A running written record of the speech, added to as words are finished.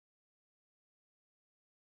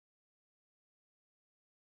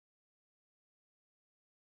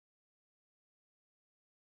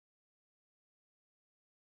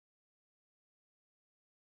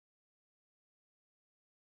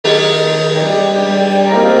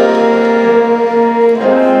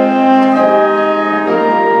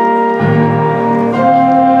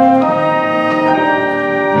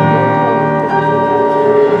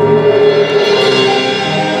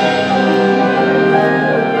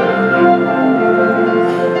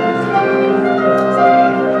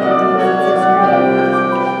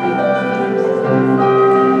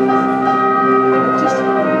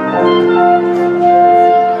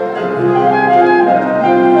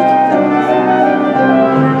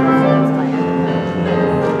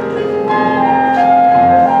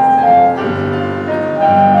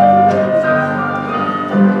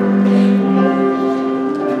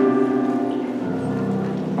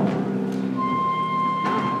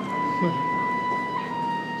Winds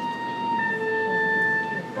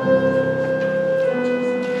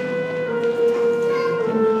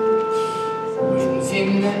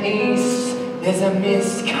in the east, there's a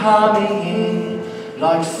mist coming in,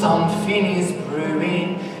 like something is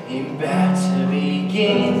brewing, about to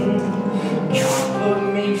begin. Can't put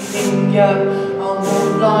me finger on what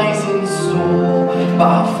lies in store, but I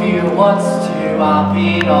feel what's to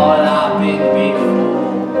happen all happened before.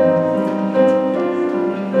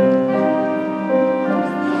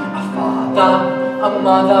 A father, a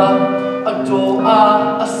mother, a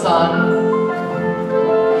daughter, a son.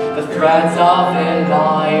 The threads of their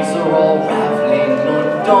lives are all raveling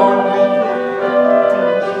undone.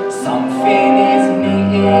 Something is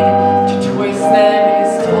needed to twist them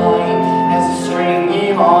this time, as a string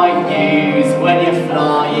you might use when you're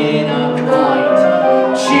flying a kite.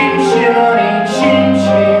 Chim chimney, chim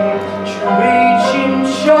chim, tree chim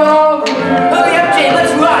chom. Hurry up, Jay,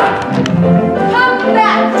 let's run! Come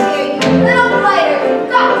back here, you little fighter! You've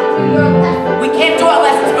got to do your lesson. We can't do our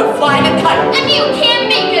lessons but flying a kite. And you can't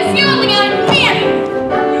make us! You're only a nanny!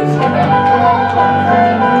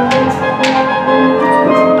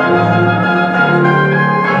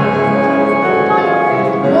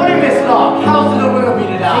 Morning, Miss Locke. How's the little be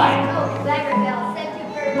today? Oh, Clever Bell said to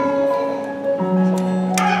her.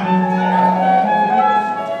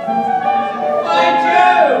 Why,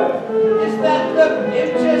 Joe! Is that the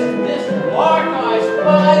just this lark I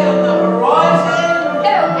spy on the horizon?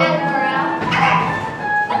 Oh, Admiral.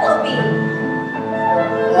 Hello, Bee.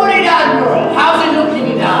 Morning, Admiral. How's it looking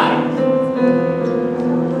today?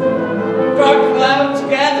 Dark clouds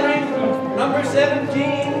gathering from number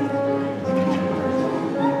 17.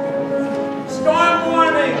 Storm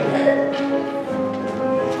warning!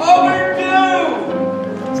 Overdue!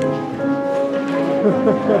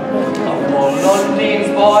 All London's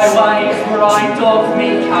byways right off me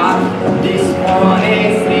cap. This one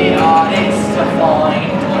is the hardest to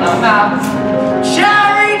find on a map.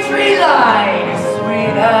 Cherry Tree Lane is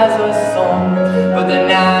sweet as a song, but the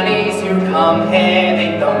nannies who come here,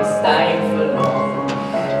 they don't stay for long.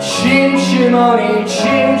 Chim chimney,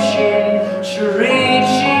 chim chim, tree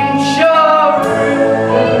chim choroo.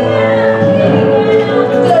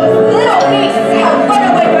 Those little beasts have run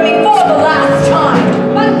away from me for the last time.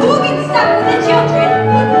 But who gets stuck with the children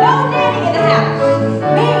with no nanny in the house?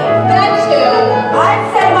 Me, that too. I've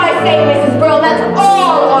said my say, Mrs. Brill, that's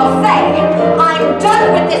all I'll say. I'm done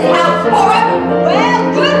with this house forever. Well,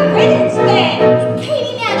 good riddance then.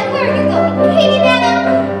 Katie Nana, where are you going? Katie Nana!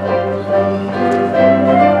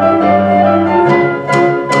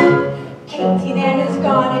 Katie Nana's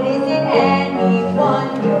gone, it isn't any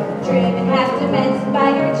wonder. Driven half demented by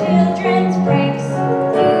your children's pranks.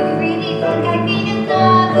 Do you really think I've been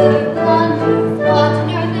another blunder? What on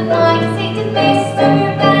earth am I to say to Mr.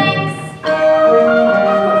 Banks?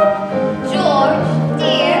 George,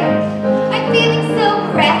 dear, I'm feeling so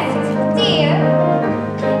pressed, dear.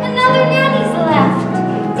 Another nanny's left,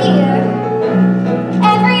 dear.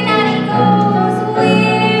 Every nanny goes,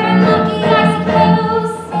 we're unlucky, I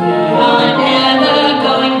suppose. You're never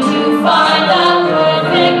going to find a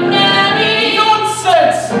perfect nanny.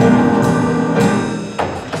 Nonsense!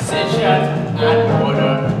 Precision and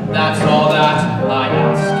order, that's all that I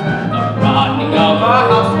ask. The running of a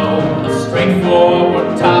household, a straightforward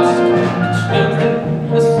task. The children,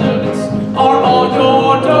 the servants, are all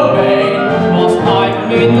your domain, whilst I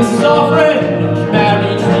remain the sovereign of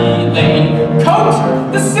Mary Tree Lane. Coat,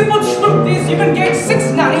 the simple truth is you've engaged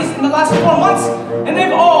 6 nannies in the last 4 months, and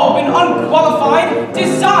they've all been unqualified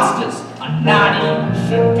disasters. A nanny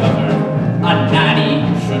should govern, a nanny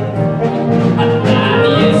should rule. A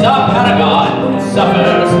nanny is a paragon who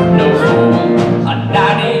suffers no fool. A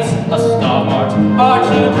nanny's a stalwart our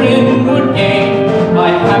children would gain by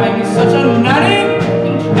having such a nanny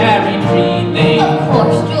in Cherry Tree Lane. Of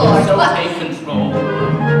course, George, So but take control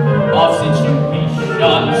of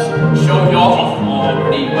situations. Show your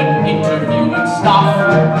authority when interviewing staff.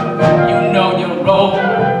 You know your role.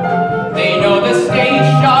 They know the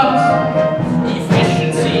stations.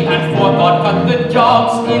 Efficiency and forethought cut the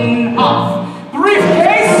jobs in half.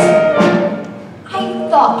 Briefcase! I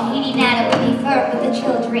thought Katie Nana would be firm with the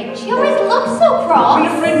children. She always looks so cross.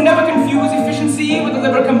 Winifred, never confuse efficiency with a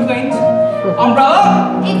liver complaint.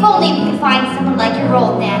 Umbrella? If only we could find someone like your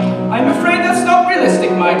old nanny. I'm afraid that's not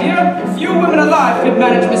realistic, my dear. Few women alive could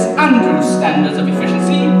manage Miss Andrews' standards of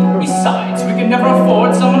efficiency. Besides, we could never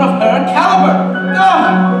afford someone of her caliber.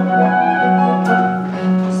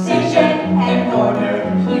 Precision and order,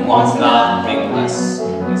 he wants nothing less.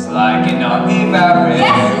 It's like an ugly marriage.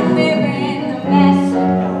 Yes, and we're in a mess.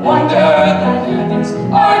 No wonder that nannies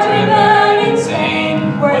are driven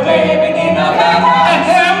insane. Were they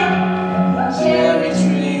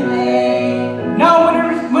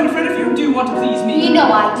want to please me? You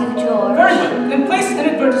know I do, George. Very well. Then place an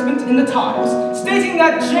advertisement in the Times stating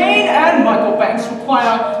that Jane and Michael Banks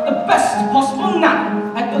require the best possible nanny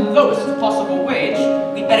at the lowest possible wage.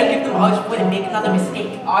 We'd better give them ours before they make another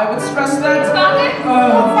mistake. I would stress that... Father?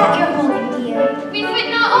 What's that you're holding, dear? We've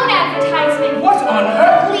written our own advertisement. What on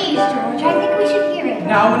earth? Please, George, I think we should hear it.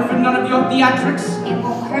 Now and for none of your theatrics. It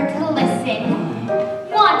won't hurt to listen.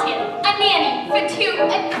 Wanted, a nanny for 2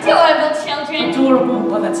 adorable children. Adorable?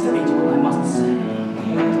 Well, that's debatable, I must say.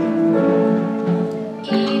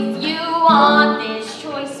 If you want this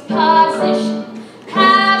choice position,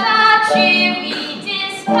 have a cheery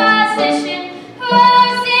disposition,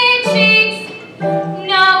 rosy cheeks,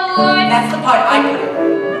 no words. That's the part I put in.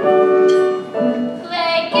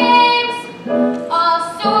 Play games, all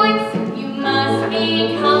sorts. You must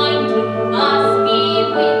be kind, you must be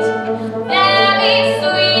wit, very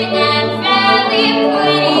sweet and very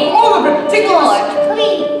pretty. All of it! Take us! George,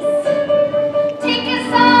 please. Take us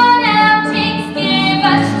on outings, give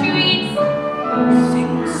us treats.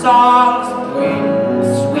 Sing songs, bring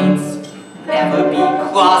sweets. Never be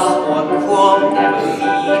cross or cruel. Never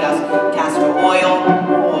feed us castor oil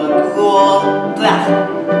or gruel. Blah.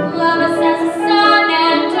 Love us as a son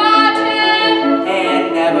and daughter. And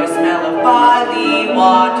never smell of barley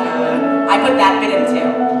water. I put that bit in too.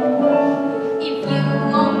 If you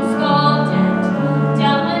won't scold and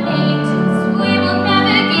dominate us, we will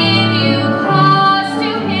never give you cause to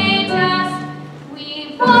hate us. We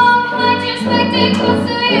won't hide your spectacles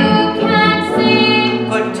so you can see.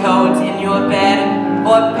 Put toads in your bed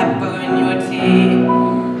or pepper in your tea.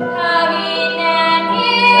 Hurry,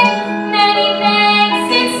 Nanny, many thanks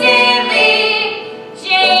sincerely,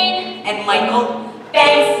 Jane And Michael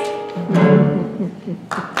Banks.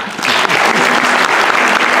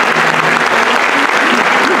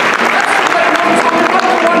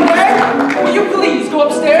 One day, will you please go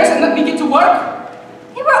upstairs and let me get to work?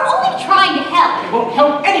 They were only trying to help. It won't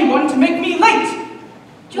help anyone to make me late.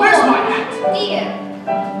 Where's my hat? Dear,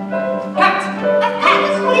 Hat! a hat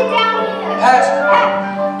was put it down here. Hat!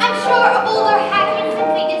 I'm sure a bowler hat can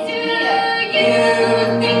simply disappear. You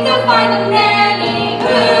think they'll find a nanny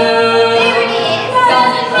who, there it is,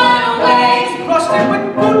 doesn't run away. Brushed it with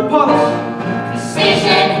boot polish.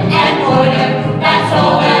 Precision and order, that's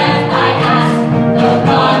all that I ask. The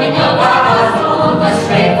running of our household, a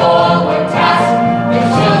straightforward task. The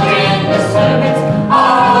children, the servants,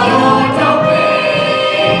 all your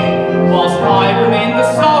domain. Whilst I remain the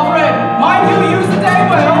sovereign, mind you use the day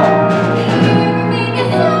well.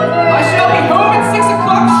 I shall be home at 6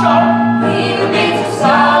 o'clock sharp. We remain so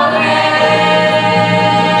sovereign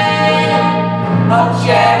Of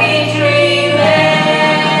cherry tree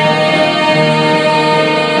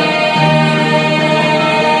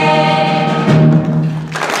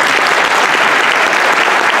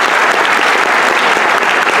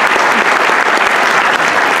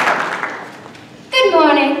Good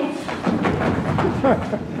morning.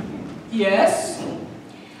 Yes?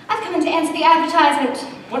 I've come in to answer the advertisement.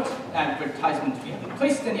 What advertisement? We haven't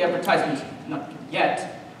placed any advertisement. Not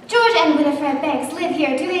yet. George and Winifred Banks live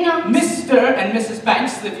here, do they not? Mr. and Mrs.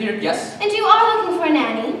 Banks live here, yes. And you are looking for a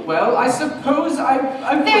nanny? Well, I suppose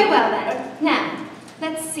I'm... Very well then. Now,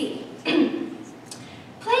 let's see.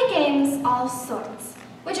 Play games all sorts,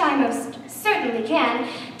 which I most certainly can.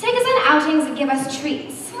 Take us on outings and give us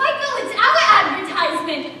treats. Michael, it's our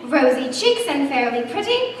advertisement. Rosy cheeks and fairly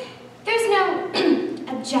pretty. There's no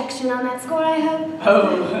objection on that score, I hope.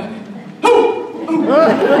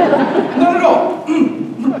 Not at all.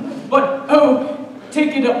 But,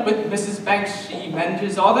 take it up with Mrs. Banks. She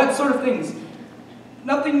manages all that sort of things.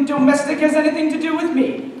 Nothing domestic has anything to do with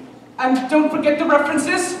me. And don't forget the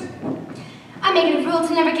references. I make it a rule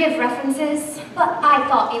to never give references, but I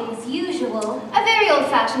thought it was usual. A very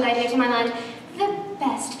old-fashioned idea to my mind. The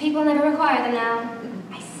best people never require them now.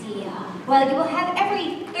 I see. Well, you will have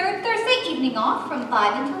every third Thursday evening off from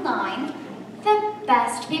 5 until 9. The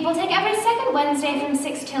best people take every second Wednesday from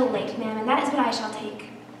 6 till late, ma'am, and that is what I shall take.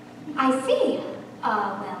 I see.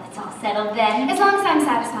 Well, it's all settled then. As long as I'm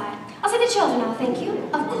satisfied. I'll see the children off, thank you.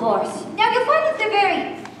 Of course. Now, you'll find that they're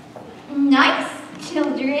very nice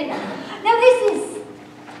children. Now, this is...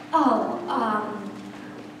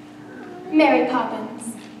 Mary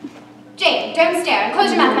Poppins. Jane, don't stare and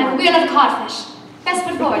close your mouth, Michael. We are not a codfish. Best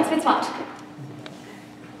foot forward, spits what?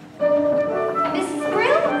 Mrs.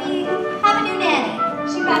 Brill, we have a new nanny.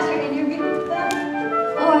 She passed her interview with them.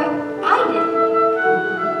 Or I did.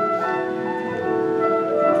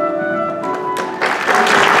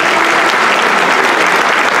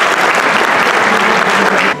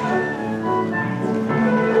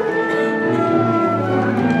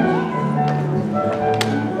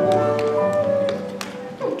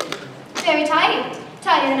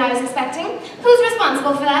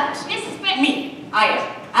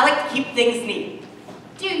 keep things neat.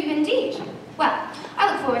 Do you indeed? Well,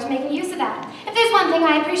 I look forward to making use of that. If there's one thing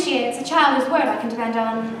I appreciate, it's a child whose word I can depend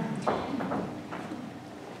on.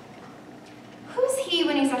 Who's he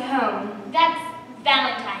when he's at home? That's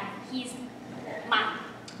Valentine. He's mine.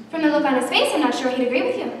 From the look on his face, I'm not sure he'd agree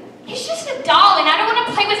with you. He's just a doll, and I don't want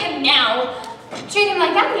to play with him now. Treat him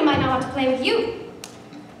like that, and he might not want to play with you.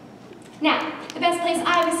 Now, the best place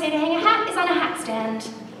I would say to hang a hat is on a hat stand.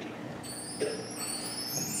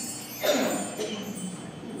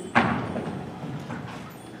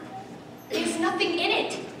 There's nothing in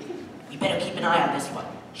it. We better keep an eye on this one.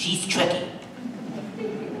 She's tricky.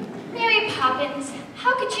 Mary Poppins,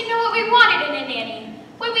 how could you know what we wanted in a nanny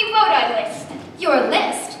when we wrote our list? Your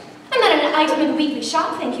list? I'm not an item in the weekly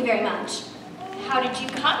shop, thank you very much. How did you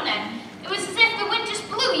come then? It was as if the wind just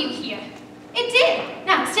blew you here. It did.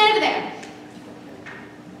 Now, stand over there.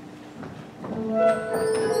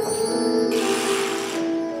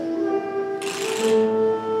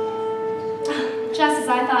 Just as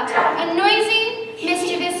I thought. A noisy,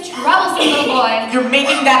 mischievous, troublesome little boy. You're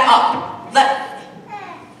making that up.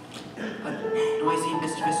 A noisy,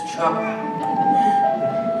 mischievous trouble.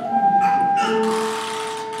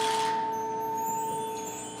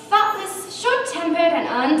 Thoughtless, short-tempered, and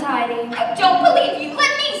untidy. I don't believe you.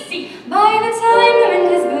 Let me see. By the time the wind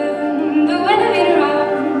has blown, the weather made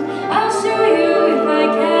around, I'll show you if I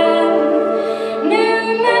can. No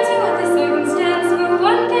matter what the circumstance, for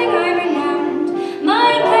one thing I'm renowned.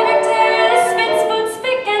 My character is spits, but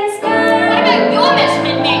spick and span. What about your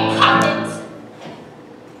measurement, Mary Poppins?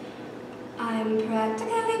 I'm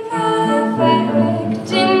practically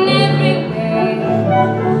perfect in every way.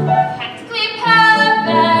 Practically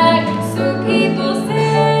perfect. So people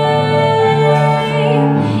say,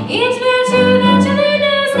 each virtue that you learn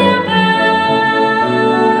is now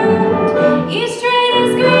bound. Each trait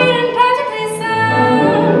is great and practically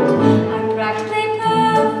sound. I'm practically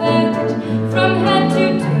perfect from head to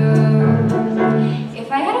toe. If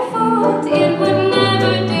I had a fault, it would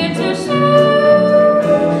never dare to show.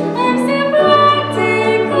 I'm so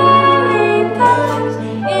practically perfect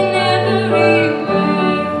in every way.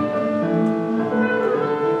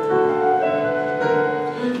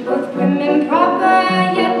 Both prim and proper,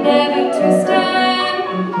 yet never to stand.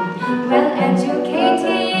 Well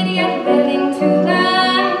educated, yet willing to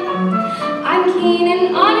learn. I'm keen and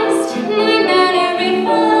honest, my manner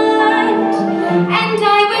refined, and I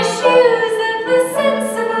wear shoes of the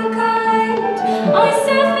sensible kind. I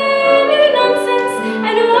suffer no nonsense,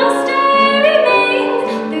 and whilst I remain,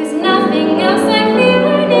 there's nothing else I feel I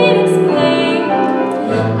need explain.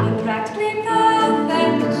 I'm practically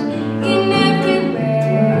perfect in every way.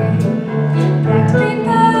 Practically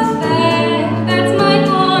perfect, that's my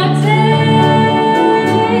forte.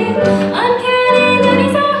 Uncanny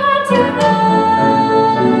nannies are hard to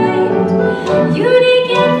find.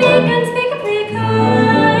 Unique and big, unspeakably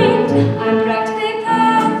kind. I'm practically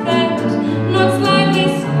perfect, not slightly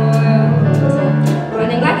spoiled.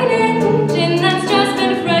 Running like an engine that's just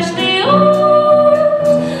been freshly oiled.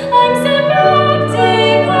 I'm so practically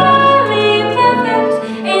perfect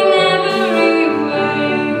in every way.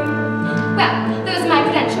 Well, those are my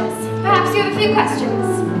credentials. Perhaps you have a few questions.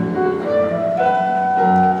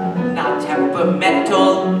 Not temperamental,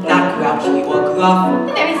 not grouchy or gruff.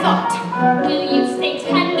 The very thought. Will you stay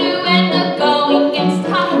tender when the going gets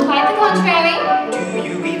tough? Quite the contrary. Do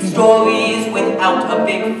you read stories without a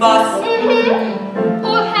big fuss?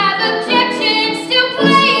 Or have objections to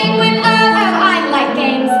playing with Oh, us? I like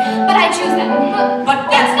games, but I choose them. But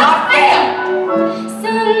that's not fair!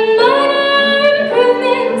 Some minor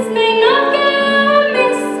improvements may not go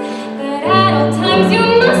amiss, but at all times you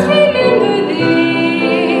must remember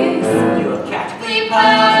this. You're practically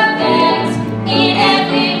Perfect in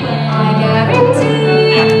every way. I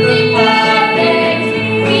guarantee. Practically perfect.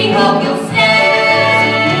 We hope you'll stay.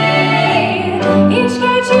 Each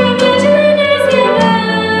virtue vigilant is your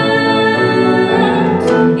bound.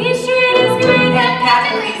 Each trait is great and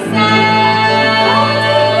practically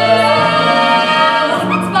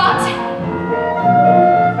Spit spot.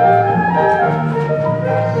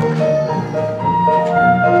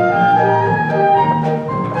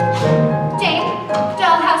 Jane,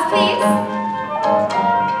 dollhouse, please.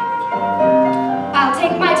 I'll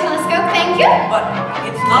take my telescope, thank you. But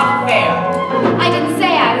it's not fair. I didn't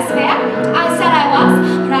say I was fair. I said I was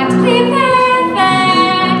practically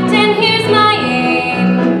perfect, and here's my aim.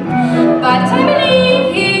 By the time we leave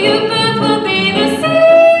here, you both will be the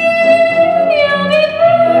same. You'll be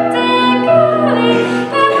practically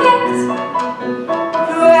perfect.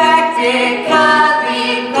 Practically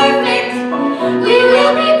perfect. We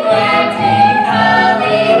will be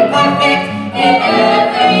practically perfect in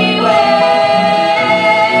every way.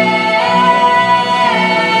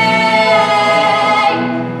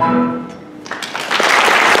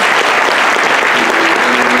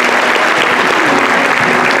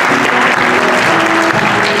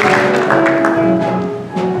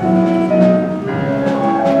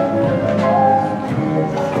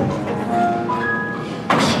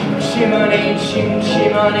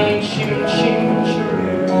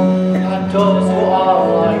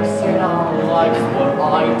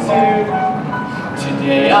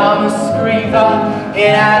 Yeah, I'm a screever,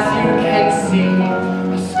 and as you can see,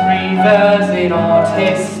 a screever's an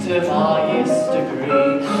artist of highest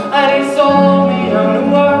degree, and it's all me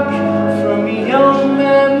own work from me own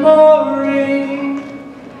memory.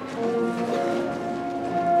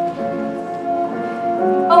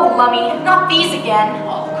 Oh, Lummy, not these again.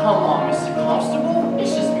 Oh, come on, Mr. Constable.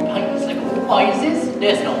 It's just me painting like all is.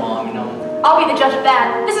 There's no harm in them. I'll be the judge of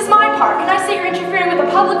that. This is my park, and I say you're interfering with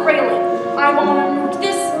the public railing. I won't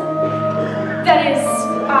this. That is,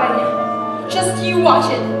 just you watch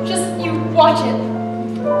it. Just you watch it.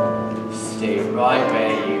 Stay right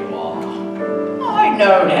where you are. I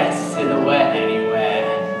know that silhouette anywhere.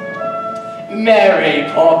 Mary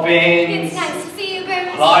Poppins. It's nice to see you,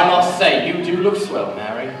 Bert. Well, I must say, you do look swell,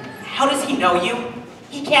 Mary. How does he know you?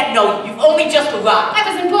 He can't know you. You've only just arrived. I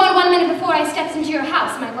wasn't born 1 minute before I stepped into your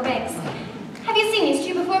house, Michael Banks. Have you seen these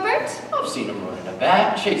two before, Bert? I've seen him running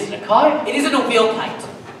about, chasing a kite. It isn't a real kite.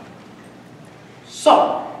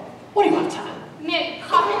 So, what do you want to? Mary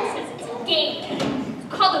Poppins says it's a game.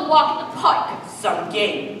 It's called a walk in the park. Some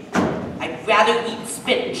game. I'd rather eat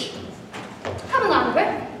spinach. Come along,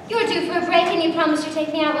 Bert. You're due for a break and you promised to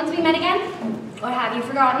take me out once we met again. Or have you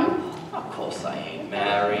forgotten? Of course I ain't,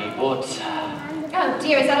 Mary, but... Oh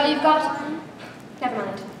dear, is that all you've got? Never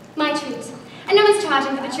mind. My treat. And no one's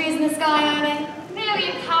charging for the trees in the sky, are they?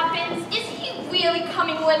 Mary Poppins, is he really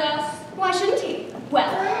coming with us? Why shouldn't he? Well,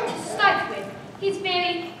 to start with, he's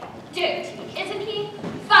very dirty, isn't he?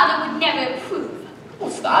 Father would never approve.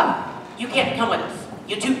 What's that? You can't come with us.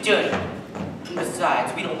 You're too dirty. And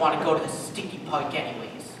besides, we don't want to go to the stinky park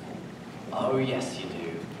anyways. Oh, yes you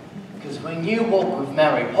do. Because when you walk with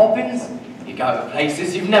Mary Poppins, you go to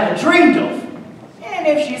places you've never dreamed of. And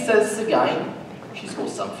if she says again, she's got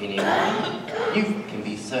something in mind. You can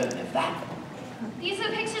be certain of that. These are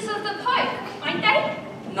pictures of the park, aren't they?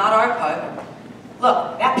 Not our park.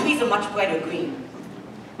 Look, that tree's a much brighter green.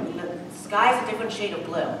 And the sky's a different shade of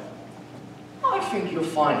blue. I think you'll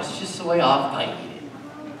find it's just the way I've painted it.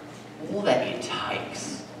 All that it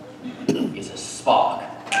takes is a spark.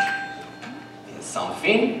 And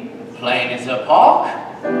something, plain as a park,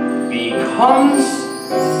 becomes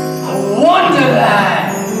a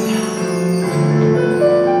wonderland!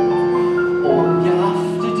 All you have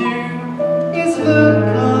to do is look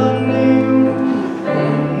anew,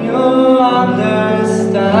 and you'll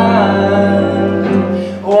understand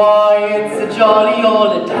why it's a jolly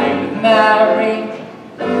holiday with Mary.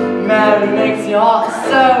 Mary makes your heart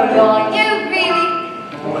so light. You really?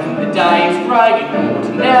 When the day is grey and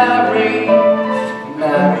ordinary,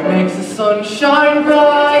 Mary makes the sun shine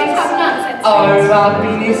bright. Talk nonsense. Oh,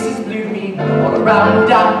 happiness is blooming all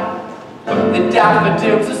around us. The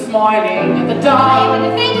daffodils are smiling in the I dark. haven't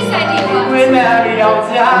the faintest idea what. When Mary holds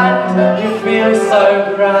your hand, you feel so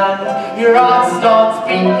grand. Your heart starts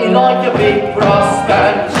beating like a big brass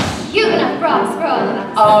band. You've enough bras for all of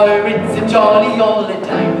us. Oh, it's a jolly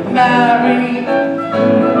holiday with Mary.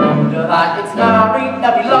 Remember that it's Mary,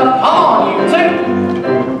 there'll be love on you too.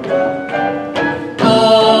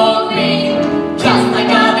 Moving, just like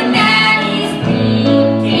other nannies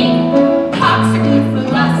thinking. Parks are good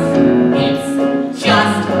for us. It's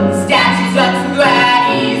just statues of some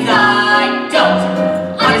grannies. I don't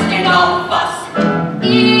understand all the fuss.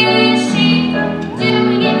 Is she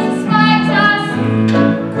doing it to spite us?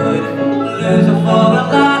 Could lose her for a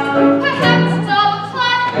lot. Perhaps it's all a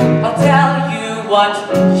plot. I'll tell you what,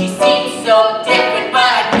 she seems so different, but I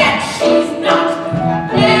bet she's not.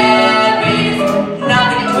 There is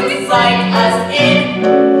nothing to excite us in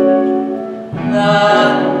the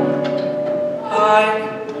park.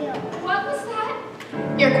 What was that?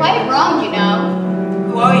 You're quite wrong, you know.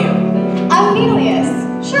 Who are you? I'm Aurelius.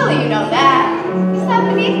 Surely you know that. You sat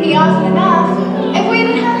beneath me often enough. I've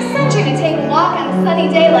waited half a century to take a walk on a sunny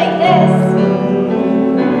day like this.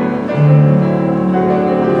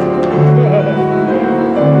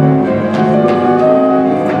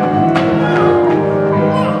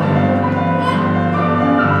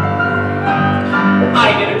 I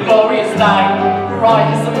did a glorious day, bright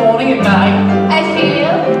as the morning in May. I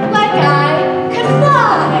feel like I could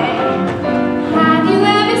fly. Have you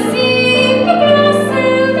ever seen the grass so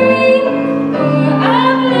green or a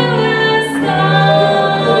bluer sky?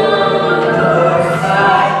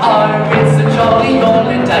 Oh, it's a jolly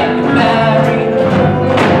holiday with Mary.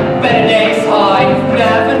 Better days high, you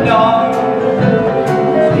never know.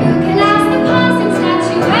 You can ask the Parson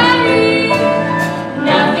statuary.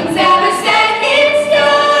 Nothing's ever set in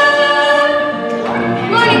stone.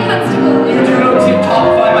 Morning, Constable. You do look too tired.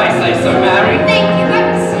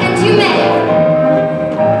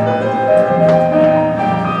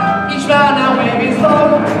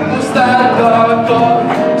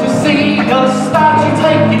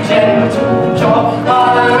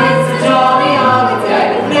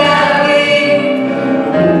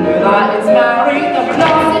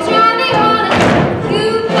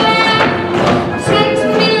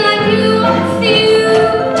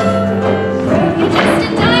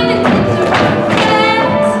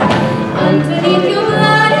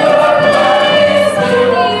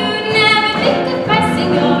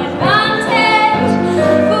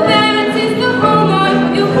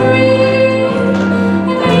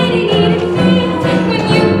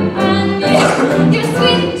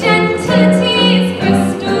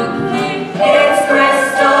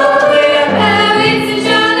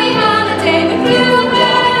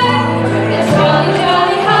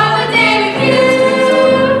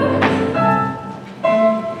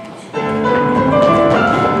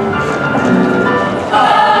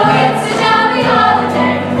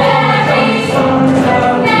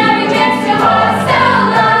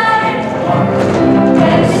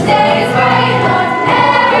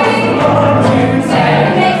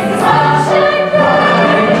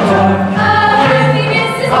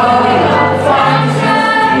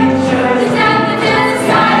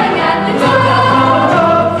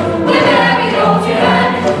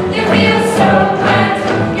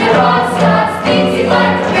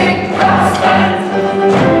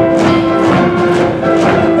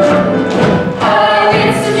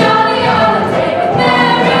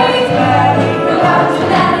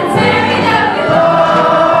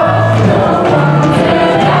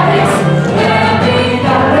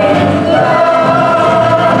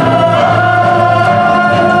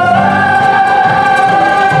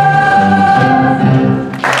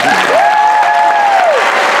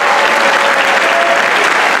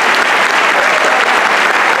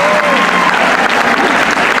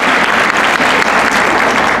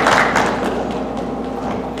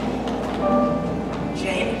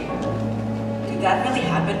 Did that really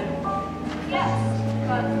happen? Yes,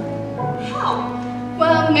 but how?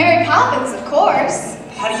 Well, Mary Poppins, of course.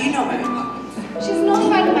 How do you know Mary Poppins? She's an old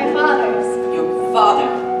friend of my father's. Your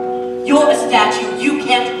father? You're a statue. You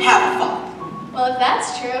can't have a father. Well, if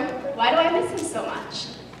that's true, why do I miss him so much?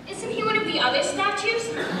 Isn't he one of the other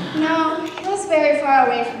statues? No, he lives very far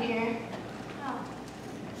away from here. Oh.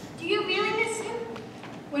 Do you really miss him?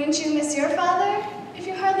 Wouldn't you miss your father if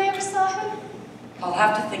you hardly ever saw him? I'll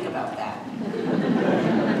have to think about that.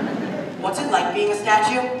 What's it like being a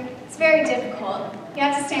statue? It's very difficult. You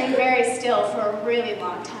have to stand very still for a really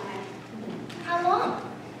long time. How long?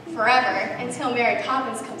 Forever, until Mary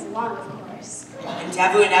Poppins comes along, of course. And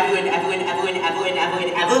ever and ever and ever and ever and ever and ever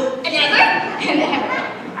and ever? And ever? And ever.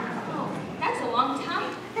 Oh, that's a long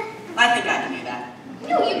time. I think I can do that.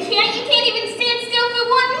 No, you can't. You can't even stand still for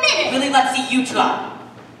 1 minute. Really, let's see you try.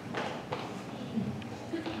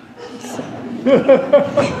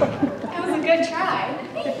 That was a good try.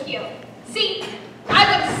 Thank you. See, I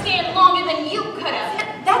would have stand longer than you could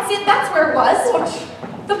have. That's it, that's where it was.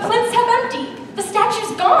 The plinths have emptied. The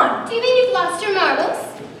statue's gone. Do you mean you've lost your marbles?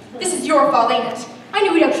 This is your fault, ain't it? I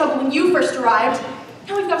knew we'd have trouble when you first arrived.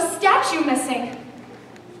 Now we've got a statue missing.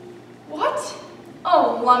 What?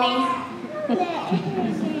 Oh, Lummy.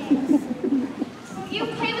 Will you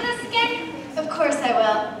play with us again? Of course I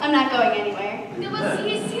will. I'm not going anywhere. Then we'll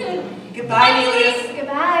see you soon. Goodbye, Nelius.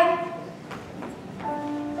 Goodbye.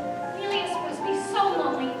 Nelius is supposed to be so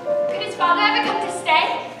lonely. Could his father ever come to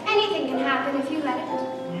stay? Anything can happen if you let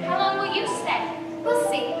it. How long will you stay? We'll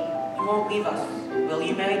see. You won't leave us, will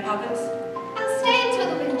you, Mary Poppins? I'll stay until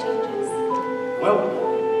the wind changes. Well,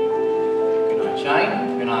 good night,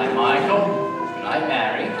 Jane. Good night, Michael. Good night,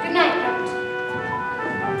 Mary. Good night, Bert.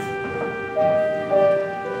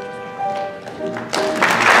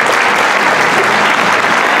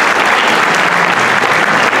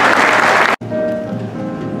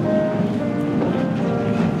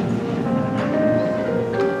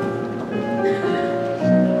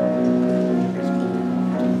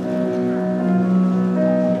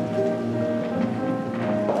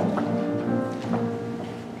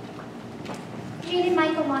 Jane and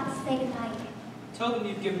Michael want to say goodnight. Tell them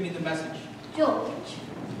you've given me the message. George.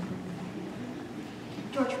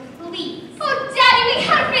 George, please. Oh, Daddy, we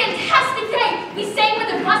had a fantastic day. We sang with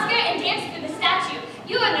the busker and danced with the statue.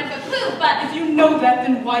 You wouldn't have a clue, but If you know that,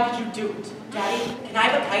 then why did you do it? Daddy, can I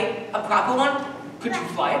have a kite? A proper one? Could you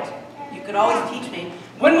fly it? You could always teach me.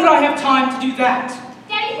 When would I have time to do that?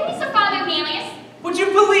 Daddy, who is the father of Nelius? Would you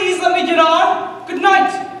please let me get on? Good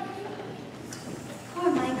night.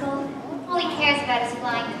 Poor Michael. All he cares about is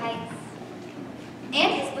flying kites.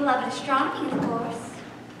 And his beloved astronomy, of course.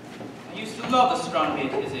 I used to love astronomy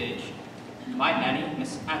at his age. My nanny,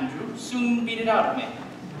 Miss Andrew, soon beat it out of me.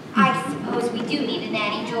 I suppose we do need a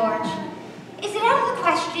nanny, George. Is it out of the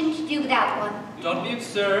question to do without one? Don't be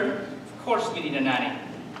absurd. Of course we need a nanny.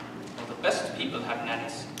 Well, the best people have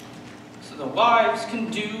nannies. So the wives can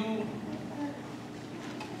do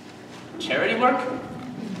charity work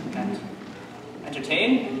and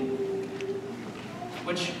entertain.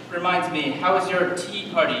 Which reminds me, how is your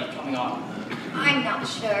tea party coming on? I'm not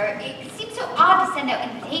sure. It seems so odd to send out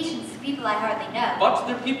invitations to people I hardly know. But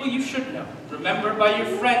they're people you should know. Remember, by your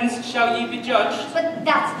friends shall ye be judged. But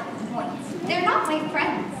that's the point. They're not my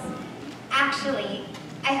friends. Actually,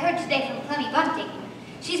 I heard today from Clemmy Bunting.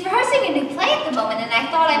 She's rehearsing a new play at the moment, and I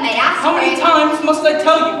thought I might ask How her many if- times must I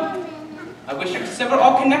tell you? I wish to sever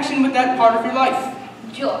all connection with that part of your life.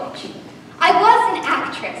 George, I was an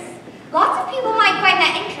actress. Lots of people might find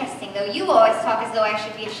that interesting, though you always talk as though I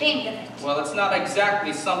should be ashamed of it. Well, it's not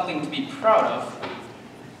exactly something to be proud of.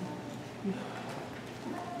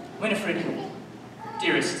 Winifred,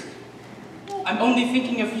 dearest, I'm only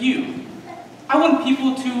thinking of you. I want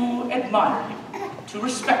people to admire you, to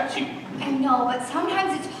respect you. I know, but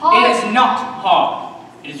sometimes it's hard. It is not hard.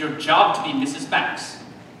 It is your job to be Mrs. Banks.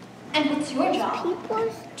 And what's your job?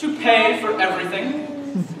 To pay for everything.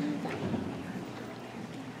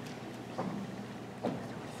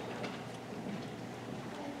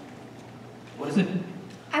 What is it?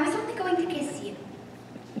 I was only going to kiss you.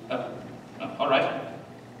 All right.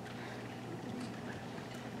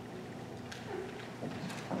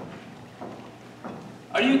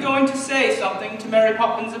 Are you going to say something to Mary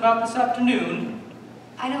Poppins about this afternoon?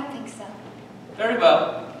 I don't think so. Very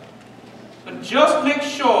well. But just make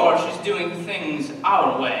sure she's doing things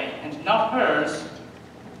our way and not hers.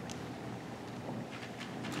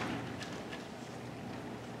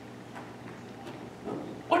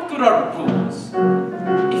 What good are rules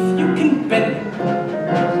if you can bend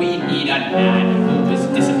them? We need a man who is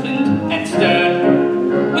disciplined and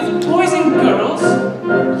stern. With boys and girls,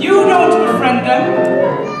 you don't befriend befriend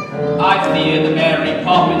them. I fear the Mary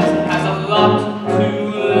Poppins has a lot to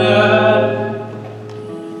learn.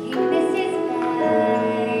 Mrs.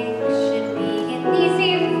 Banks should be an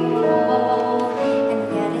easy role, and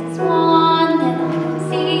yet it's one that I don't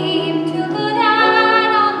seem too good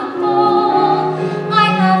at on the whole. I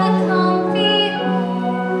have a comfy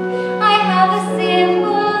home, I have a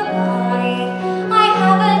simple life, I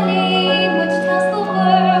have a name which tells the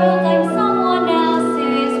world I'm someone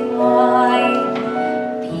else's wife.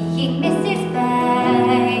 Being Mrs.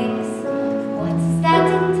 Banks, what does that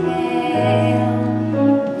entail?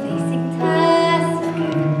 Facing tests of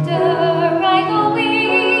character I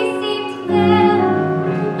always seem to fail.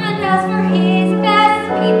 And as for his best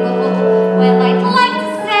people, well, I'd like to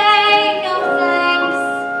say no thanks.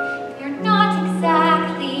 You're not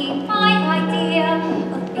exactly my idea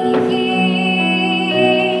of being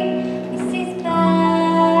Mrs.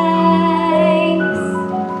 Banks.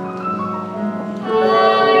 I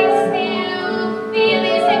still feel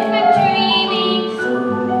as if I'm dreaming.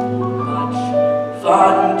 Much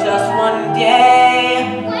fun just one day.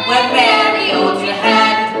 When Mary holds your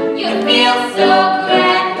hand, you feel so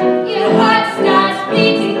grand. Your heart starts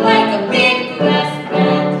beating like a big brass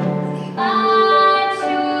band. But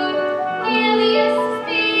should Elias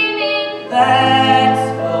beaming? Let's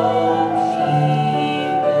hope she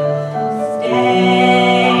will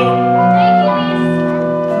stay.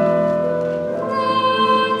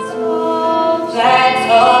 Let's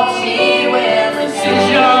hope she will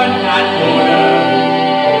Precision and order.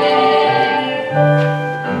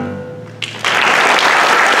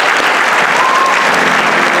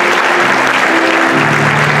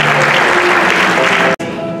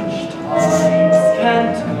 Times can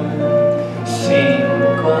turn,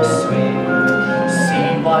 sink or swim. See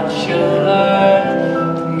what you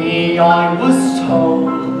learn. Me, I was told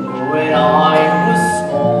when I was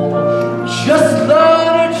small, just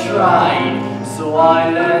learn or try. So I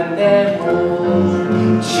learned them all.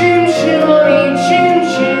 Chim chimmy, chim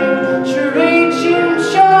chim, chiree chim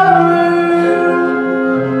charoo.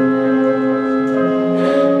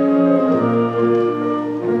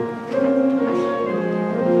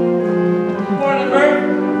 Morning, Bert.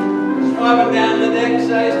 Swabbing down the deck,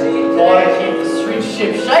 size tea. Gotta keep the street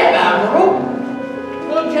ship shape, Admiral.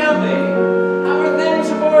 Well, tell me, how are things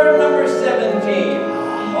aboard number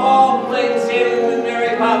 17? All plain sailing with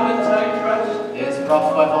Mary Poppins, I trust. There's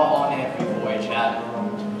rough weather on every voyage, Admiral.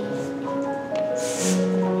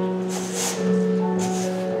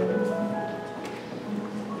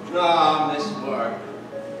 Ah, Miss Mark,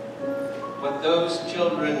 what those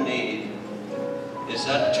children need is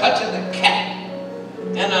a touch of the cat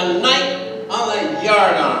and a knight on the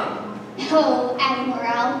yardarm. No,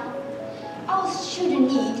 Admiral. All children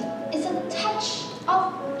need is a touch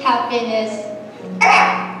of happiness.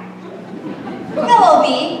 Hello,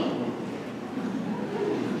 Bee.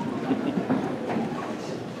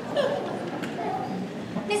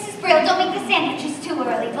 Mrs. Brill, don't make the sandwiches too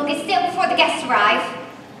early. They'll get stale before the guests arrive.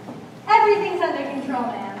 Everything's under control,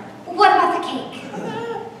 ma'am. What about the cake?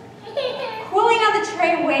 Cooling on the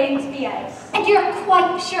tray, waiting to be iced. And you're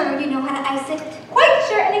quite sure you know how to ice it? Quite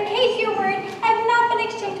sure, and in case you're worried, I've not been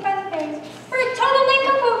exchanged by the fairies for a total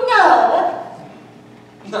nincompoop. No.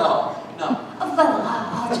 Well,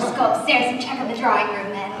 I'll just go upstairs and check on the drawing room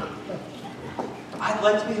then. I'd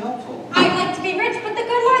like to be helpful. I'd like to be rich, but the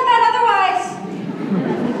good Lord thought otherwise.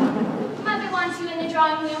 Mother wants you in the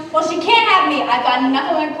drawing room. Well, she can't have me. I've got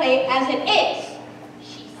enough on my plate as it is.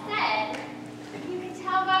 She said you could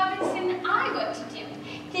tell Robinson I what to do.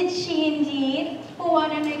 Did she indeed? Well, why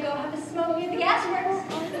don't I go have a smoke near the gasworks?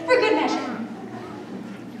 For good measure.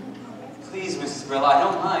 Please, Mrs. Brill, I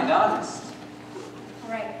don't mind, honest.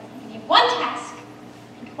 All right, I need one task.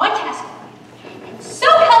 And one task only. And so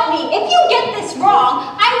help me, if you get this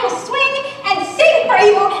wrong, I will swing and sing for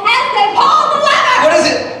you as St. Paul the Lever! What is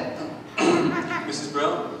it? Mrs.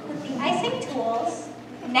 Brill? Put the icing tools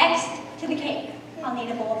next to the cake. I'll need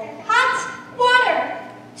a bowl of hot water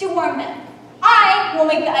to warm them. I will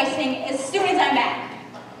make the icing as soon as I'm back.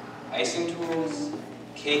 Icing tools,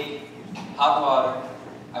 cake, hot water.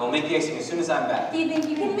 I will make the icing as soon as I'm back. Do you think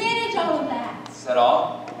you can manage all of that? Is that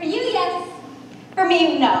all? For you, yes. For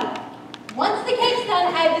me, no. Once the cake's done,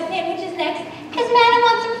 I have the sandwiches next, because Madam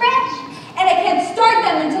wants them fresh. And I can't start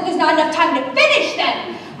them until there's not enough time to finish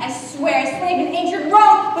them. I swear I slaved in ancient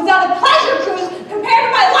Rome without a pleasure cruise compared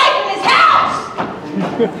to my life in this house!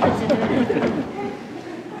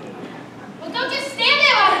 Well, don't just stand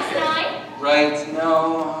there, Robinson. Right,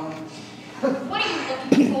 no. What are you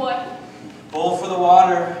looking for? Bowl for the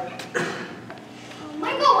water.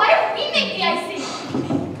 Michael, why don't we make the icing?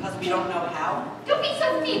 Because we don't know how? Don't be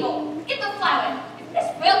so feeble. Get the flour. If Miss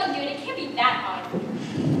Brill can do it, it can't be that hard.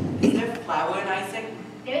 Is there flour in Isaac?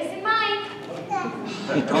 There's in mine.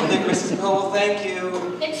 I don't think Mrs. Brill will thank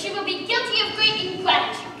you. Then she will be guilty of great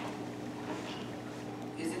ingratitude.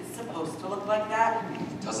 Is it supposed to look like that?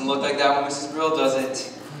 Doesn't look like that when Mrs. Brill does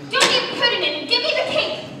it. Don't be impertinent and give me the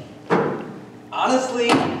cake.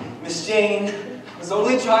 Honestly, Miss Jane, I was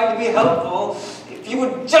only trying to be helpful. If you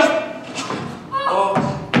would just...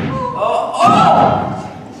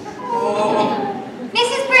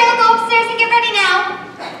 Mrs. Brill, go upstairs and get ready now.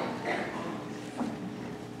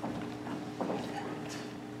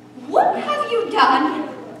 What have you done?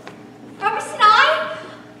 Robertson,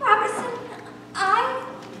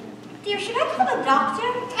 Dear, should I call the doctor?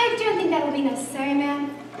 I don't think that will be necessary, ma'am.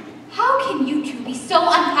 How can you two be so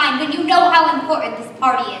unkind when you know how important this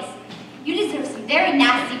party is? You deserve some very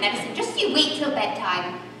nasty medicine just so you wait till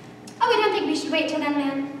bedtime. Oh, I don't think we should wait till then,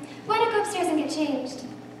 ma'am. Why not go upstairs and get changed?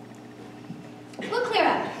 We'll clear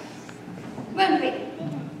up. Won't we?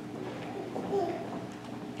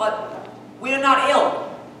 But we're not ill.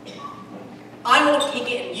 I won't take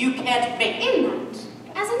it and you can't make it. In that,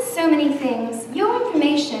 as in so many things, your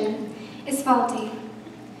information is faulty.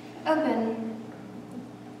 Open.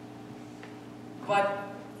 But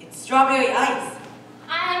it's strawberry ice.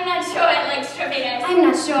 I'm not sure I like strawberry ice. I'm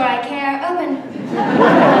not sure I care. Open.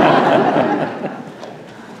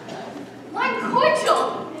 Lime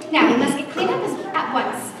cordial. Now, we must get cleaned up at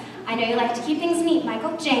once. I know you like to keep things neat,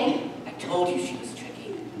 Michael. Jane. I told you she was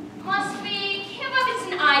tricky. Must we? Can't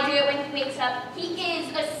Robertson and I do it when he wakes up. He is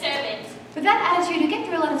a servant. With that attitude, you get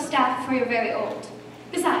through a lot of stuff before you're very old.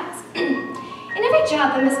 Besides, in every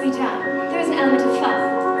job that must be done, there is an element of fun.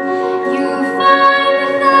 You find the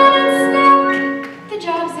fun and snack, the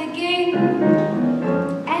job's a game,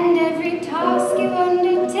 and every task you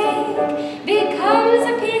undertake becomes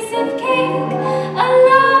a piece of cake, a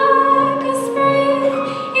lark, a sprig.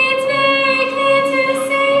 It's very clear to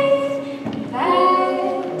see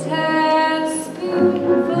that a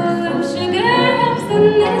spoonful of sugar helps the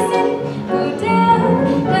medicine go down,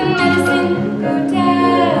 the medicine go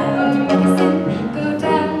down, medicine go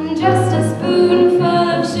down. Just a spoonful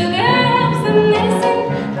of sugar helps the medicine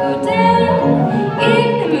go down in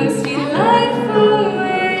the most delightful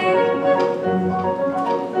way.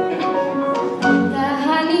 The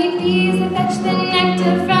honeybees that fetch the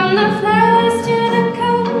nectar from the flowers to the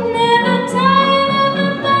comb never tire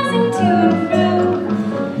of buzzing to and fro,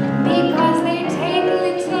 because they take a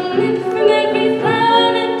little nip from every flower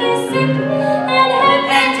that they sip, and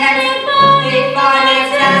They find their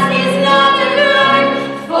task is not to learn.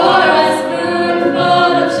 for a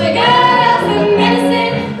spoonful of sugar helps the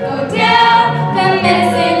medicine go down, the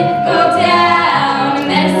medicine go down, the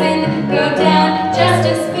medicine go down. Just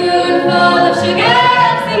a spoonful of sugar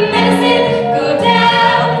helps the medicine go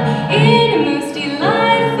down in a most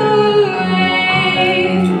delightful way.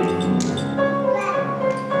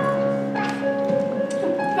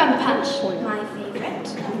 Rum punch, my favorite.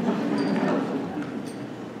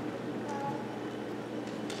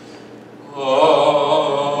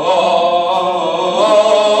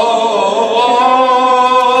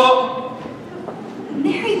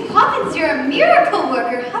 Mary Poppins, you're a miracle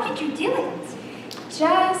worker. How did you do it?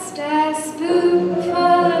 Just a spoonful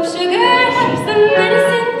of sugar helps the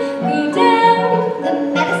medicine go down. The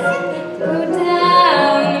medicine go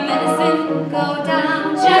down. The medicine go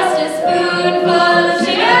down. Just a spoonful of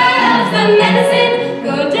sugar helps the medicine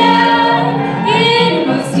go down in a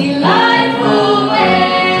most delightful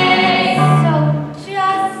way. So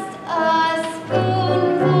just a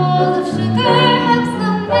spoonful of sugar helps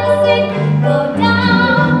the medicine go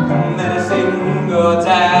down. Medicine go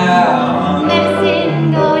down. Medicine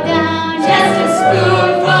go down. Just a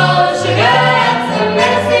spoonful of sugar helps the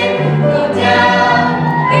medicine go down.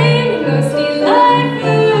 In the most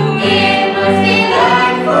delightful way. It must be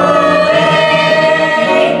like food.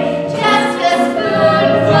 Just a spoonful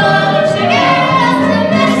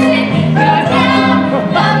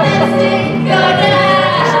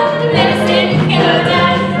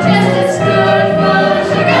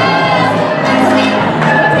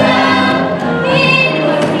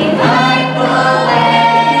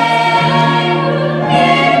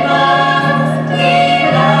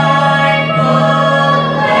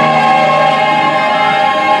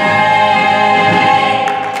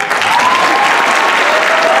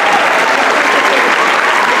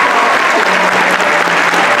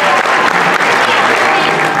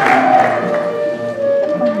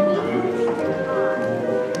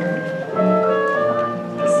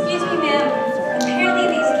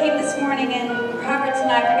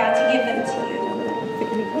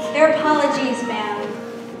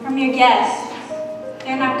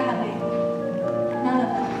They're not coming. None of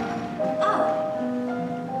them. Oh.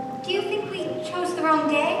 Do you think we chose the wrong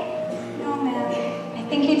day? No, ma'am. I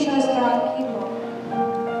think you chose the wrong people.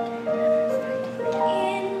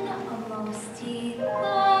 In a most delightful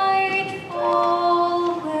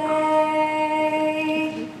way.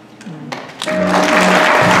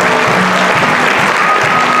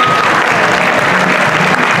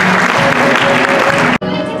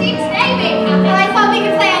 What to do today, Mary Poppins? Well, I thought we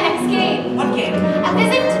could play our next game. What game? A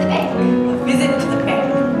visit to the bank. A visit to the bank.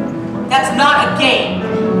 That's not a game.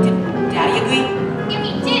 Did Daddy agree? If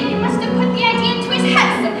he did, you must have put the idea into his head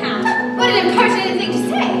somehow. What an impertinent thing to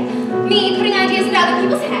say. Me putting ideas into other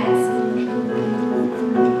people's heads.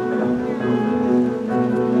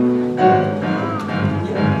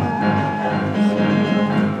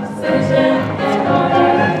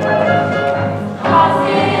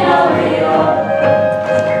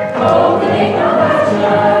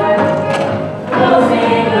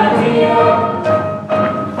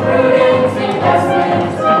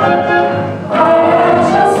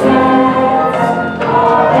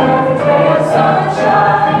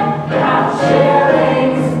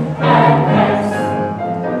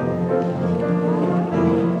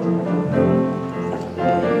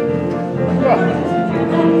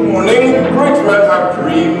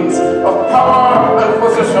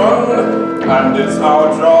 And it's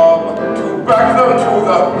our job to back them to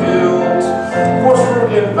the hilt. For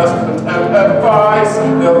shrewd investment and advice,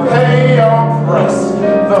 they'll pay our price.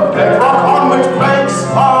 The bedrock on which banks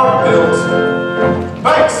are built.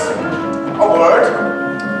 Banks! A word.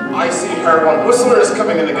 I see Herr Von Whistler is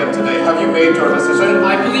coming in again today. Have you made your decision?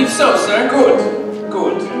 I believe so, sir. Good.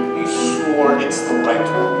 Good. Be sure it's the right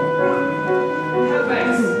one.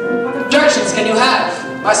 Thanks. What objections can you have?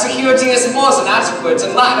 My security is more than adequate,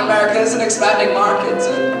 and Latin America is an expanding market.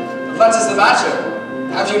 What is the matter?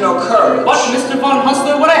 Have you no courage? What, Mr. Von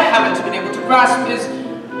Hustler, what I haven't been able to grasp is,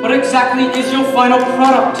 what exactly is your final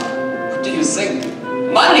product? What do you think?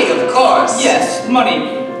 Money, of course! Yes,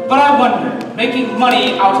 money. But I wonder, making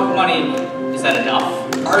money out of money, is that enough?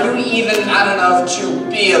 Are you even mad enough to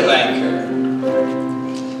be a banker?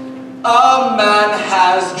 A man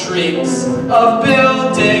has dreams of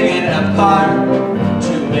building an empire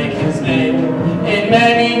to make his name in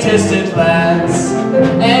many distant lands.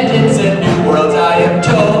 And it's a new world, I am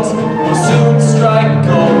told, will soon strike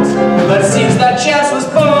gold. But it seems that chance was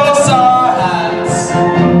forced our hands.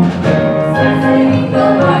 Setting the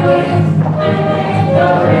market and the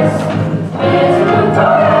risk. There's room for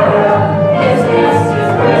error, his best is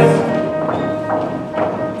risk.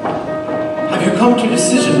 Have you come to a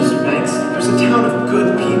decision, Mr. Banks? There's a town of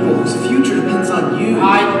good people whose future depends on you.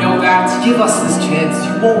 I know that. Give us this chance.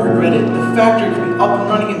 You won't regret it. The factory could be up and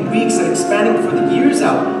running in weeks and expanding before the year's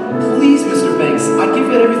out. Please, Mr. Banks, I give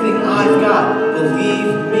it everything I've got.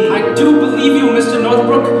 Believe me. I do believe you, Mr.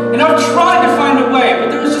 Northbrook, and I've tried to find a way, but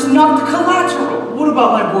there is just not the collateral. What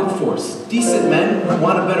about my workforce? Decent men who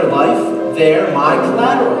want a better life? They're my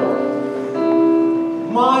collateral.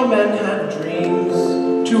 My men have dreams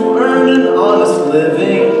to earn an honest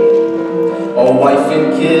living, a wife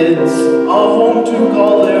and kids, a home to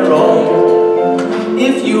call their own.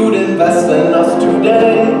 If you'd invest in us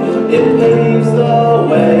today, it paves the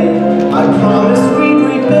way. I promise we'd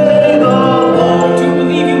repay the loan. I do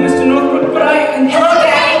believe you, Mr. Northbrook, but I encourage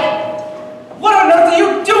you. What on earth are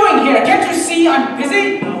you doing here? Can't you see I'm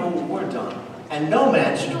busy? No, we're done. And no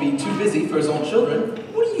man should be too busy for his own children.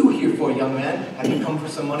 What are you here for, young man? Have you come for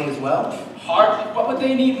some money as well? Hardly. What would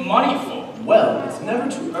they need money for? Well, it's never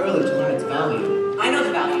too early to learn its value. I know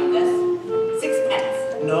the value of this. 6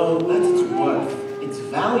 pence. No, that's its worth. Its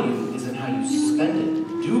value is in how you spend it.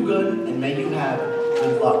 Do good, and may you have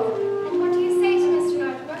good luck. And what do you say to Mr.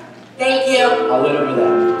 Northbrook? Thank you. I'll wait over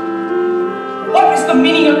there. What is the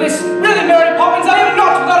meaning of this? Really, Mary Poppins, I am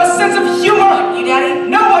not without a sense of humor. You, Daddy?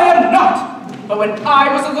 No, I am not. But when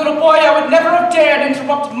I was a little boy, I would never have dared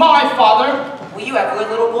interrupt my father. Were you ever a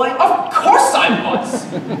little boy? Of course I was.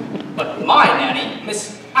 But my nanny,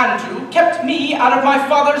 Miss Andrew, kept me out of my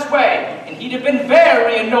father's way, and he'd have been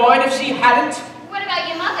very annoyed if she hadn't. What about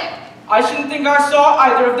your mother? I shouldn't think I saw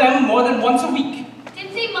either of them more than once a week.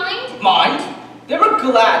 Didn't they mind? Mind? They were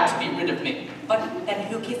glad to be rid of me. But, and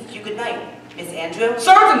who kissed you goodnight? Miss Andrew?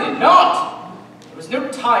 Certainly not. There was no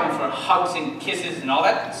time for hugs and kisses and all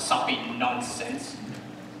that soppy nonsense.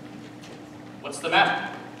 What's the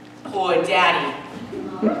matter? Poor Daddy.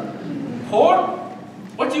 Poor?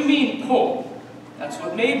 What do you mean, poor? That's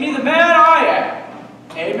what made me the man I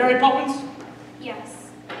am. Hey, Mary Poppins?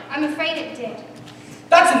 Yes. I'm afraid it did.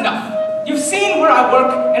 That's enough. You've seen where I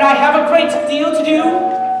work, and I have a great deal to do.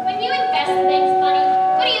 When you invest the bank's money,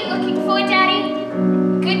 what are you looking for, Daddy?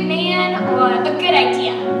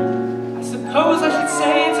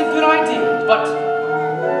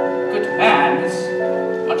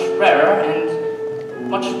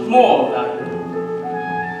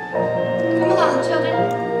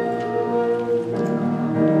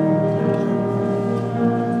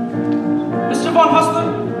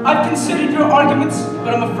 considered your arguments,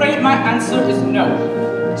 but I'm afraid my answer is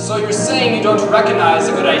no. So you're saying you don't recognize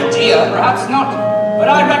a good idea? Perhaps not, but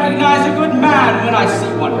I recognize a good man when I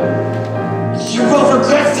see one. You will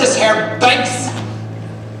regret this, Herr Banks!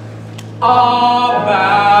 A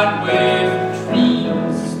man with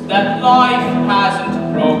dreams that life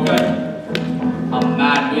hasn't broken. A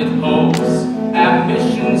man with hopes,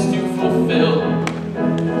 ambitions to fulfill.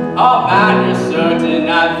 A man you're certain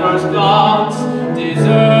at first glance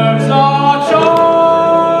deserves a chance.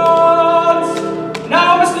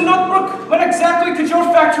 Now, Mr. Notebrook, when exactly could your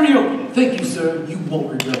factory open? Thank you, sir. You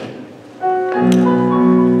won't regret it.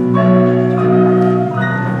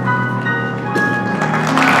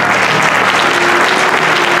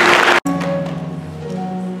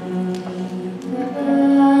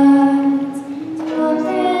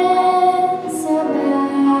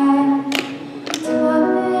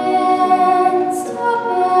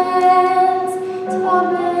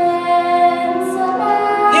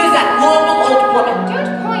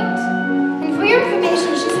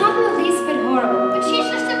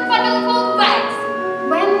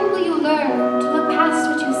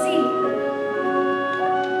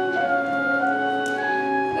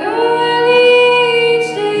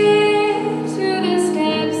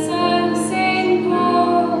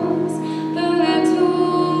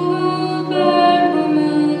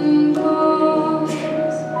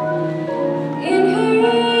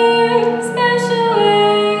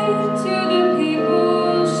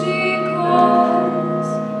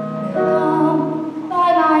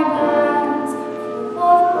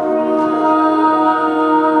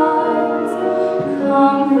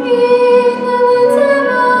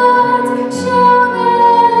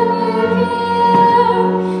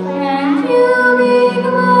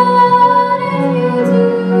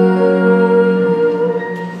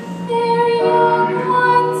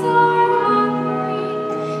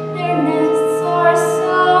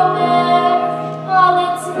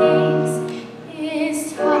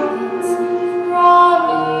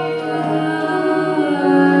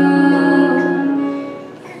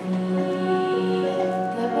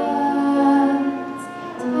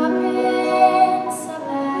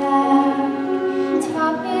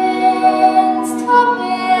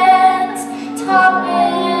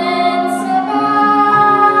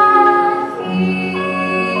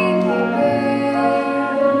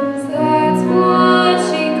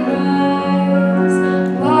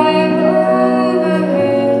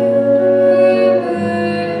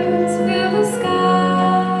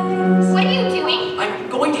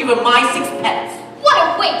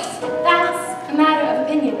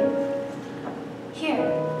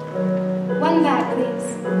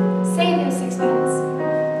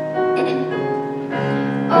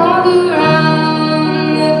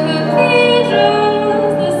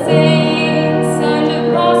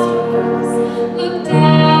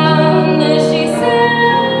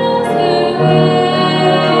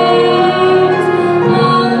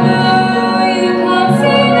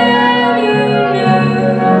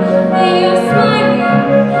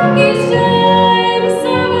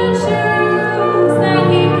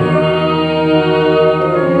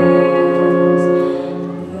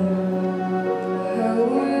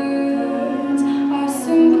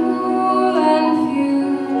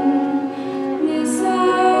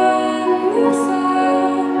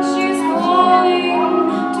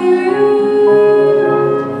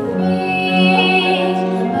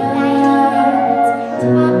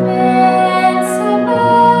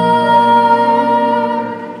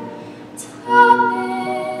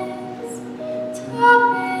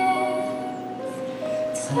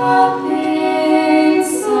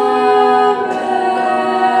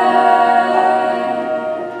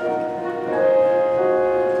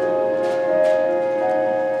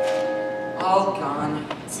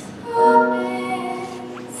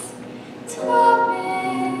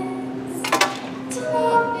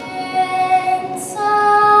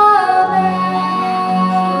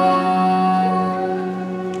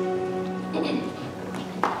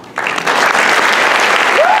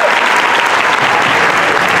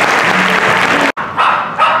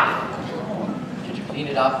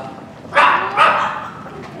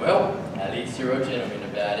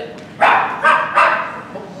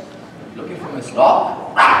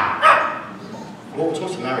 Walked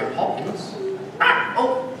to Mary Poppins.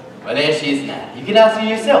 Oh, well there she is now. You can ask her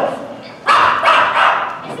yourself.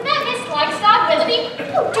 Isn't that Miss Flagstaff, Willoughby?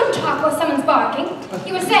 Oh, don't talk while someone's barking.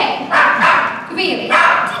 You were saying? Really?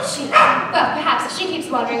 Did she? Well, perhaps if she keeps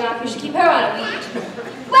wandering off, you should keep her on a lead.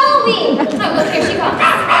 Well, we. Oh, look, here she comes.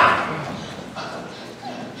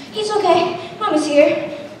 He's okay. Mama's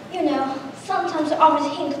here. You know, sometimes the office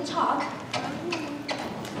he can talk.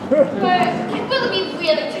 Can Willoughby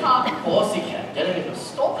really talk? Of course he can. Getting him to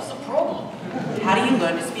stop is a problem. How do you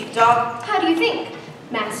learn to speak, dog? How do you think?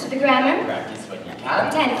 Master the grammar? Practice when you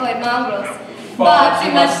can. Typhoid mongrels. Far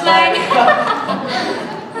too much slang.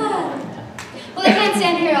 Well, I can't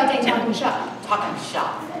stand here all day talking shop. Talking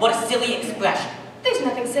shop. What a silly expression. There's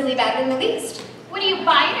nothing silly about it in the least. What do you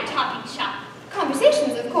buy in a talking shop?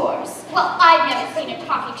 Conversations, of course. Well, I've never seen a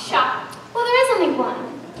talking shop. Well, there is only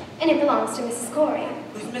one, and it belongs to Mrs. Corey.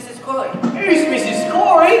 Who's Mrs. Corey? Who's Mrs.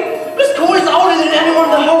 Corey? Miss Corey's older than anyone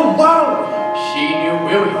in the whole world. She knew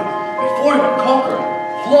William before he went conquering,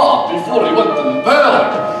 Flaw before he went to Berlin,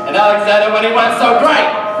 and Alexander when he went so great.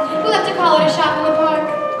 We'll have to call it a shop in the park.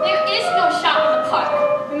 There is no shop in the park.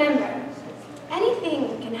 Remember,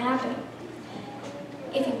 anything can happen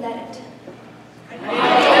if you let it.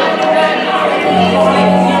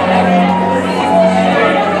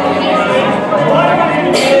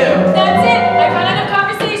 That's it. I've run out of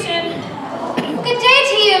conversation. Good day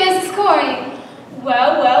to you, Mrs. Corey.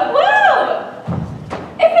 Well, well, well.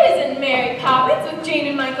 If it isn't Mary Poppins with Jane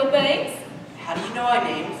and Michael Banks. How do you know our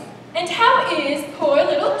names? And how is poor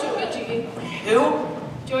little Georgie? Who?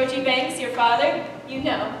 Georgie Banks, your father? You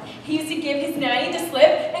know. He used to give his nanny the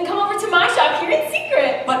slip and come over to my shop here in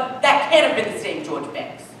secret. But that can't have been the same George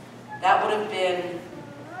Banks. That would have been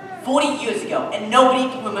 40 years ago, and nobody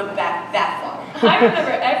can remember back that far. I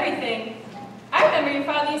remember everything. I remember your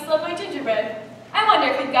father used to love my gingerbread. I wonder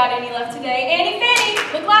if we've got any left today. Annie Fanny,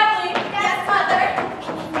 look lively. Yes, Mother.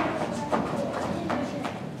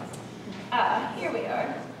 Here we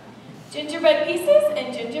are. Gingerbread pieces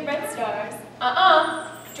and gingerbread stars.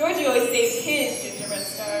 Georgie always saved his gingerbread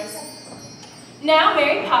stars. Now,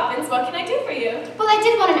 Mary Poppins, what can I do for you? Well, I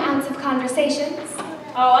did want an ounce of conversations.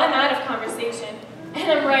 Oh, I'm out of conversation.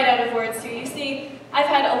 And I'm right out of words, too. You see, I've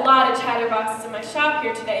had a lot of chatterboxes in my shop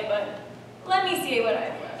here today, but let me see what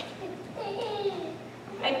I've left.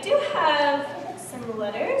 I do have some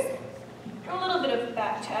letters, a little bit of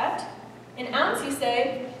back chat. An ounce, you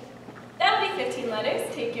say? That'll be 15 letters.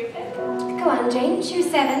 Take your pick. Go on, Jane. Choose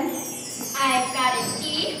 7. I've got a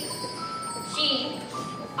D, G,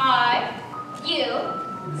 I, U,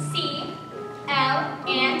 C, L,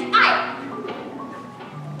 and I.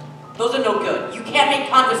 Those are no good. You can't make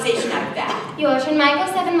conversation out of that. Your turn, Michael.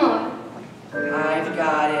 7 more. I've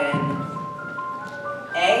got an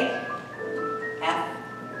A, F,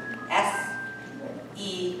 S,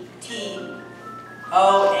 E, T,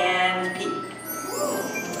 O, and P.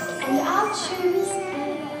 And I'll choose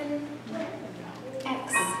an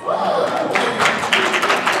X.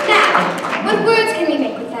 Now, what words can we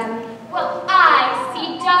make with them? Well, I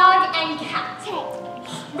see dog and cat.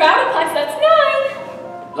 Rattleplex, that's 9.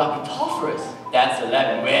 Lapitophorus, that's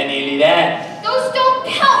 11. We're nearly there. Those don't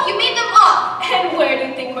count. You made them up. And where do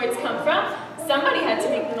you think words come from? Somebody had to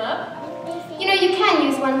make them up. You know, you can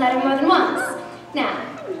use one letter more than once. Now,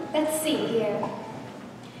 let's see here.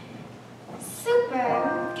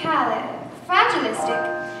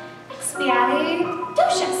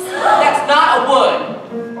 Supercalifragilisticexpialidocious. That's not a word.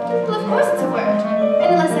 Well, of course it's a word. And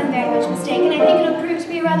unless I'm very much mistaken, I think it'll prove to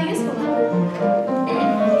be a rather useful one.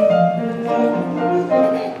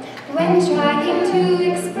 When trying to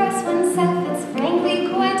express oneself, it's frankly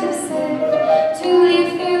quite absurd to leaf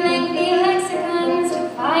through lengthy lexicons to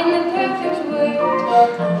find the perfect word. A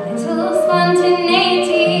little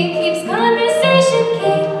spontaneity keeps conversation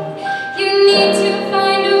keen. You need to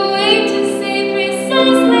find a way to say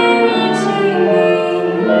precisely what you mean.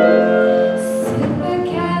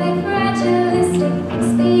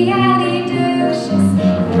 Supercalifragilisticexpialidocious.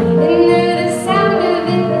 Even though the sound of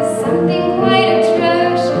it is something quite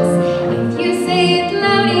atrocious, if you say it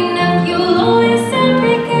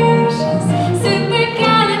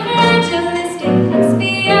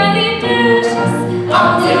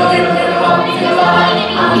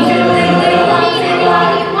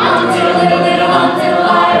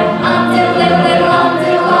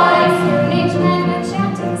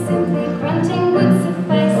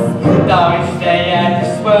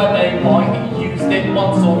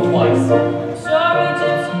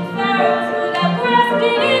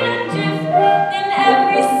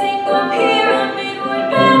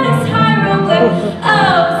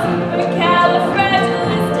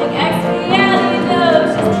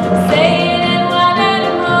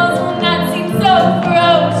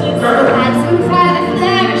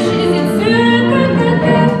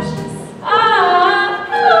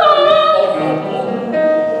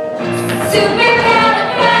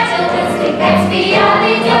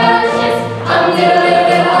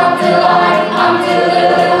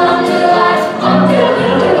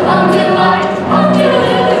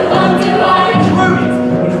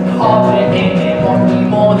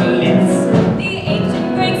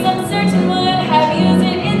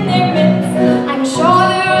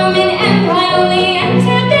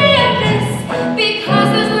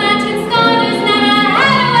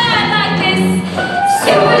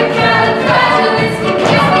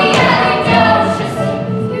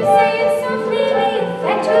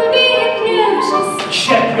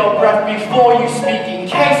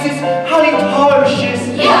cases,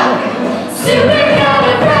 halitosis. Yeah.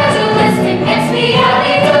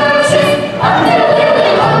 Supercalifragilisticexpialidocious.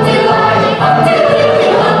 Umdiddle-diddle, umdiddle-lie,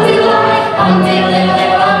 umdiddle-diddle, umdiddle-lie,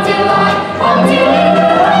 umdiddle-diddle, umdiddle-lie,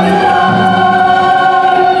 umdiddle-diddle,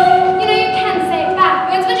 umdiddle-lie. You know, you can say it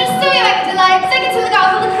backwards, but just so you like to lie, second to the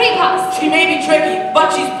gospel, the creepos. She may be tricky, but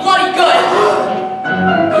she's bloody good. So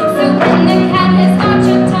when the cat has got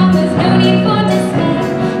your tongue, there's no need for dismay.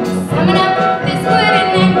 Summon up this word and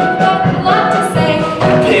then you've got a lot to say.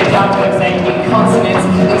 Pick up those 18 consonants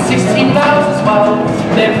and 16 vowels as well.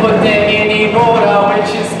 Then put them in order,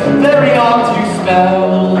 which is very hard to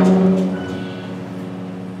spell.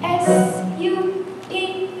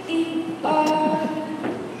 S-U-P-E-R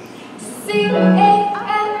C-A-L-I-F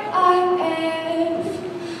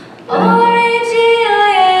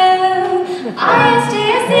R-A-G-I-L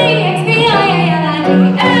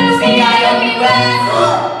I-S-T-S-E-X-P-I-A-L-I-D-L C-I-O-U-S.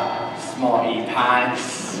 Smarty pants.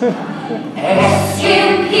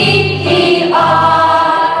 S-U-P-E-R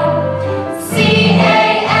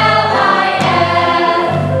C-A-L-I-F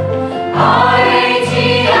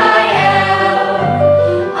R-A-G-I-L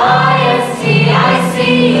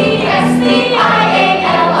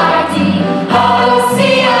I-S-T-I-C-S-P-I-A-L-I-D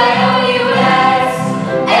O-C-I-O-U-S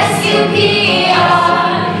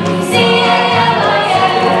S-U-P-E-R C-A-L-I-F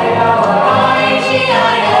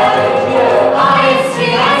R-A-G-I-L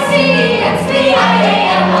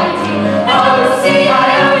I-S-T-I-C-S-P-I-A-L-I-D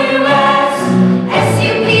O-C-I-O-U-S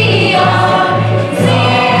S-U-P-E-R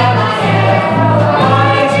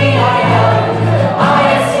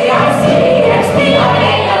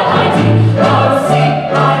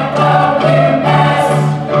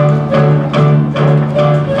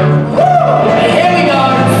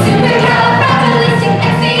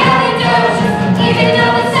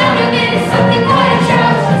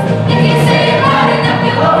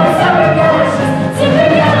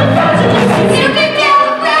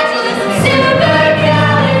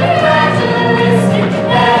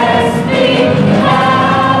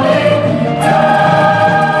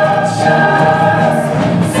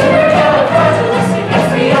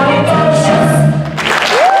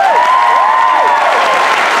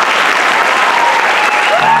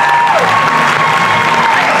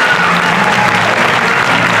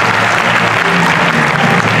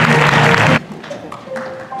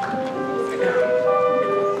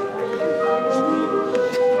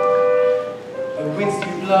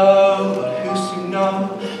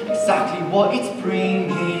exactly what it's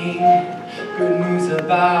bringing. Good news or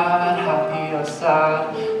bad, happy or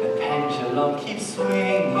sad, the pendulum keeps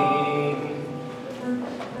swinging.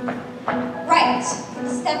 Right.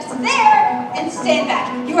 Steps there and stand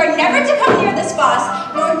back. You are never to come near this vase,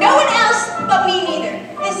 nor no one else but me neither.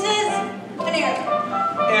 This is an heirloom.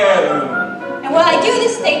 Heirloom. And while I do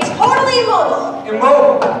this, stay totally immobile.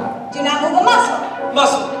 Immobile. Do not move a muscle.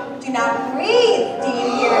 Muscle. Do not breathe. Do you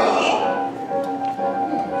hear me?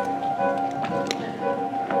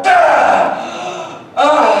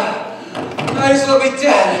 Might as well be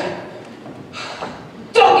dead.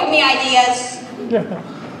 Don't give me ideas.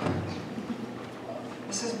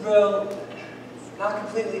 Mrs. Brill, it's not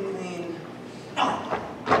completely clean. No.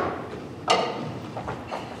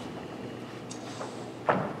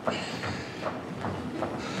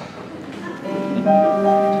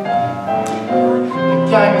 The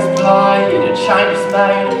game is played, a change is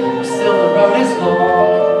made, but still the road is long.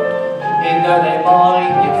 In though they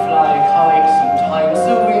mind, you fly a kite, sometimes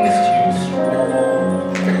the wind's too strong.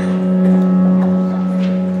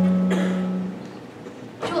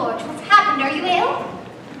 George, what's happened? Are you ill?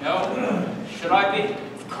 No. Should I be?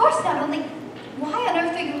 Of course not, only why on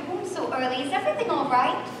earth are you home so early? Is everything all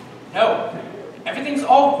right? No. Everything's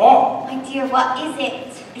all wrong. My dear, what is it?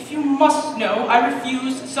 If you must know, I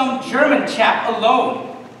refused some German chap a loan.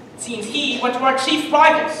 It seems he went to our chief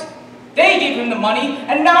rivals. They gave him the money,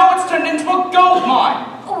 and now it's turned into a gold mine.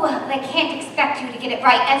 Oh, well, they can't expect you to get it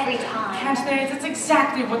right every time. Can't they? That's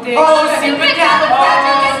exactly what they Oh, expect.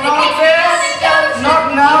 supercalifragilisticexpialidocious.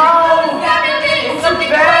 Not now. It's a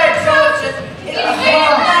bed.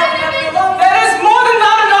 That is more than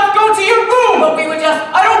not enough. Go to your room. But we would just...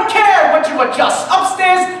 I don't care what you adjust.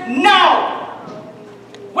 Upstairs now.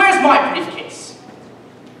 Where's my briefcase?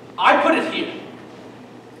 I put it here.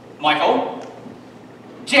 Michael?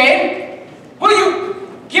 Jane? Will you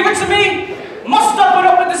give it to me? Must I put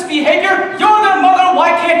up with this behavior? You're their mother.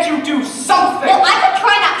 Why can't you do something? Well, I could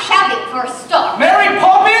try not shouting for a start. Mary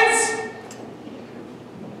Poppins?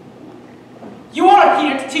 You are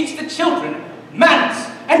here to teach the children manners.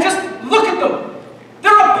 And just look at them.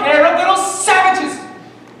 They're a pair of little savages.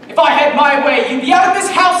 If I had my way, you'd be out of this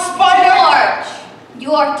house by now. George,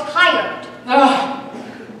 you're tired.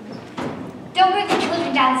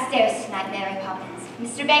 upstairs tonight, Mary Poppins.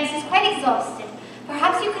 Mr. Banks is quite exhausted.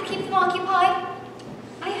 Perhaps you could keep them occupied?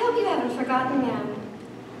 I hope you haven't forgotten them.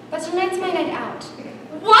 But tonight's my night out.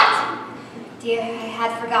 What? Dear, I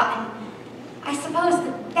had forgotten. I suppose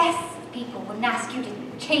the best people wouldn't ask you to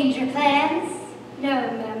change your plans? No,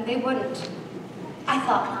 ma'am, they wouldn't. I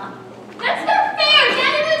thought not. That's not fair!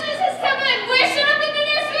 Daddy was just a stubborn and we're shut up in the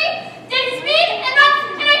nursery. Daddy's mean and I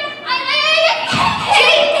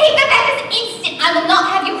Take that back this instant! I will not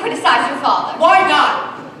have you criticize your father. Why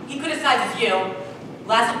not? He criticizes you.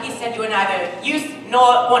 Last week he said you were neither use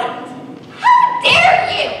nor ornament. How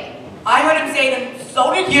dare you! I heard him say them,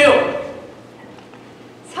 so did you.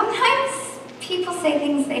 Sometimes people say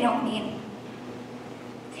things they don't mean.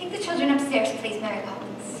 Take the children upstairs, please, Mary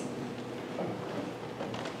Poppins.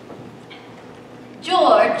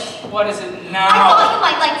 George. What is it now? I thought you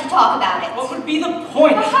might like to talk about it. What would be the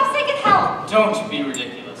point? Perhaps I could help. Don't be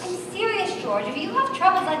ridiculous. I'm serious, George. If you have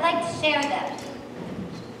troubles, I'd like to share them.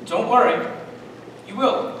 Don't worry. You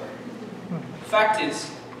will. The fact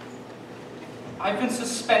is, I've been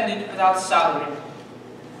suspended without salary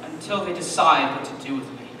until they decide what to do with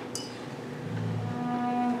me.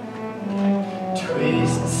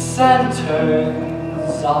 Twists and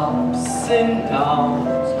turns, ups and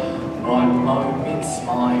downs. One moment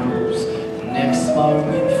smiles, the next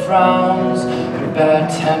moment frowns. With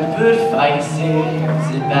bad-tempered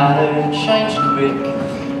faces, it better change quick.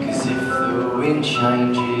 'Cause if the wind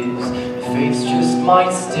changes, the face just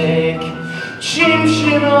might stick. Chim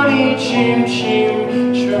chimney, chim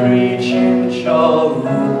chim, chiree chim choo.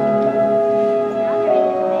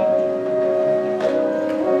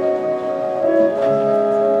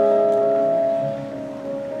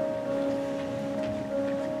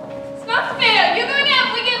 It's not fair! You're going out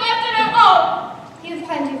and we get left on our own! You have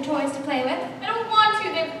plenty of toys to play with. I don't want to,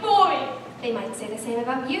 they're boring. They might say the same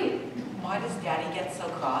about you. Why does Daddy get so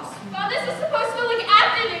cross? Fathers are supposed to look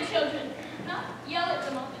after their children, not yell at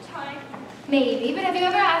them all the time. Maybe, but have you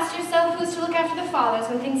ever asked yourself who's to look after the fathers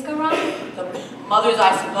when things go wrong? The mothers,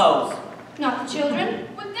 I suppose. Not the children.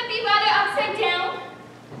 Wouldn't that be rather upside down?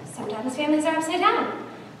 Sometimes families are upside down.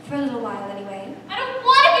 For a little while, anyway. I don't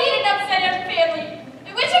want to be in an upside down family.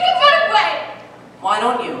 I wish I could run away. Why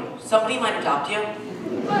don't you? Somebody might adopt you.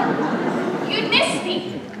 Well, you'd miss me.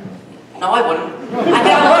 No, I wouldn't. I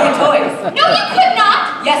could have all your toys. No, you could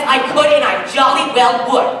not. Yes, I could, and I jolly well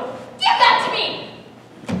would. Give that to me.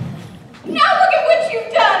 Now look at what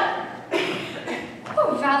you've done.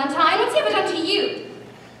 Oh, Valentine, what's he ever done to you?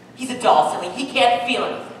 He's a doll, silly. He can't feel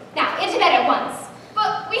anything. Now, into bed at once.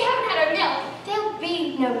 But we haven't had our milk. There'll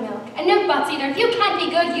be no milk, and no buts either. If you can't be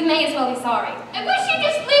good, you may as well be sorry. I wish you'd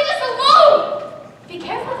just leave us alone. Be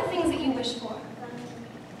careful of the things that you wish for.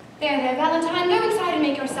 There, Valentine, go inside and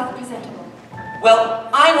make yourself presentable. Well,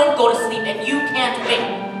 I won't go to sleep, and you can't wait.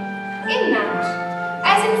 In that,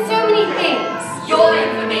 as in so many things, Your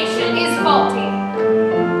information is faulty.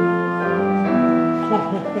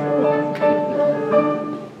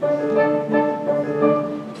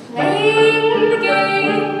 Playing the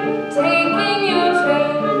game, taking your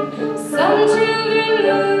turn. Some children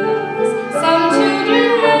lose, some children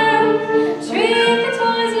learn. Treat the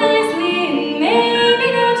toys nicely, maybe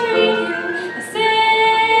they'll treat you the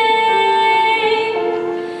same.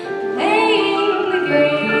 Playing the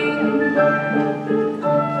game.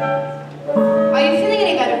 Are you feeling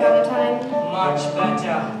any better, Valentine? Much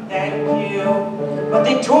better, thank you. But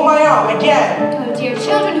they tore my arm again. Oh dear,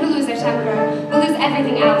 children who lose their temper will lose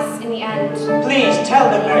everything else in the end. Please tell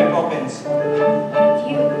them, Mary Poppins.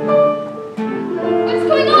 You. What's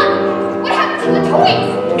going on? What happened to the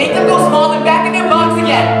toys? Make them go small and back in their box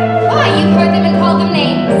again. Why, you've heard them and called them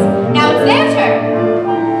names. Now it's their turn.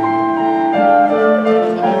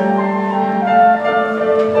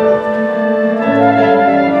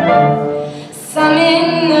 Some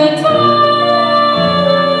in the toys,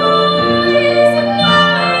 and now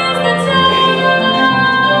is the time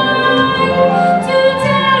to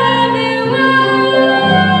tell of their woes,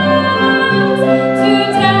 to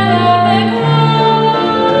tell of their glory.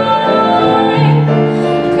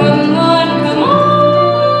 Come on,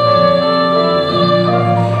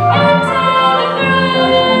 and tell the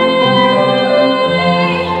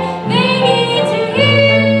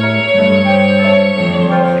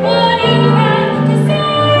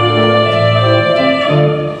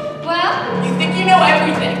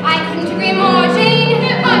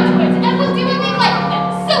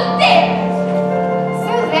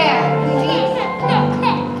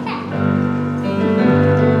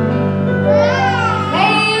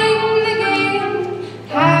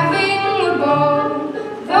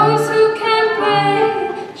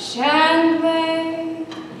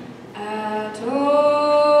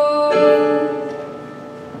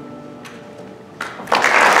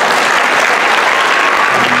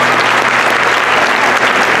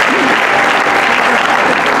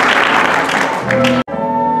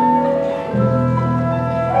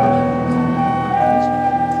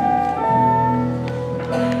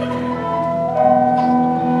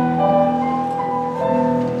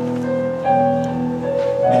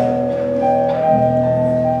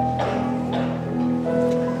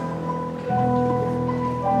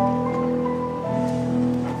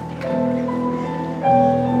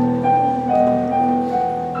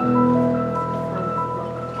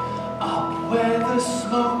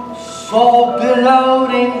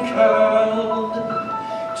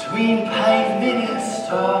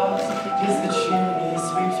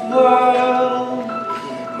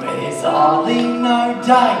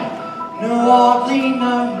day, no hardly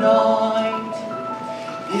no night.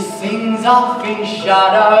 There's things off in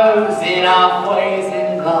shadows, in halfways in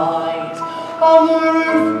light, on the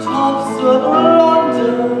rooftops of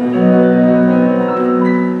London.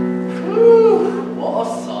 Whew, what a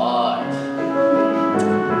sight.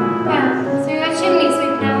 Well, so you're a chimney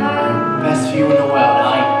sweep now, are you? Best view in the world,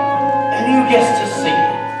 eh? And who gets to see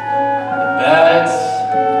it? The birds,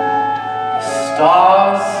 the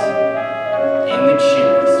stars, and the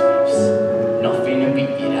chimney sweeps. Nothing to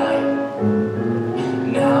beat it, eh?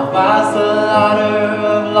 Now as the ladder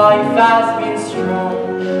of life has been strung,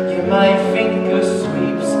 you may think of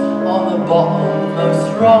sweeps on the bottommost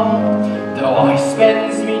rung. Though I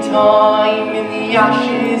spends me time in the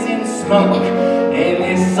ashes in smoke, in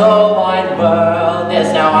this so wide world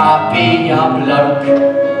there's no happier bloke.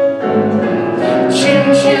 Chim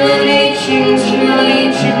chimney, chim chimney,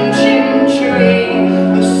 chim chim chiree.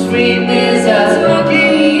 The sweep is as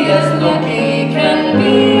lucky can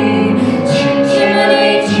be. Chim chimney,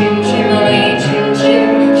 chim chimney, chim chim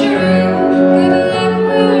chiree. Good luck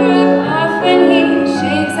will rub off when he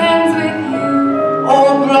shakes hands with you.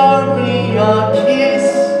 Oh, blow me a kiss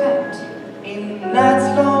in that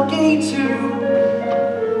lucky too.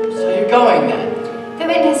 So you're going then? The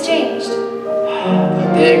wind has changed. But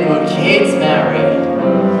they're good kids, Mary.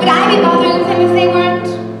 Would I be bothering with them if they weren't?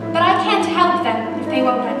 But I can't help them if they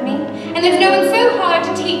won't let me. And there's no one so hard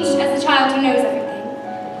to teach as the child who knows everything.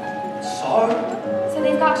 So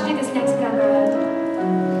they've got to do this next number.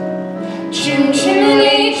 Chim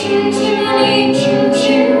chimney, chim chimney, chim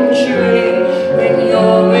chim chiree. When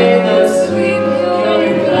you're with us, sweet, you're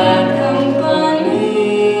in glad company.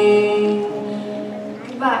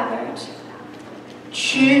 Goodbye, bird.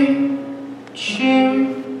 Chim,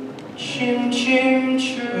 chim, chim chim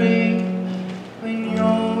chiree. When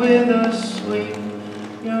you're with us, sweet,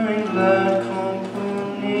 you're in glad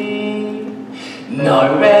company.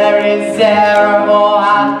 Nowhere is there a more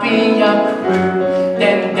happier crew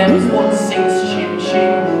than them's what sings chim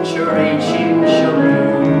chim chiree chim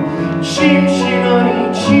chiroo. Chim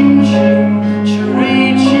chimney, chim chim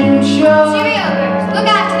chiree chim chiroo. Cheerio, birds. Look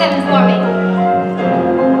after them for me.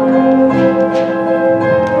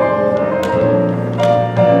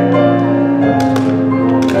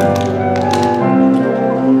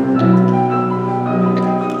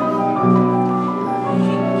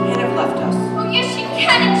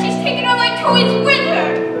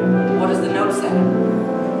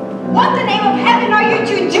 What the name of heaven are you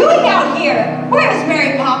two doing out here? Where's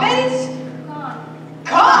Mary Poppins? Gone.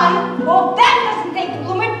 Gone? Well, that doesn't take the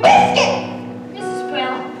bloomin' biscuit! Mrs.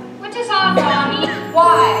 Brill, what does our law mean?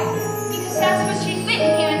 Why? Because that's what she's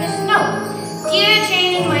written here in this note. Dear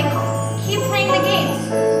Jane and Michael, keep playing the games.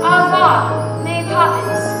 Au revoir, Mary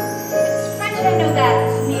Poppins. It's French, I know that.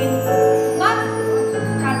 It means love.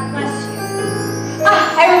 God bless you.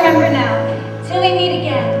 Ah, I remember now. Till we meet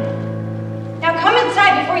again. Now come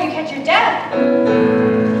inside before you catch your death.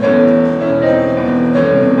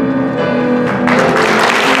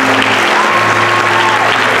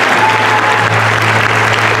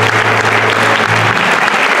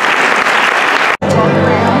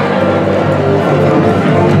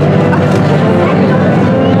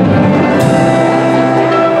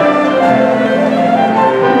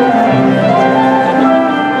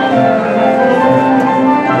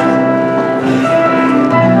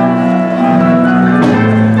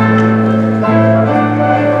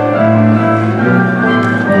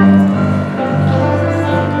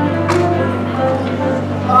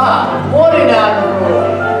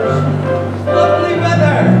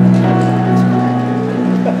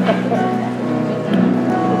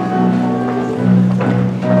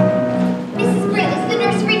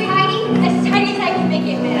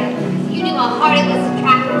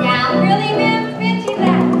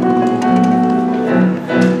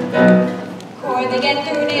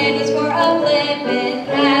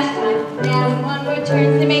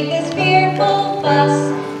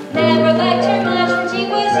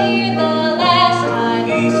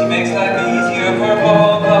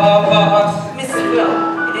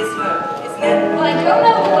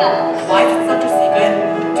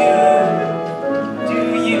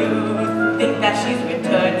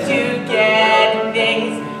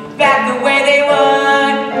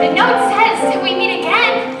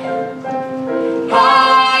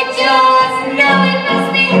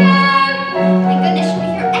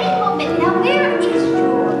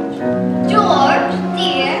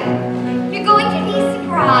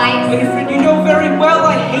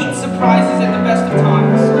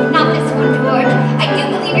 Not this one, George. I do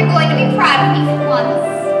believe you're going to be proud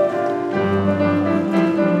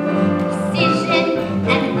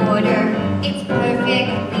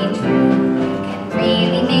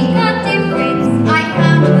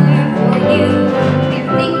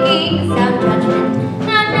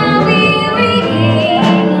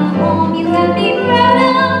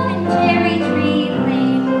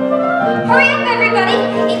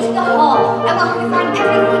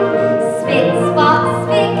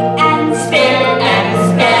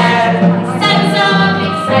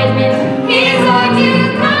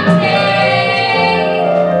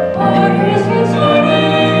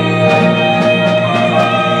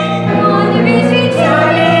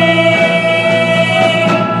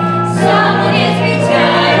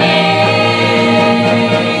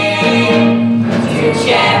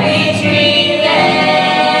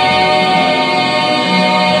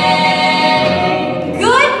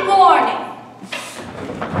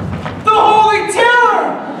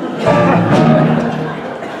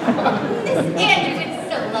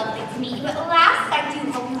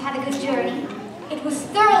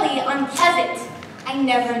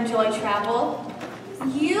never enjoy travel.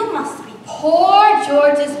 You must be poor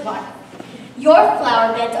George's wife. Your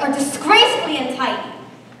flower beds are disgracefully untidy.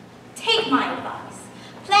 Take my advice.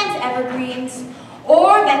 Plant evergreens,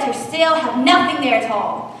 or better still, have nothing there at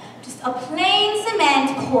all. Just a plain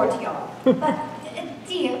cement courtyard. But,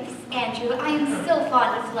 dear Miss Andrew, I am so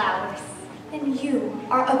fond of flowers. Then you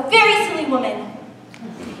are a very silly woman.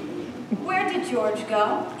 Where did George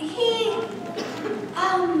go?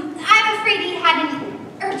 I'm afraid he had an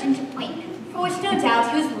urgent appointment. For which no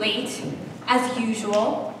doubt he was late, as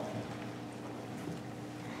usual.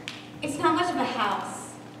 It's not much of a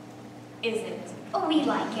house, is it? Oh, we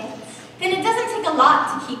like it. Then it doesn't take a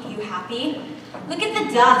lot to keep you happy. Look at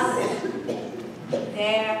the dust.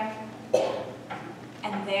 There,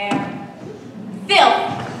 and there.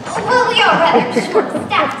 Filth! Well, we are rather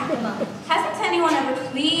short-staffed at the moment. Hasn't anyone ever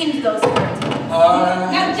cleaned those curtains?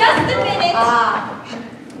 Now just a minute.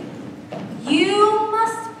 You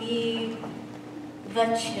must be the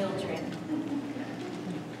children.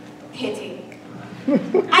 Pity.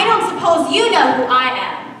 I don't suppose you know who I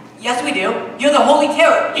am. Yes, we do. You're the Holy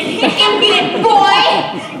Terror. Impudent boy!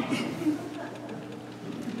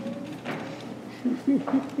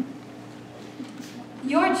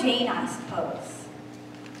 You're Jane, I suppose.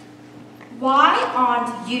 Why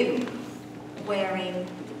aren't you wearing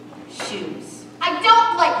shoes? I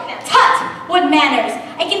don't like them. Tut! What manners!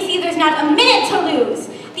 I can see there's not a minute to lose.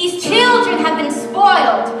 These children have been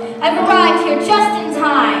spoiled. I've arrived here just in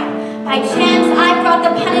time. By chance, I brought the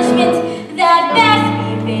punishment that best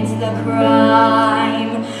befits the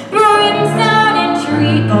crime. Brimstone and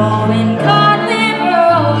treacle and cod liver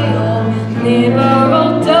oil,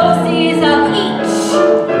 liberal doses of each.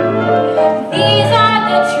 These are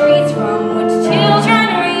the treats from which children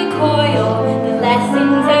recoil, the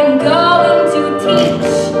lessons I'm going to teach.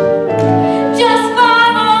 Just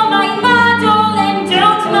follow my model and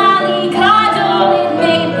don't mollycoddle. It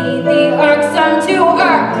may lead the irksome to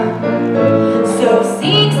irk. So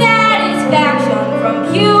seek satisfaction from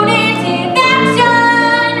punitive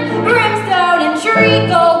action. Brimstone and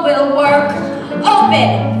treacle will work. Open.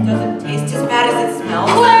 Does it taste as bad as it smells?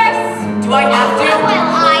 Worse. Do I have to? Well,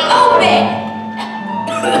 open.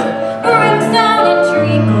 Brimstone and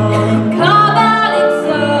treacle, come out and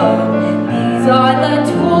sow. These are the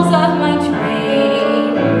tools of my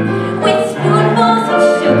trade. With spoonfuls of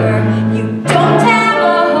sugar, you don't have a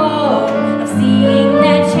hope of seeing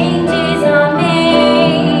that changes are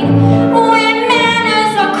made. When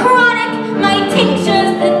manners are chronic, my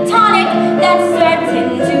tincture's the tonic that's certain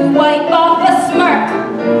to wipe off a smirk.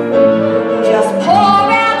 Just pour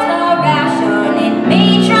out a ration in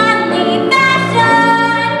matronly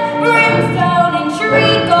fashion. Brimstone and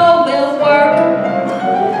treacle will work.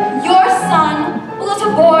 Your son will go to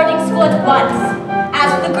boarding school at once. As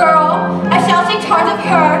for the girl, I shall take charge of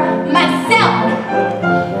her myself.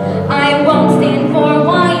 I won't stand for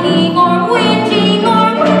whining or whinging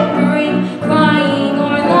or whimpering, crying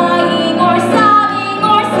or lying or sobbing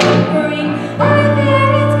or simpering. I fear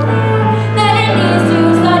it's clear that it leads to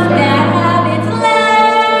such bad habits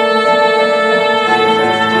lurk.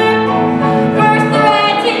 First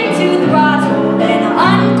threaten to throttle, then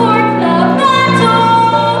uncork the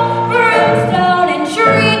bottle. Brimstone and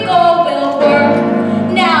treacle will work.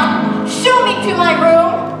 Now, show me to my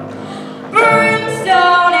room.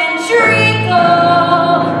 Brimstone and treacle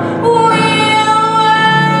will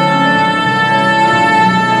work.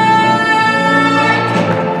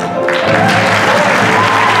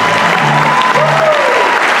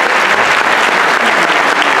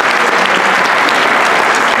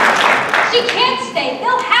 She can't stay.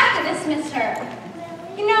 They'll have to dismiss her.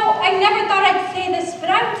 You know, I never thought I'd say this, but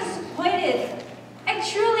I'm disappointed. I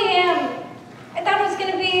truly am. I thought it was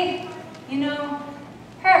going to be, you know,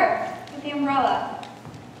 her with the umbrella.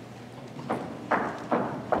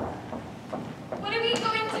 What are we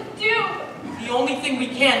going to do? The only thing we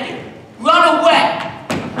can do. Run away!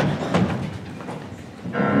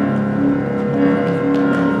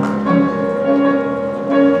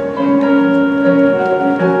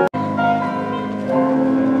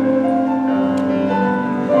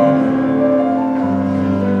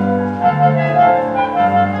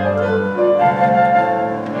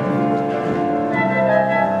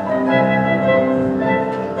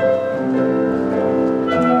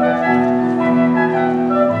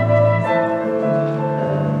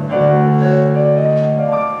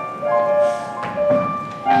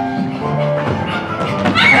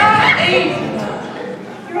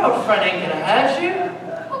 Your old friend ain't gonna hurt you.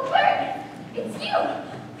 Oh, Bert, it's you.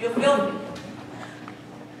 You're filthy.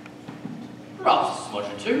 Perhaps a smudge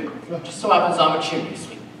or two. Just so happens I'm a chimney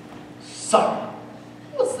sweep. So,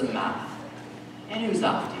 what's the matter? And who's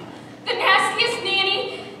after you? The nastiest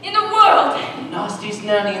nanny in the world. Nastiest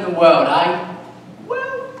nanny in the world, eh?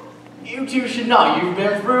 Well, you two should know you've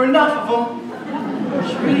been through enough of them.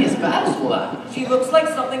 She really as bad as all that. She looks like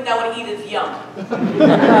something that would eat its young. Miss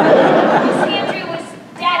Andrew was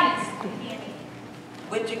Daddy's nanny.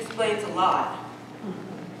 Which explains a lot.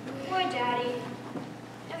 Poor Daddy.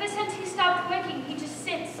 Ever since he stopped working, he just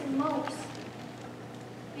sits and mopes.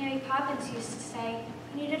 Mary Poppins used to say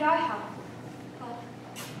he needed our help. But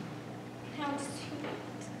now it's too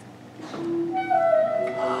late.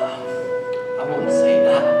 I wouldn't say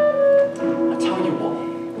that. I tell you what,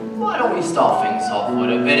 why don't we start things off with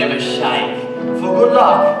a bit of a shake for good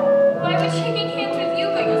luck? Why would shaking hands with you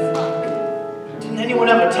bring us luck? Didn't anyone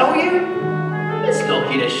ever tell you? It's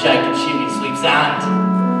lucky to shake a chimney sweep's hand.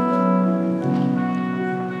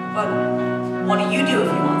 But what do you do if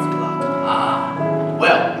you want some luck?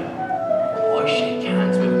 Well, I shake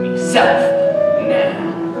hands with myself. Now,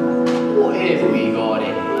 what have we got in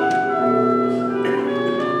here?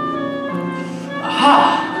 Aha!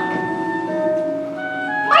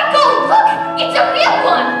 Michael, look! It's a real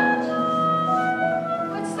one!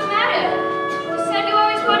 What's the matter? You said you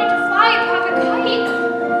always wanted to fly a proper kite.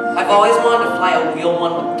 I've always wanted to fly a real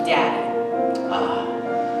one with Daddy.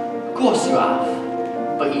 Of course you have.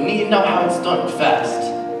 But you need to know how it's done first.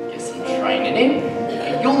 Get some training in,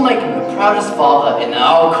 and you'll make him the proudest father in the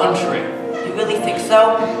whole country. You really think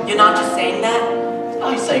so? You're not just saying that?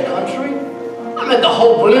 I say country. I meant the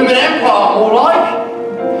whole blooming empire, more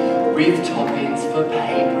like. With toppings for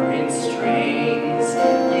paper and strings,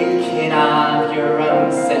 you can have your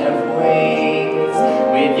own set of wings.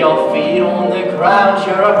 With your feet on the ground,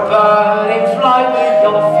 you're a bird in flight, with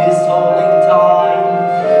your fist holding tight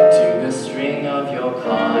to the string of your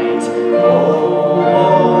kite. Oh,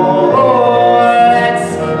 oh, oh, let's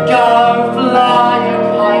go fly a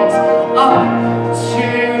kite up to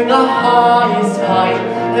the highest height.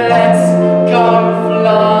 Let's go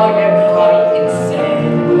fly a kite and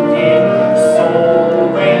send it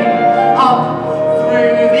soaring up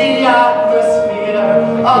through the atmosphere,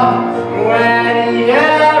 up where the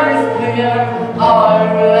air is clear. Oh,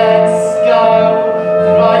 let's go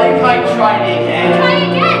fly a kite. Try it again. Try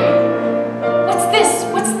again! What's this?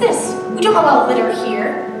 What's this? We don't allow litter here.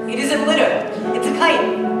 It isn't litter. It's a kite.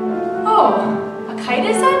 Oh, a kite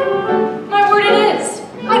is it? My word it is.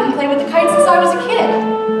 I've been playing with the kite since I was a kid.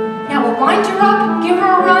 Now we'll wind her up, give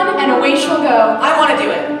her a run, and away she'll go. I want to do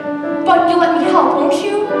it. But you'll let me help, won't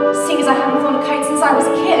you? Seeing as I haven't flown a kite since I was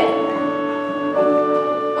a kid.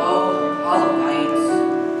 Oh, hollow kites.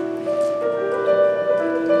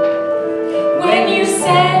 When you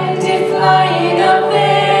send it flying up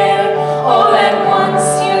there, all at once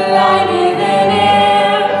you light it in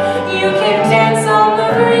air. You can dance on the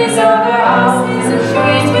breeze over houses and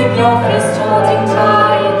trees with your fist holding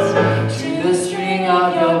tight to the string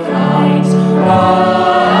of your kite.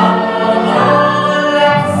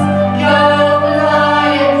 Let's go fly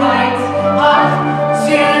a kite up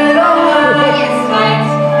to the highest height.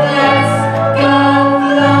 Let's go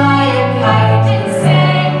fly a kite and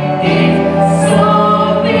send it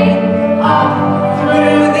soaring up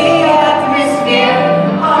through the atmosphere,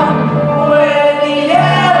 up where the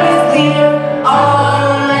air is clear. Oh,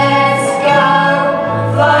 let's go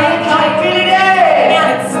fly a kite today. Man,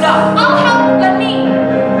 it's stuck. I'll help, let me.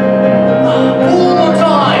 One more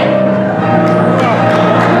time.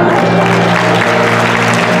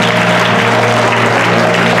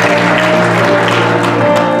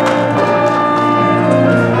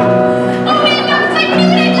 Oh man, I knew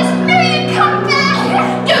it! I just knew you'd come back!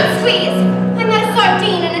 Don't squeeze! I'm not a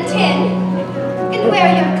sardine in a tin. And where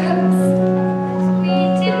are your coats? We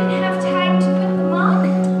didn't have time to put them on.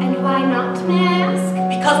 And why not, may I ask?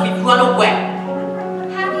 Because we've run away.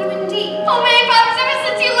 Have you indeed? Oh man, Pops, ever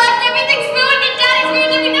since you left, everything's ruined and Daddy's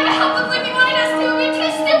ruined and we never helped us like you wanted us to. We're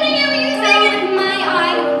too stupid to hear you saying it. In my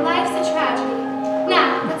eye, life's a tragedy.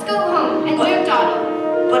 Now, let's go home and do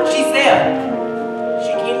Donald. But she's there.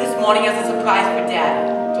 She came this morning as a surprise for Daddy.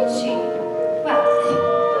 Did she? Well,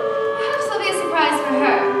 perhaps there'll be a surprise for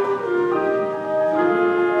her.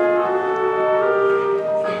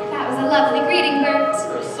 That was a lovely greeting, Bert.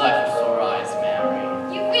 You're a sight for sore eyes,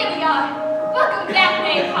 Mary. You really are. Welcome back,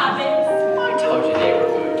 Mary Poppins. I told you they were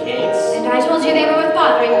good kids. And I told you they were worth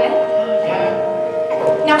bothering with.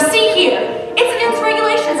 Yeah. Now see here, it's against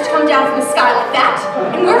regulations to come down from the sky like that.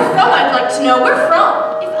 And where from, I'd like to know, where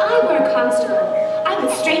from? If I were a constable, I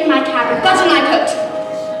would straighten my cap and button my coat.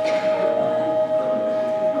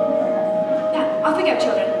 Now, off we go,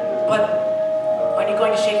 children. But aren't you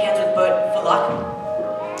going to shake hands with Bert for luck?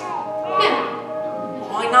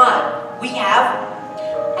 No, Why not? We have.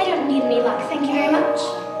 I I don't need any luck, thank you very much.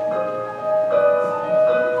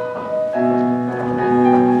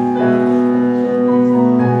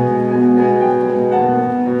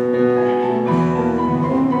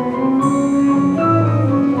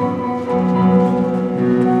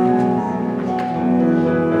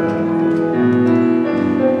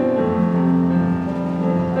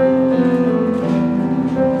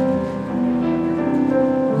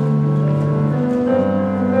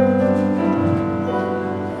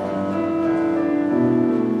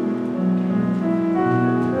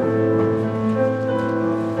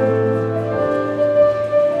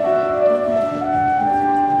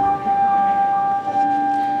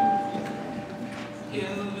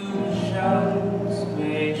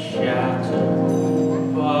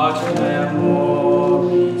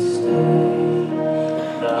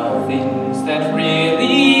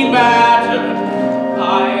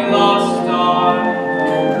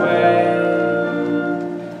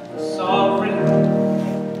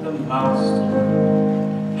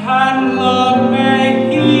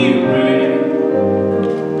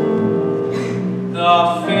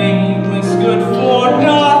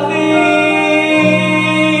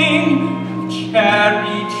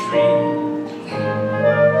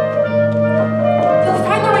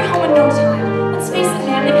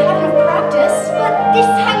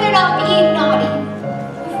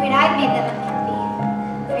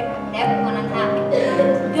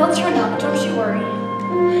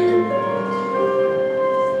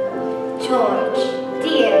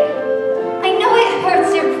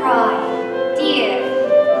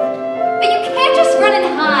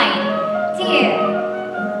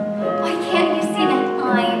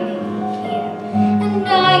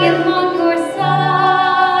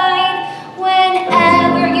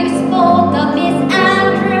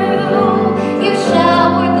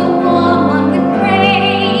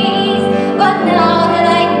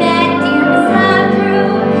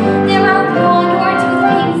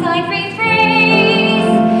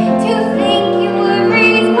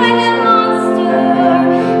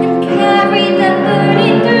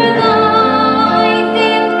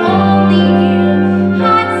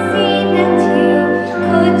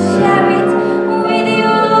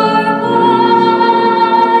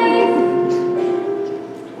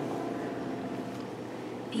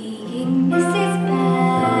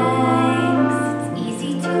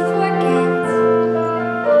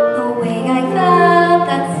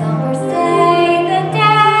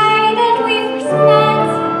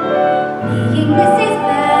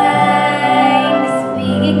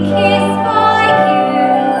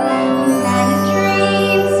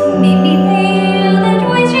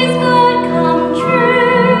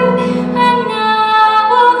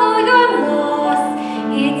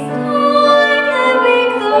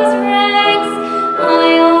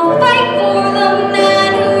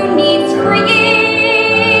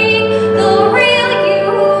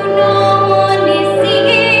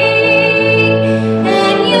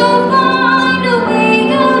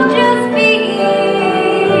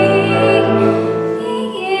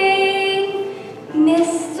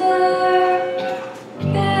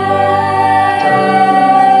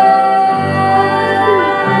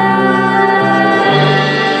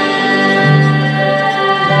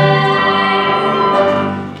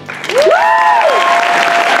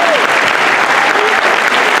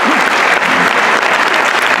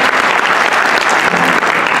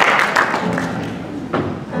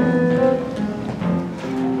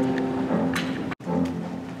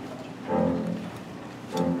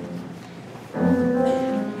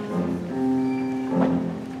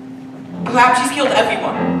 Perhaps she's killed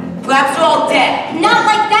everyone. Perhaps they're all dead. Not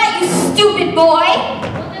like that, you stupid boy!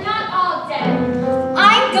 Well, they're not all dead.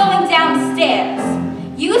 I'm going downstairs.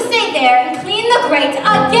 You stay there and clean the grate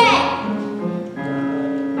again!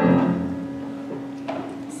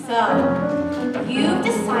 So, you've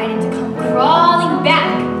decided to come crawling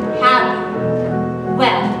back, have you?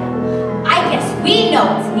 Well, I guess we know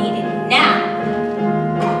what's needed now.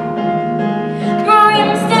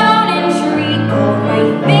 Brimstone and treacle, my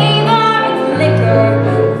favorite liquor,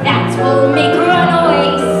 that will make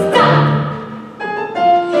runaways stop.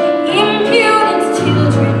 Impudent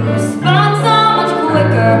children respond so much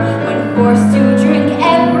quicker when forced to drink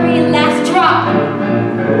every last drop.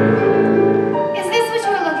 Is this what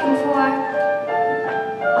you were looking for?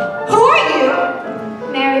 Who are you?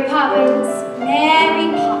 Mary Poppins. Mary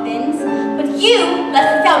Poppins, but you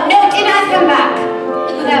left without notice. Did I come back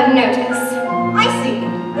without notice? I see.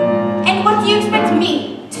 And what do you expect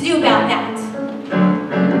me to do about that?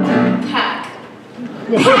 Pack.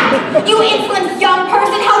 Pack! You insolent young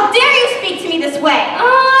person! How dare you speak to me this way?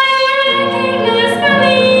 I recognize,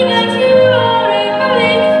 believe that you are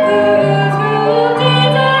a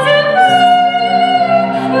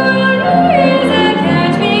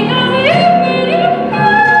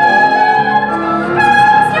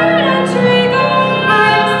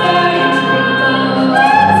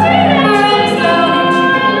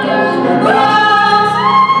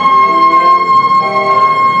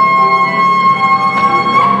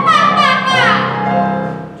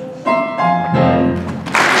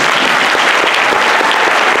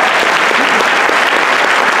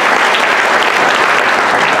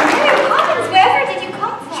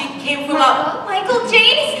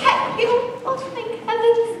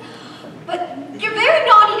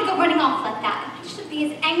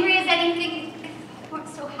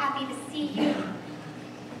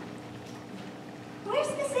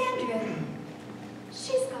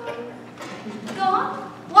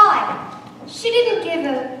She didn't give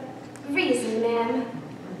a reason, ma'am.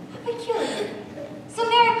 Peculiar. So,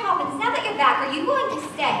 Mary Poppins, now that you're back, are you going to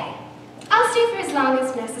stay? I'll stay for as long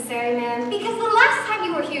as necessary, ma'am. Because the last time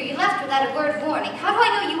you were here, you left without a word of warning. How do I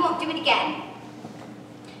know you won't do it again?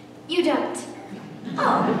 You don't.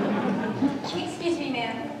 Oh. Excuse me,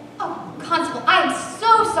 ma'am. Oh, Constable, I am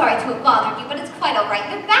so sorry to have bothered you, but it's quite all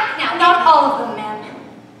right. You're back now. Not all of them, ma'am.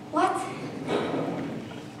 What?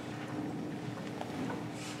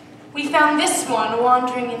 We found this one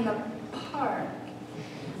wandering in the park.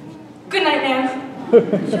 Good night, ma'am.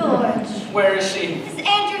 George. Where is she? Miss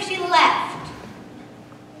Andrew, she left.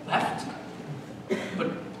 Left?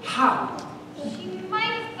 But how? She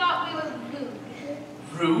might have thought we were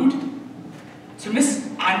rude. Rude? To Miss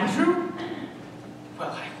Andrew?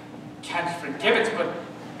 Well, I can't forgive it, but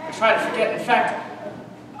I try to forget. In fact,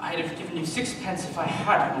 I'd have given you 6 pence if I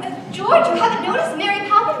had one. George, you haven't noticed Mary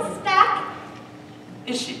Poppins is back?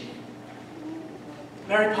 Is she?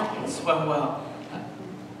 Mary Poppins, well.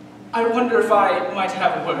 I wonder if I might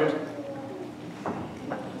have a word.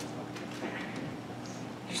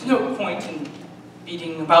 There's no point in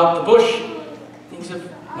beating about the bush. Things have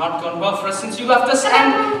not gone well for us since you left us,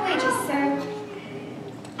 and... Wages, sir.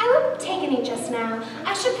 I wouldn't take any just now.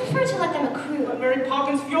 I should prefer to let them accrue. But Mary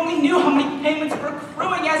Poppins, if you only knew how many payments were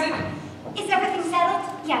accruing as it... Is everything settled?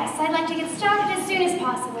 Yes, I'd like to get started as soon as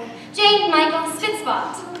possible. Jane, Michael,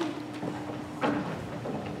 Spitspot.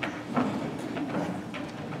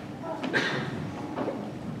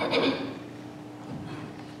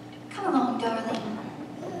 Come along, darling.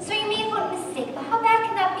 So you made one mistake, but how bad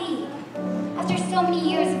can that be? After so many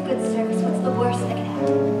years of good service, what's the worst that can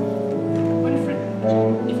happen? Winifred,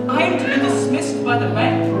 if I am to be dismissed by the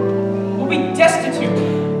bank, we'll be destitute.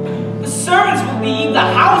 The servants will leave, the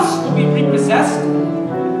house will be repossessed,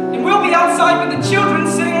 and we'll be outside with the children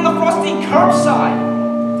sitting on the frosty curbside.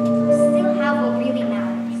 We still have what really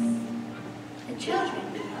matters. The children.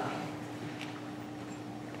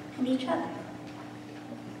 And each other.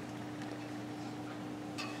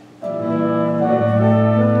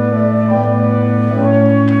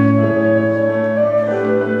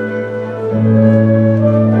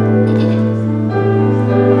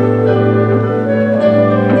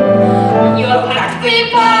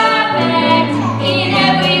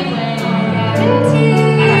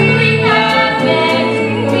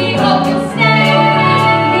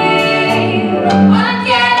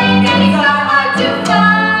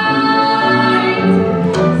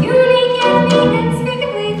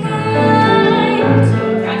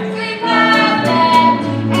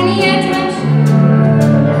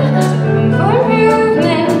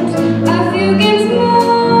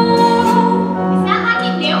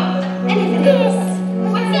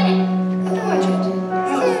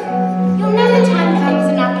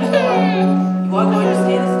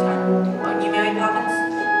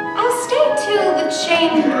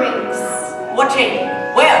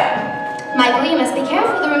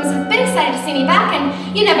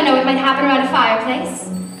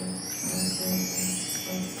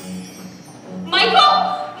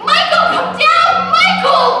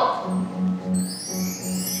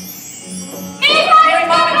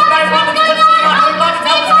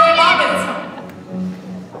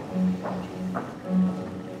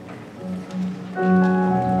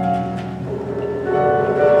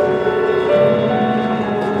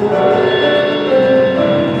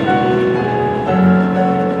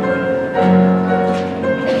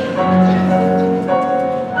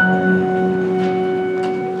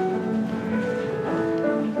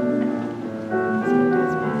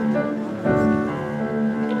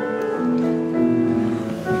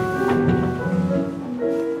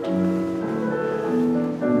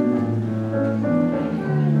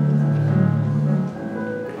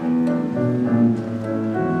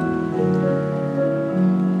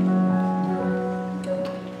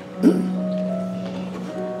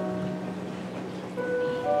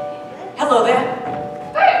 Hello there.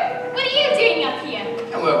 Bert, what are you doing up here?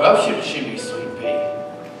 And we're up should a chimney sweet be.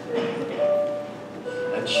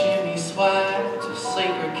 A chimney swept, a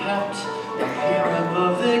sacred kept, up here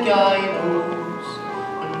above the gables.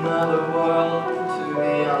 Another world to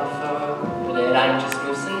be unfurled, but I'm just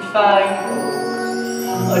missing fables.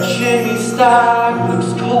 A chimney stack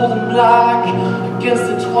looks cold and black against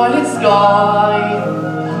the twilight sky.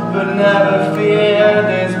 But never fear,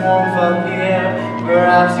 there's warmth up here.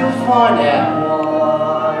 Perhaps you'll find out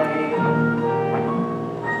why.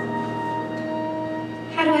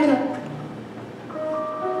 How do I look?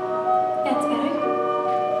 That's better.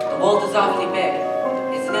 The world is awfully big,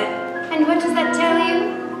 isn't it? And what does that tell you?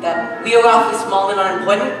 That we are awfully small and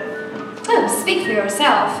unimportant? Oh, speak for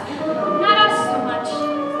yourself. Not us so much,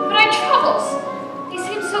 but our troubles.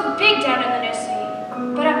 so big down in the nursery.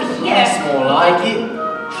 But up here... Yes, more like it.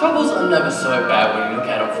 Troubles are never so bad when you look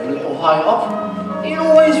at them from a little high up. You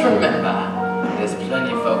always remember, there's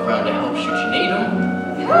plenty of folk around to help should you need them.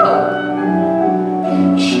 Who?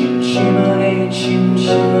 Chim chimney, chim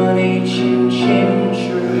chimney, chim chim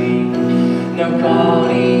tree. No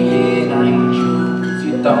guardian angels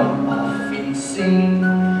you don't often see.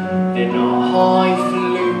 They're not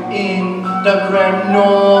highfalutin, the grand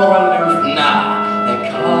nor aloof. Nah, they're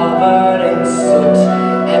covered in soot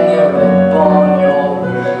and they're up on your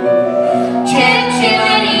roof. Chim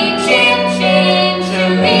chimney, chim chim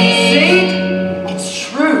chimney. See? It's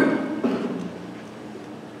true.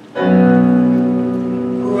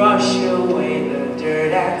 Brush away the dirt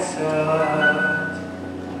that's hurt.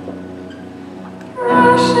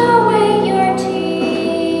 Brush away your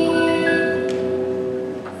teeth.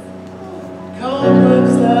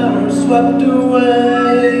 Cobwebs that are swept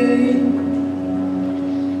away.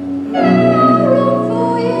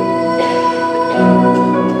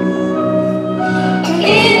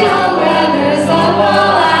 In all weathers of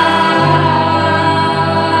all hours,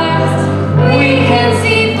 we can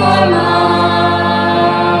see for miles.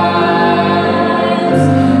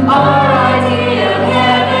 Our idea of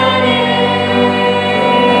heaven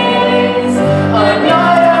is a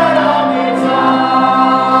night out on its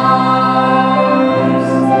arms.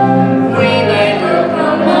 We may work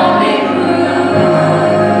on Molly Crew,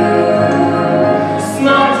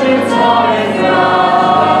 smart and tall and young.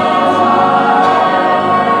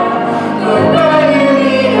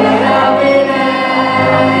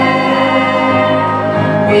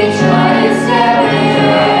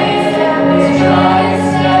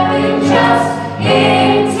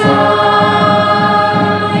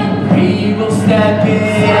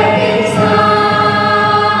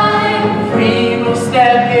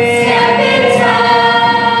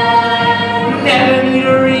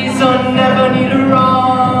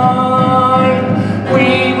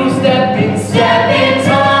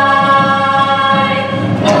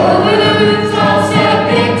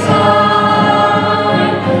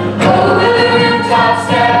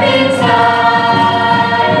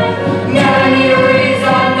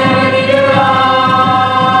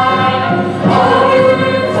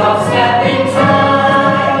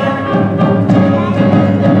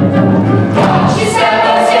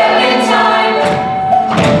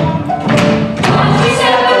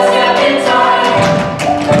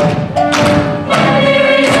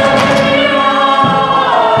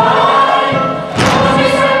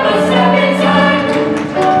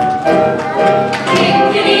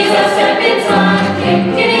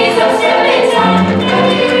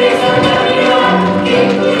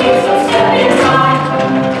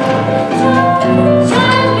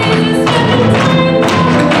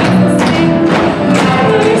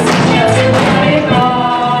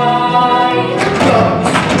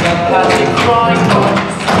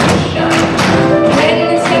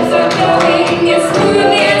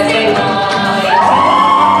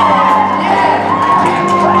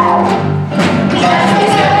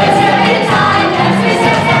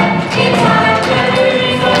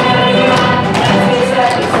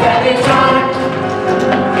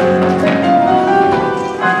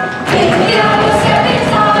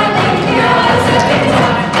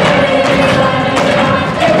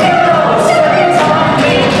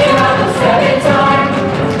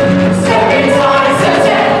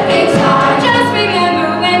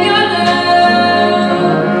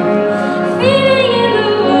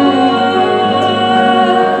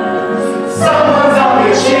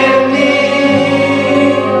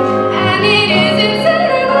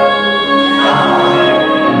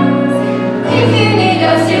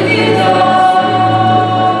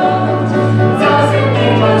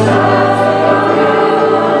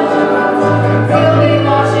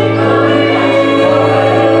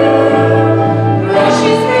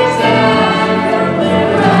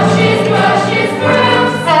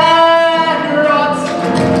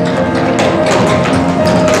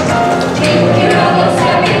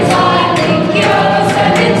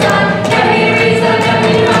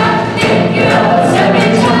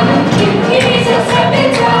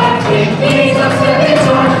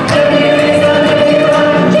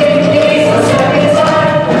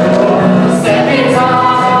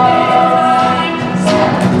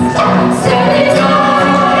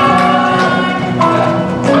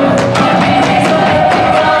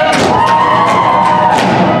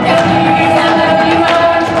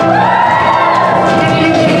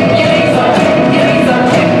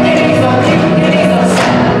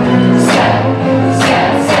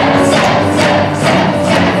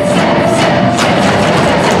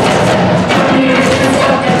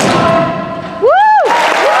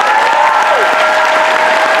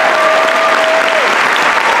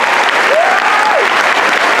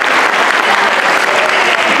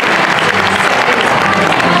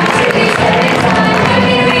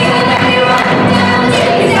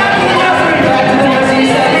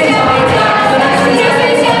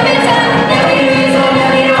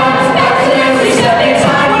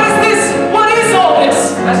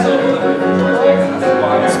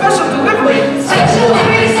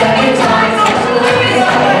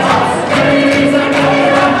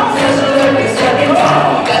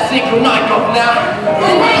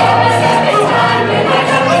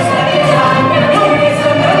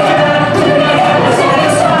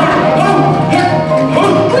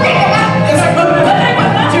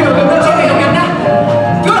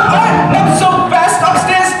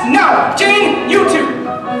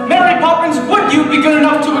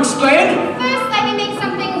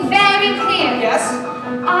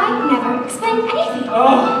 find anything.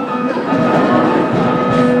 Oh.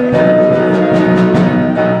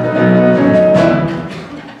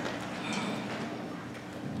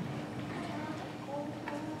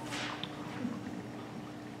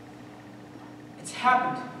 It's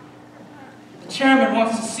happened. The chairman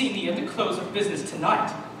wants to see me at the close of business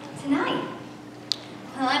tonight. Tonight?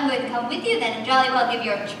 Well, I'm going to come with you then and jolly well give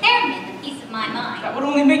your chairman the piece of my mind. That would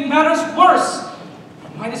only make matters worse.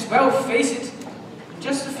 I might as well face it. In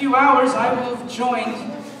just a few hours, I will have joined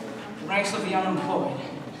the ranks of the unemployed.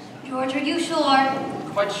 George, are you sure?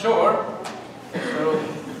 Quite sure. So,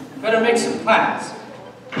 better make some plans.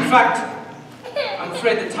 In fact, I'm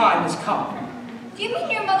afraid the time has come. Do you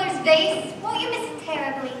mean your mother's vase? Won't you miss it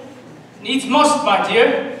terribly? Needs must, my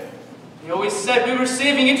dear. We always said we were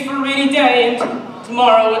saving it for a rainy day, and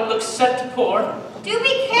tomorrow it looks set to pour. Do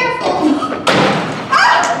be careful.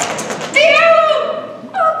 Ah! Dear!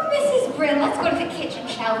 Oh, Mrs. Brill, let's go to the kitchen,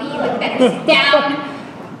 shall we? You had better sit down.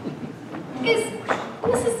 Is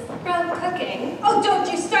Mrs. Brill cooking? Oh, don't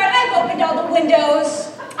you start. I've opened all the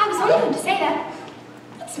windows. I was only going to say that.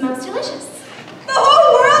 It smells delicious. The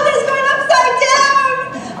whole world is going upside down.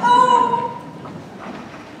 Oh.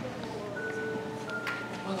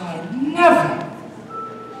 Well, I never.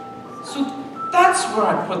 So that's where I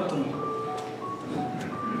put them.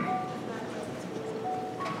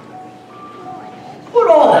 What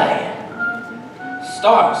are they?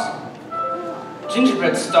 Stars.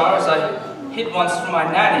 Gingerbread stars I hid once from my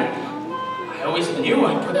nanny. I always knew I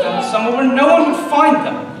put them somewhere where no one would find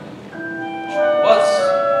them. Trouble was,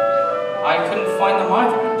 I couldn't find them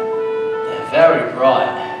either. They're very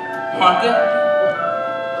bright. Aren't they?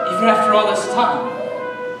 Even after all this time.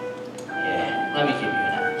 Yeah, let me give you an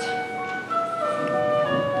hand.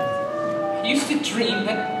 I used to dream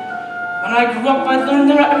that when I grew up I'd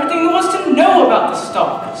learn everything there was to know about the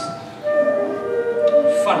stars.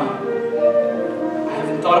 Funny. I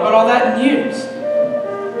haven't thought about all that in years.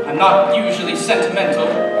 I'm not usually sentimental.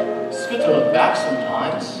 It's good to look back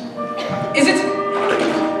sometimes. Is it?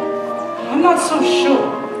 I'm not so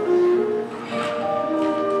sure.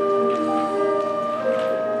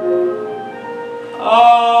 A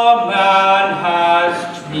man has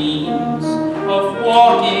dreams of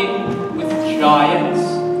walking with giants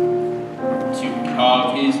to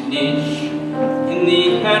carve his niche in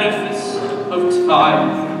the edifice of time.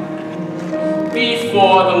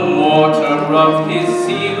 Before the mortar of his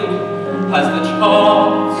zeal has the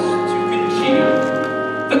chance to congeal,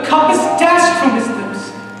 the cup is dashed from his lips,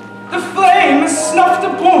 the flame is snuffed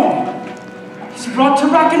aboard. He's brought to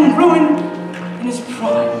rack and ruin in his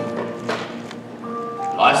prime.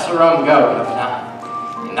 Life's a rum go,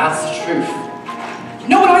 Governor, and that's the truth. You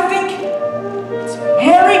know what I think? It's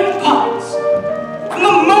Mary Poppins. From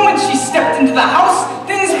the moment she stepped into the house,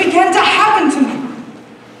 things began to happen to me.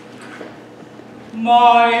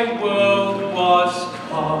 My world was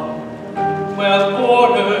calm,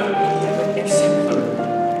 well-ordered, exemplary.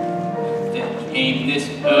 Then came this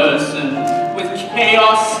person with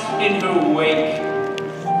chaos in her wake.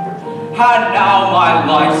 And now my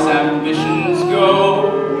life's ambitions go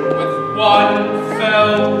with one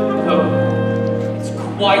fell blow. It's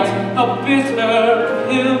quite a bitter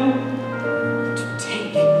pill to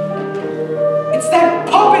take. It's that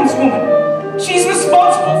Poppins woman. She's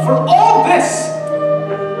responsible for all this.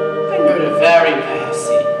 I know the very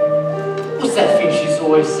Percy. What's that thing she's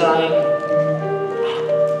always saying?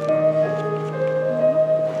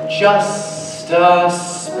 Just a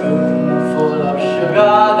spoonful of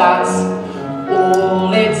sugar, that's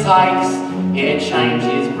all it takes. It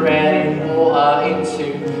changes bread and water into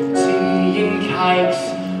tea and cakes.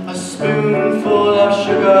 A spoonful of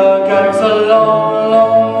sugar goes a long,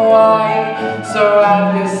 long way. So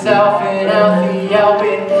have yourself an healthy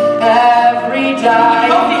helping every day.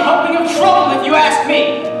 Healthy helping of trouble, if you ask me.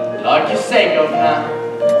 Like you say, Governor,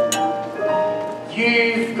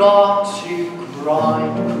 you've got to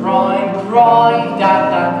grind, grind, grind at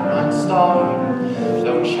that grindstone.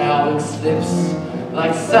 Don't chow it slips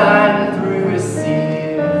like sand through a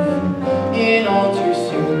sieve. In all too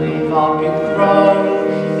soon they've all been grown,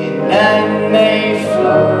 and then they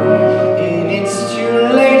flow. And it's too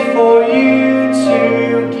late for you to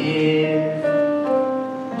give.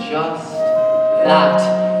 Just that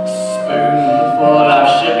spoonful of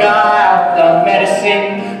sugar out the medicine.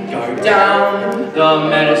 Go down, the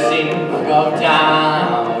medicine go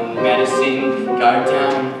down, medicine go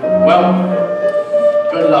down. Well,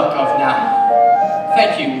 good luck, Governor.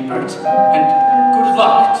 Thank you, Bert, and good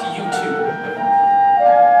luck to you too.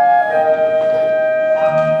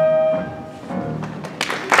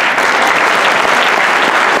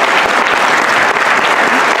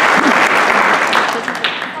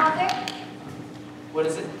 Father,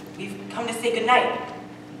 say goodnight.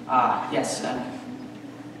 Ah, yes.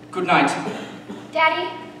 Good night. Daddy,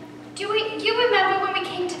 do you remember when we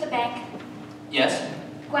came to the bank? Yes?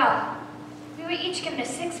 Well, we were each given a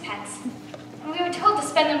sixpence, and we were told to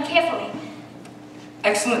spend them carefully.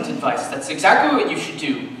 Excellent advice. That's exactly what you should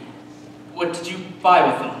do. What did you buy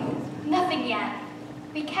with them? Nothing yet.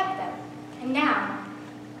 We kept them, and now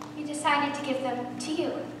we decided to give them to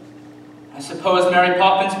you. I suppose Mary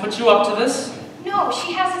Poppins put you up to this? No,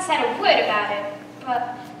 she hasn't said a word about it,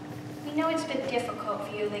 but we know it's been difficult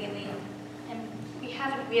for you lately, and we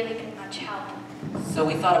haven't really been much help. So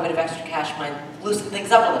we thought a bit of extra cash might loosen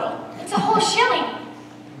things up a little. It's a whole shilling.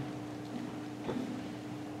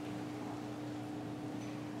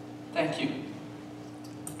 Thank you.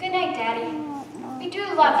 Good night, Daddy. We do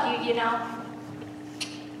love you, you know.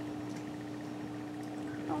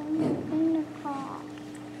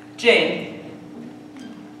 Jane,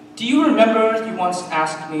 do you remember you once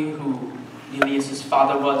asked me who Elias's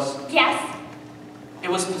father was? Yes. It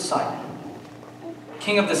was Poseidon,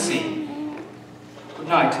 king of the sea. Good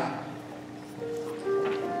night.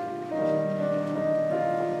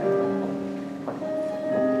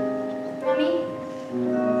 Mommy,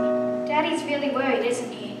 Daddy's really worried,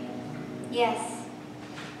 isn't he? Yes,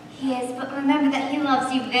 he is, but remember that he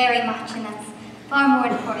loves you very much, and that's far more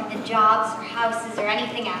important than jobs or houses or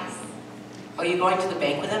anything else. Are you going to the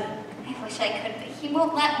bank with him? I wish I could, but he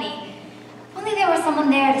won't let me. If only there was someone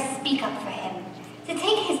there to speak up for him, to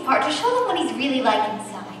take his part, to show him what he's really like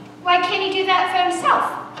inside. Why can't he do that for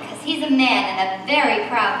himself? Because he's a man and a very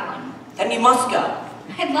proud one. Then you must go.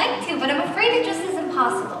 I'd like to, but I'm afraid it just isn't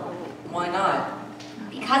possible. Why not?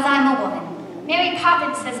 Because I'm a woman. Mary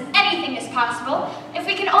Poppins says anything is possible if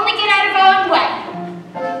we can only get out of our own way.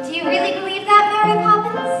 Do you really believe that, Mary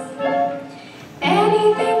Poppins?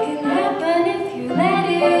 Anything can happen if you let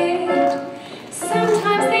it.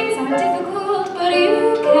 Sometimes things are difficult, but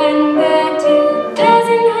you can bet it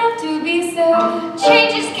doesn't have to be so.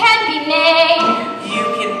 Changes can be made. You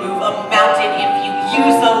can move a mountain if you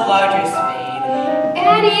use a larger spade.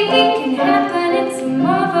 Anything can happen, it's a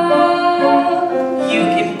marvel. You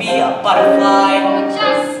can be a butterfly.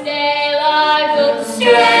 Just stay alive, don't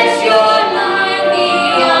stretch your mind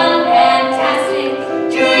beyond fantastic.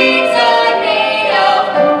 Dreams are made of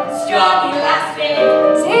strong elastic.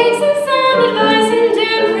 Take some sound advice and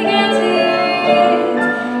don't forget it.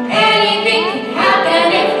 Anything can happen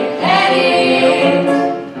if you let it.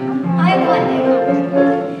 I wonder.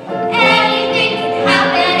 Anything can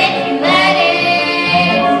happen if you let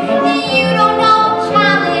it. You don't know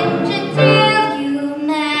challenge until you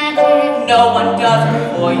met it. No one does it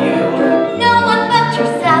for you. No one but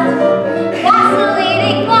yourself.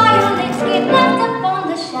 Vacillating violets get left up on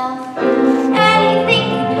the shelf. Anything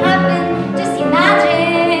can happen, just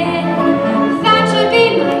imagine. That should be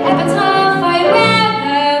my epitaph. I wear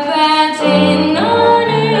the badge in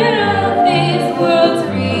honor of this world's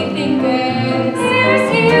free thinkers.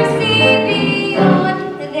 Here's see beyond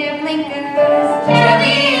their blinkers.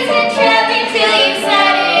 Jelly isn't jelly till you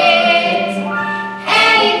said it.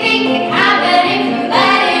 Anything can happen if you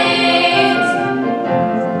let it.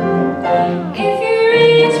 If you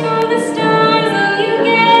reach for the stars, oh, you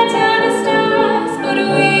get to the stars. But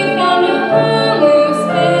we found a home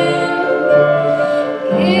spin.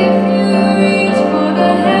 If you reach for the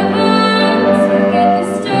heavens, you get the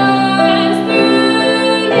stars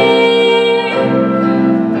through there.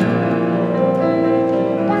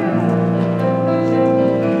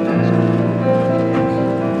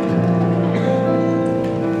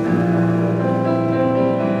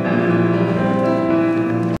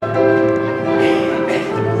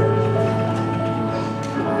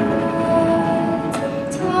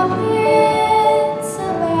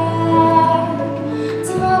 Tuppence a bag,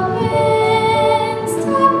 tuppence,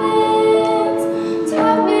 tuppence,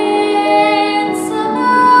 tuppence a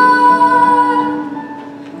bag.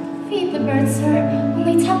 Feed the birds, sir.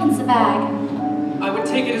 Only tuppence a bag. I would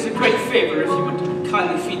take it as a great favor if you would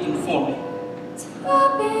kindly feed them for me.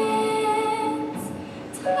 Tuppence,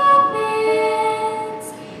 tuppence,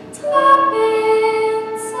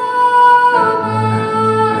 tuppence a bag.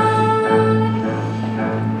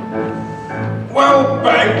 Well,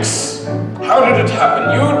 Banks, how did it happen?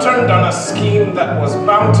 You turned down a scheme that was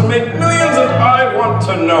bound to make millions, and I want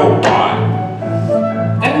to know why.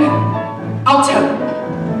 Then, I'll tell you.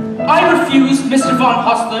 I refused Mr. Von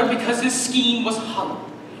Hustler because his scheme was hollow.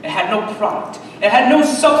 It had no product. It had no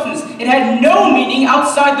substance. It had no meaning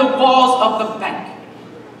outside the walls of the bank.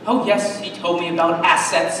 Oh yes, he told me about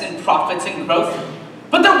assets and profits and growth,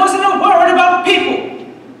 but there wasn't a word about people.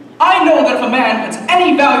 I know that if a man puts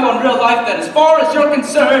any value on real life, that as far as you're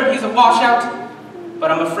concerned, he's a washout.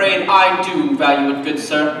 but I'm afraid I do value it, good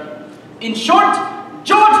sir. In short,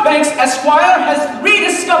 George Banks, Esquire, has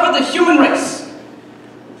rediscovered the human race.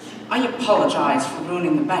 I apologize for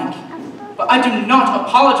ruining the bank, but I do not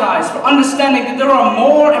apologize for understanding that there are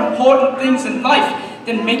more important things in life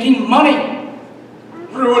than making money.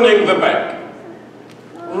 Ruining the bank.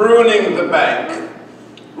 Ruining the bank.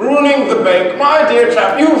 Ruining the bank. My dear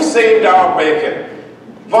chap, you've saved our bacon.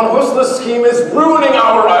 Von Hustler's scheme is ruining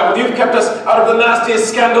our rival. You've kept us out of the nastiest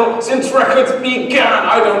scandal since records began.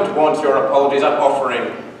 I don't want your apologies. I'm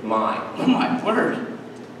offering mine. Oh, my word.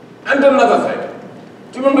 And another thing.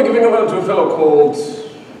 Do you remember giving a loan to a fellow called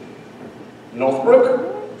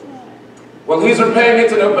Northbrook? Well, he's repaying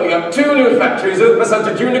it and opening up 2 new factories. The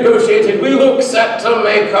percentage you negotiated, we look set to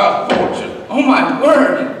make a fortune. Oh, my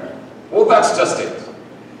word. Well, that's just it.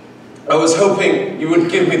 I was hoping you would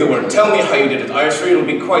give me the word. Tell me how you did it. I assure you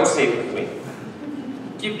it'll be quite safe with me.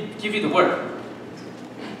 Give you the word.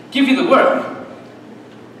 Give you the word.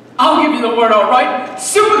 I'll give you the word, all right.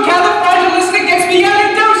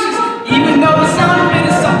 Supercalifragilisticexpialidocious. Even though the sound of it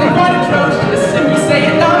is something quite atrocious, if you say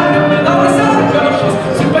it loud enough, it'll always sound atrocious.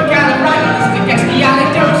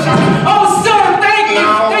 Supercalifragilisticexpialidocious. Oh, sir, thank you.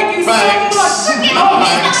 Thank you so much. Forgive me,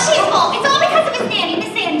 it's not his fault. It's all because of his nanny,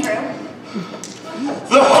 Miss Andrew.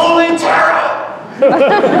 The Holy Terror!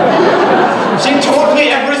 She taught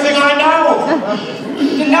me everything I know!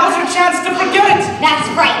 Then now's your chance to forget it! That's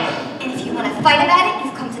right. And if you want to fight about it,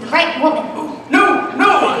 you've come to the right woman. No,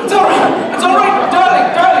 it's all right. It's all right,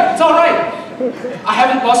 darling, it's all right. I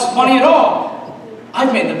haven't lost money at all.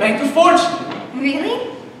 I've made the bank a fortune.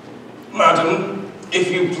 Really? Madam,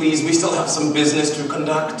 if you please, we still have some business to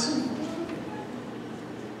conduct.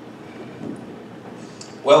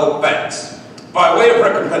 Well, Banks. By way of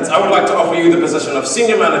recompense, I would like to offer you the position of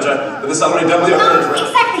senior manager with a salary double your current rate.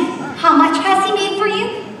 Exactly. How much has he made for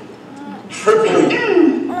you? Triple.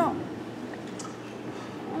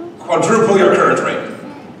 Quadruple your current rate.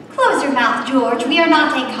 Close your mouth, George. We are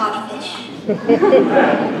not a codfish.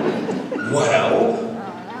 Well?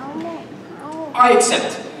 I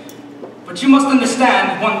accept. But you must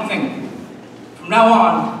understand one thing. From now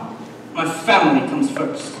on, my family comes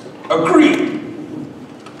first. Agreed.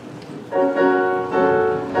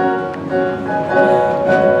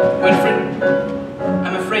 Winifred,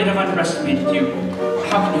 I'm afraid I've underestimated you.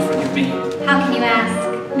 How can you forgive me? How can you ask?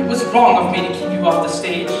 It was wrong of me to keep you off the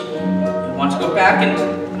stage. You want to go back, and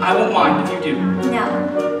I won't mind if you do. No.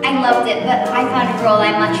 I loved it, but I found a role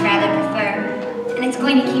I much rather prefer. And it's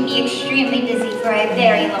going to keep me extremely busy for a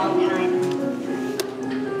very long time.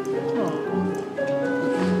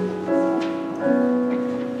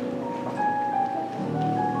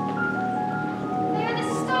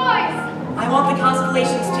 I want the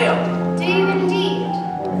constellations too. Do you indeed? I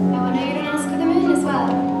wonder you don't ask for them in as well.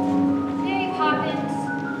 Mary Poppins,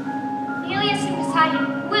 Elias and Poseidon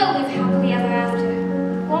will live happily ever after,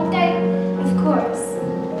 won't they? Of course.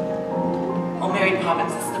 Oh, Mary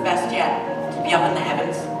Poppins, this is the best yet. To be up in the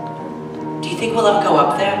heavens. Do you think we'll ever go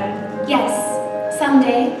up there? Yes,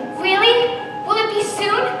 someday. Really? Will it be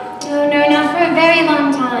soon? Oh, no, not for a very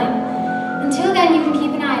long time. Until then, you can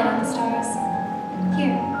keep an eye out on the stars.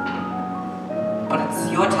 Here. But it's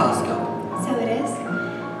your telescope. So it is.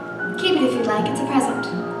 Keep it if you'd like. It's a present.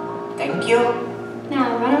 Thank you.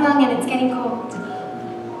 Now, run along in. It's getting cold.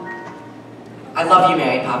 I love you,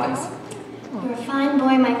 Mary Poppins. You're a fine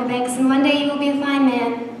boy, Michael Banks, and one day you will be a fine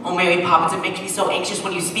man. Oh, Mary Poppins, it makes me so anxious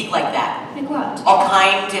when you speak like that. Like what? All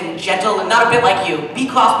kind and gentle and not a bit like you. Be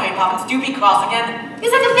cross, Mary Poppins. Do be cross again.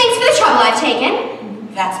 Is that the thanks for the trouble I've taken?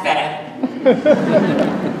 That's better.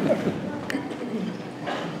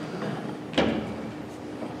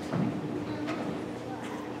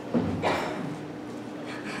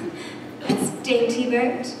 It's dainty,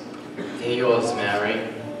 Bert. They're yours, Mary.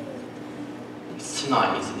 It's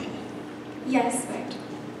tonight, isn't it? Yes, Bert.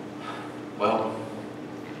 Well,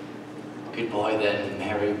 goodbye then,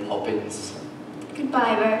 Mary Poppins.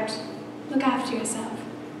 Goodbye, Bert. Look after yourself.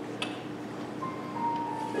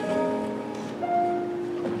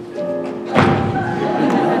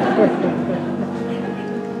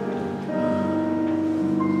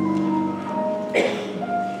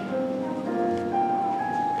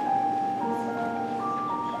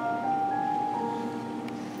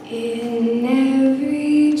 In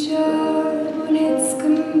every job, when it's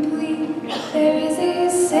complete, there is a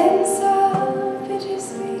sense of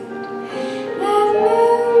bittersweet. That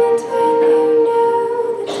moment when you know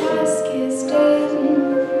the task is done.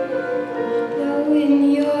 Though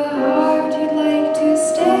in your heart you'd like to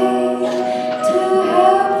stay, to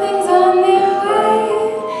help things on their way.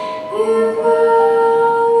 You've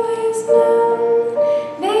always known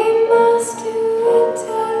they must do it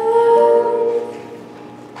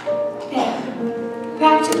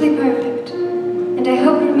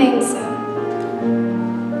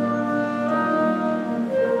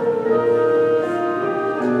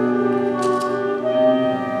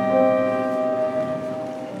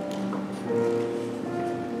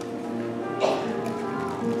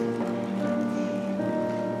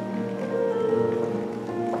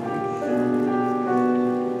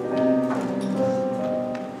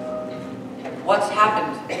What's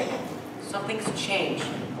happened? Something's changed.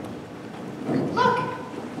 Look!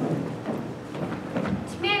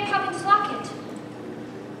 It's Mary Poppins' locket.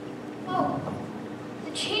 Oh,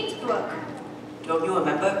 the chain's broke. Don't you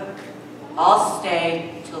remember? I'll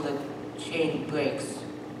stay till the chain breaks.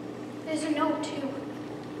 There's a note, too.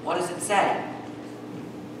 What does it say?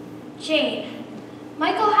 Jane,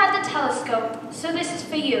 Michael had the telescope, so this is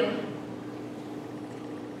for you.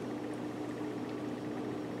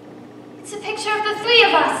 It's a picture of the three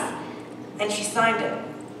of us. And she signed it.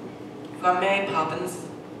 From Mary Poppins,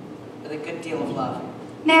 with a good deal of love.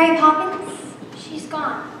 Mary Poppins? She's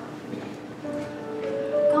gone.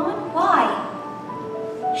 Gone? Why?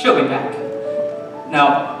 She'll be back.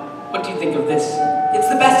 Now, what do you think of this? It's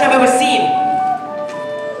the best I've ever seen.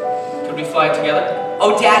 Could we fly together?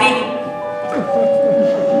 Oh, Daddy!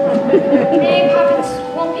 Mary Poppins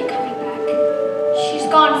won't be coming back. She's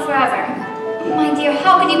gone forever. My dear,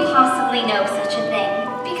 how could you possibly know such a thing?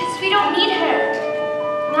 Because we don't need her.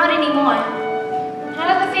 Not anymore. None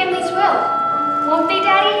of the families will. Won't they,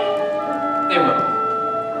 Daddy? They will.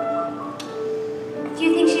 Do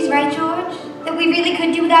you think she's right, George? That we really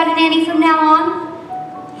could do without a nanny from now on?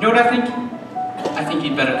 You know what I think? I think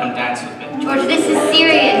you'd better come dance with me. George, this is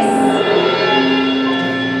serious.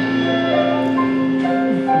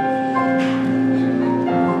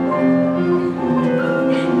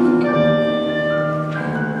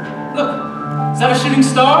 Look, is that a shooting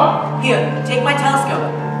star? Here, take my telescope.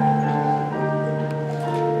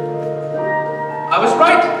 I was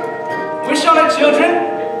right. Wish on it, children.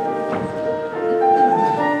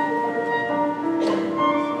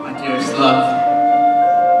 My dearest love.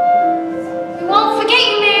 We won't forget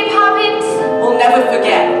you, Mary Poppins. We'll never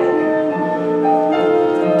forget.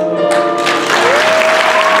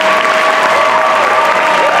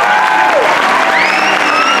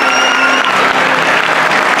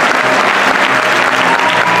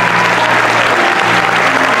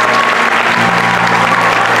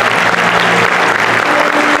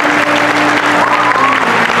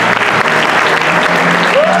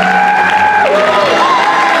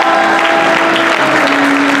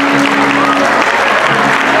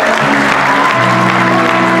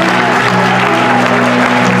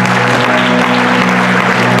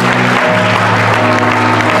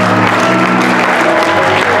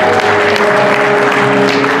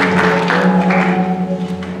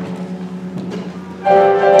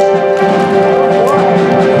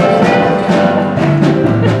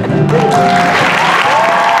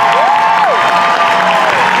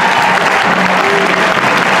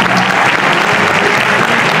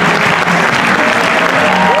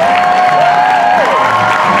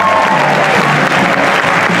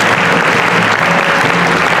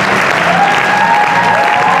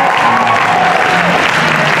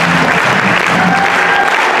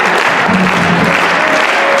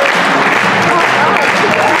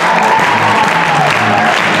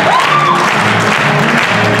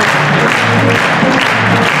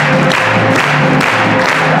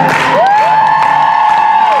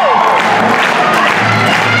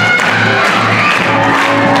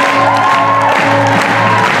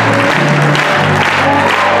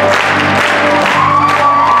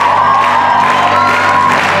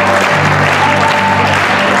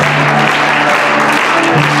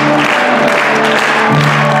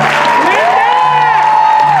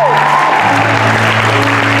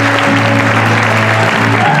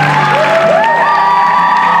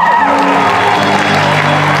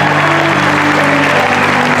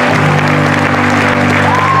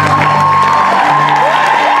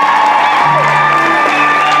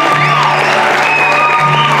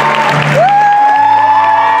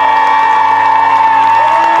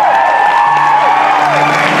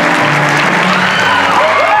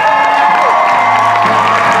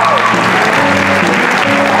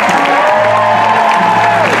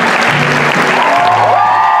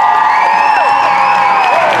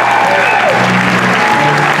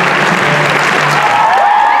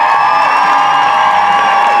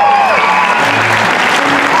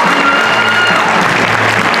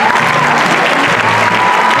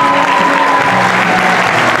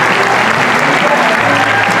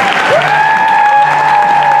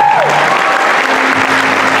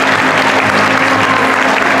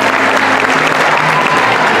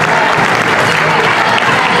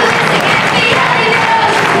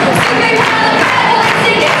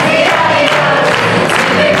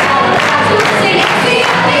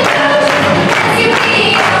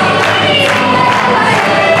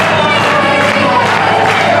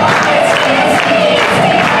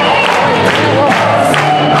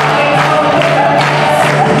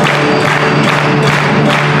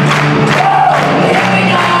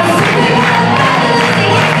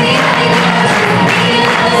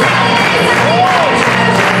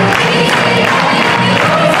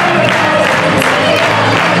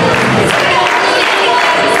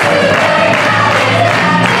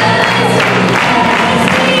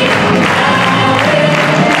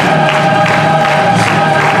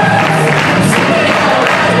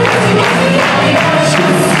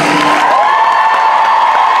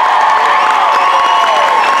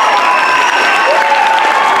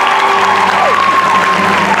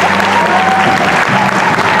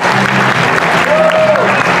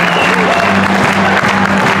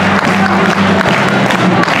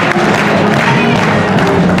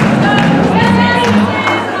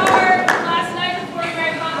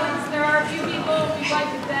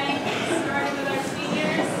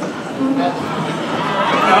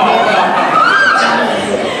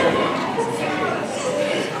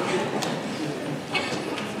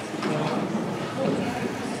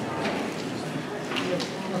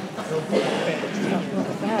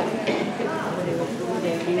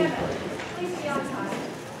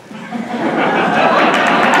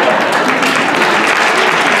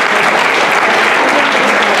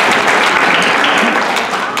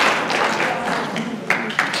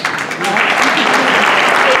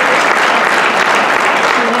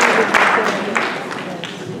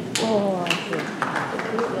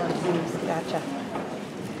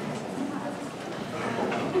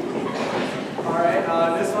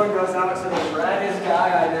 one goes out to the raddest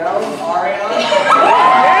guy I know, Ariana.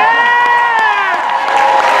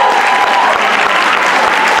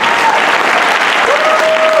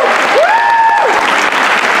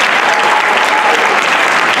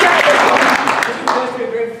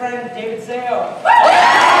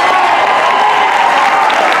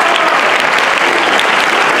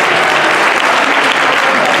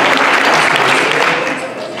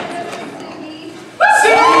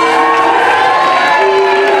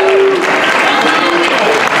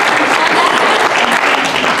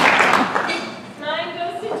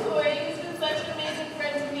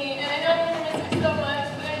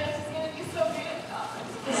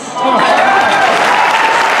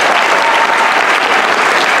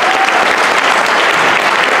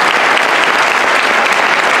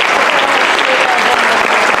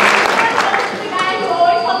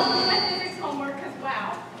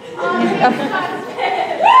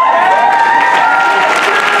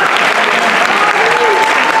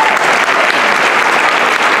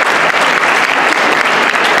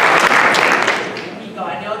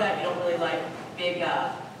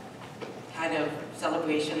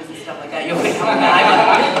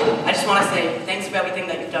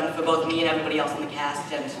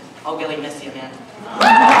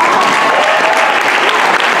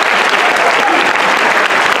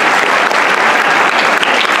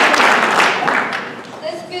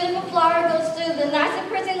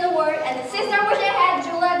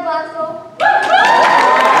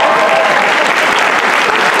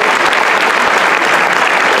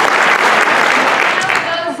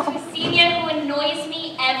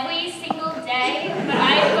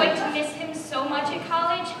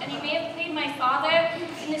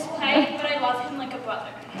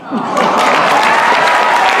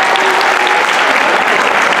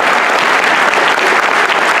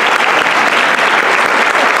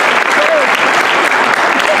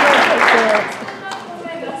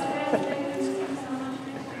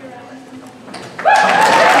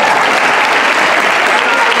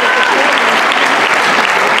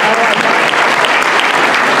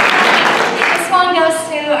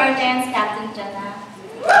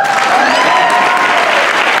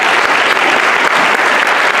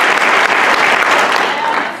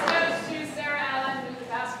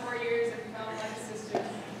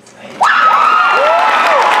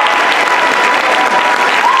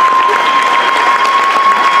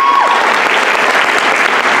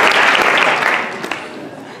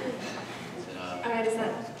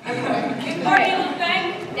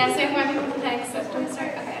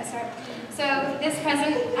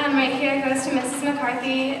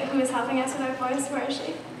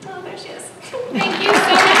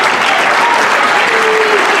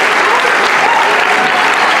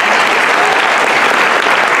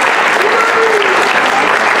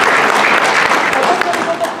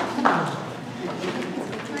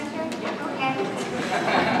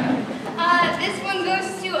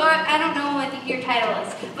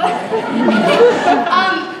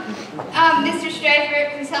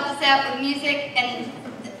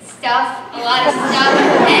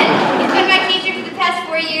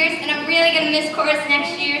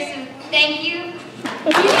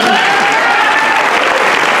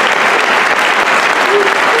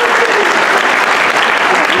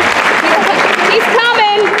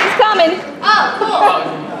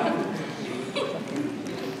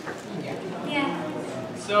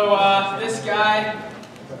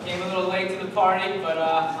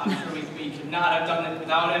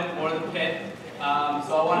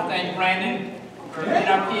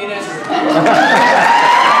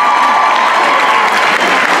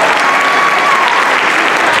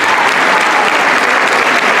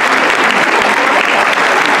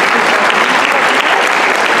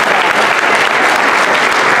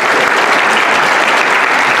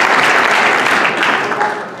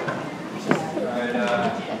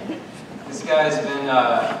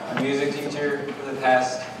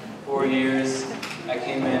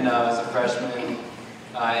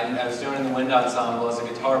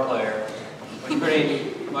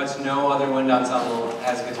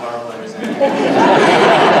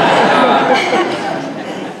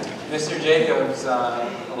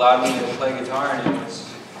 Allowed me to play guitar, and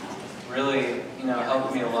it's really,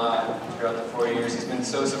 helped me a lot throughout the 4 years. He's been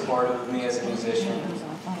so supportive of me as a musician,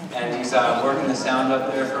 and he's working the sound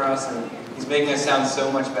up there for us, and he's making us sound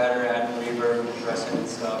so much better, adding reverb and compressing and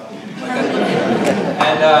stuff.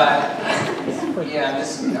 And yeah,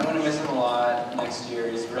 I'm going to miss him a lot next year.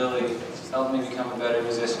 He's really helped me become a better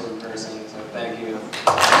musician in person, so thank you.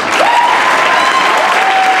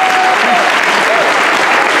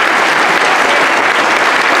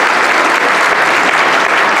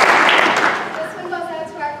 This one goes out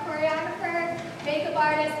to our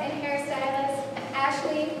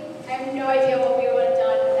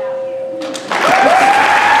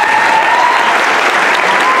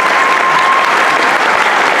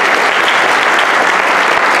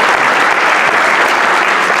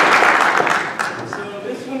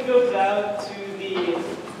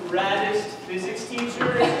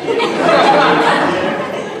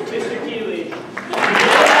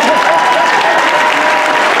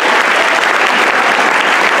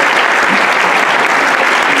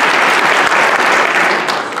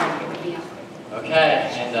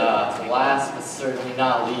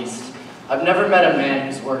met a man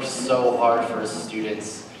who's worked so hard for his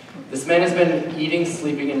students. This man has been eating,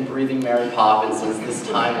 sleeping, and breathing Mary Poppins since this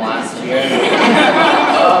time last year.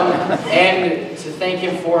 And to thank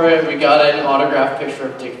him for it, we got an autographed picture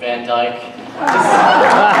of Dick Van Dyke.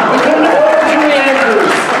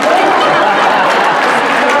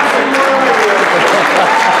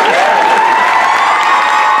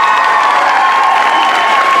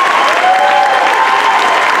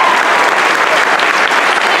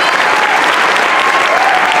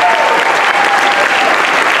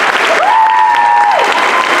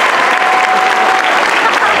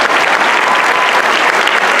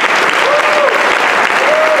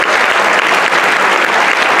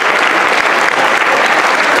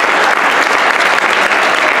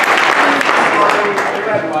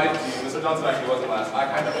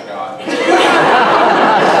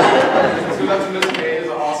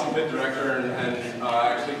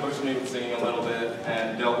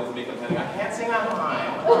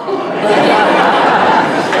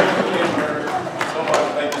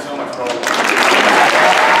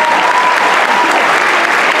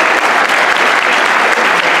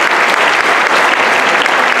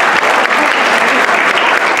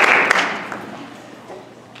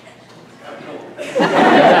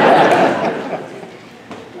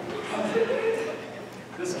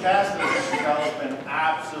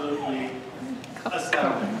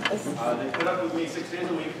 They put up with me 6 days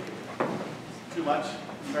a week. Too much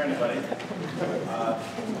for anybody.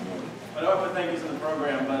 I know I put thank yous in the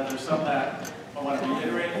program, but there's some that I want to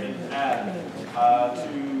reiterate and add.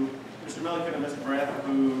 To Mr. Milliken and Mr. Brandt,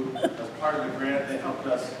 who, as part of the grant, they helped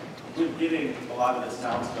us with getting a lot of this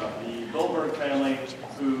sound stuff. The Goldberg family,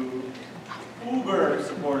 who uber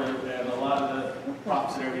supportive, and a lot of the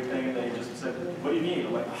props and everything, they just said, what do you need?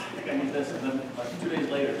 I'm like, oh, I think I need this, and then like 2 days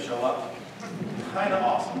later show up. Kind of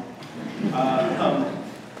awesome.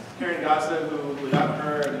 Karen Gossett, who without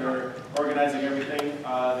her and her organizing everything,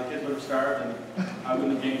 the kids would have starved and I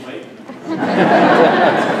wouldn't have gained weight.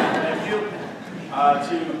 Thank you.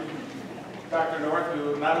 To Dr. North,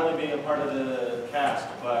 who not only being a part of the cast,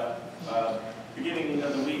 but beginning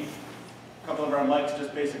of the week, a couple of our mics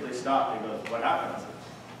just basically stopped. He goes, what happened? I said,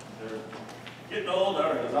 they're getting old.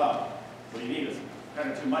 All right, goes, what do you need? It's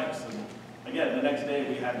kind of 2 mics. And again, the next day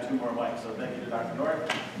we had 2 more mics. So thank you to Dr. North.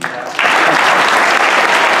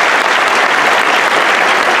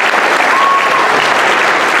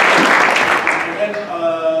 And then a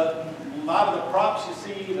lot of the props you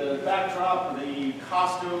see, the backdrop, the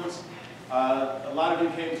costumes, a lot of you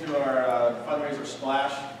came to our fundraiser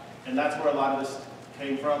Splash, and that's where a lot of this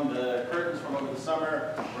came from. The curtains from over the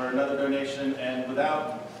summer were another donation, and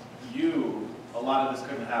without you, a lot of this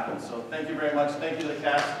couldn't happen. So thank you very much. Thank you to the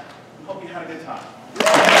cast. Hope you had a good time.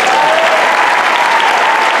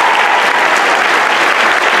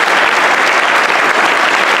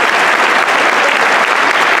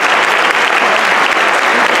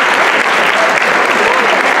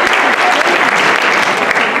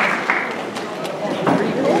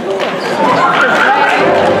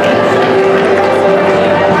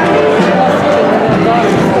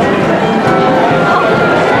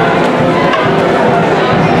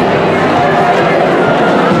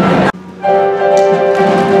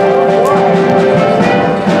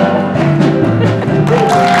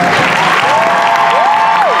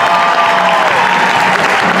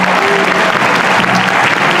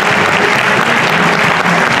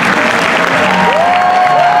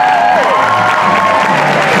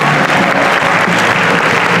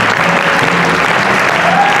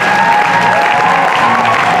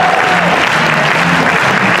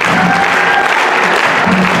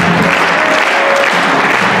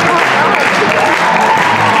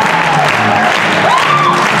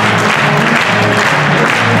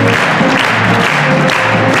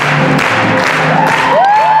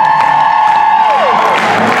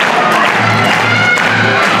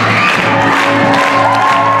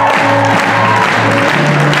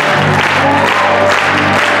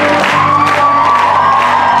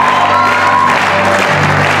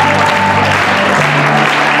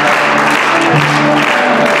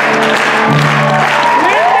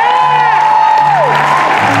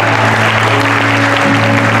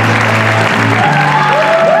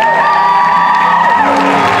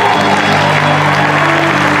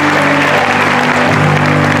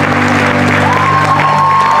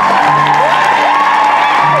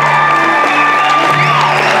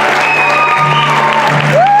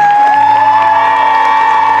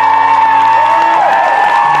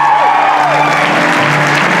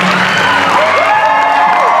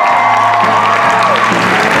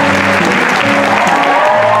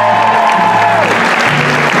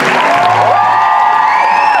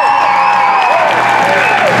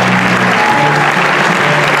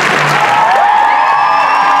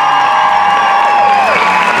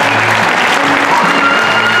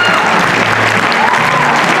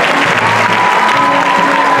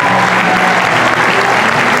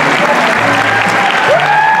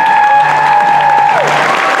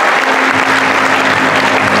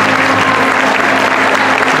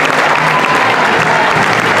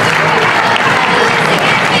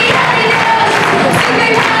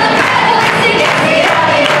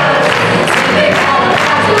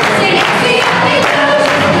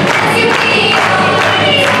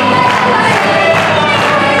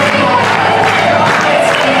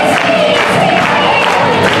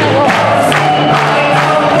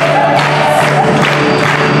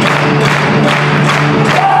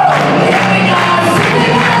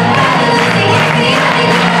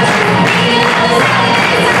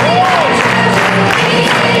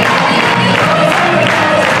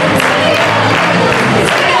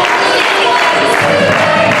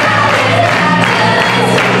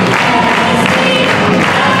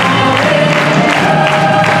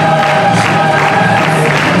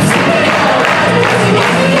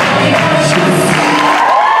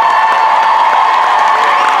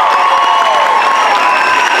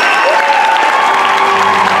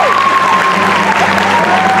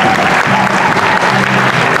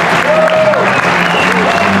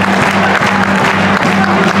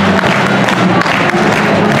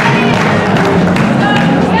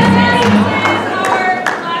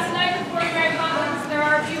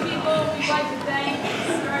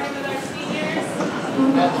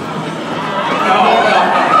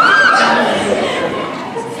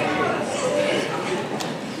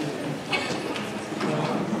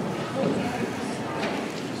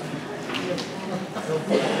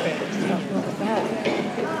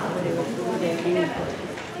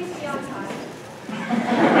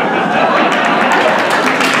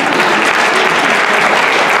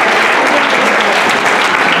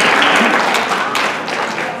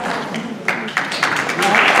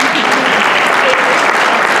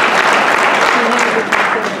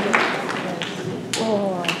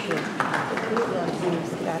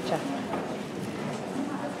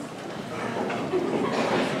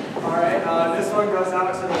 Alright, this one goes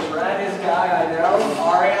out to the raddest guy I know,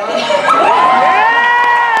 Ariana.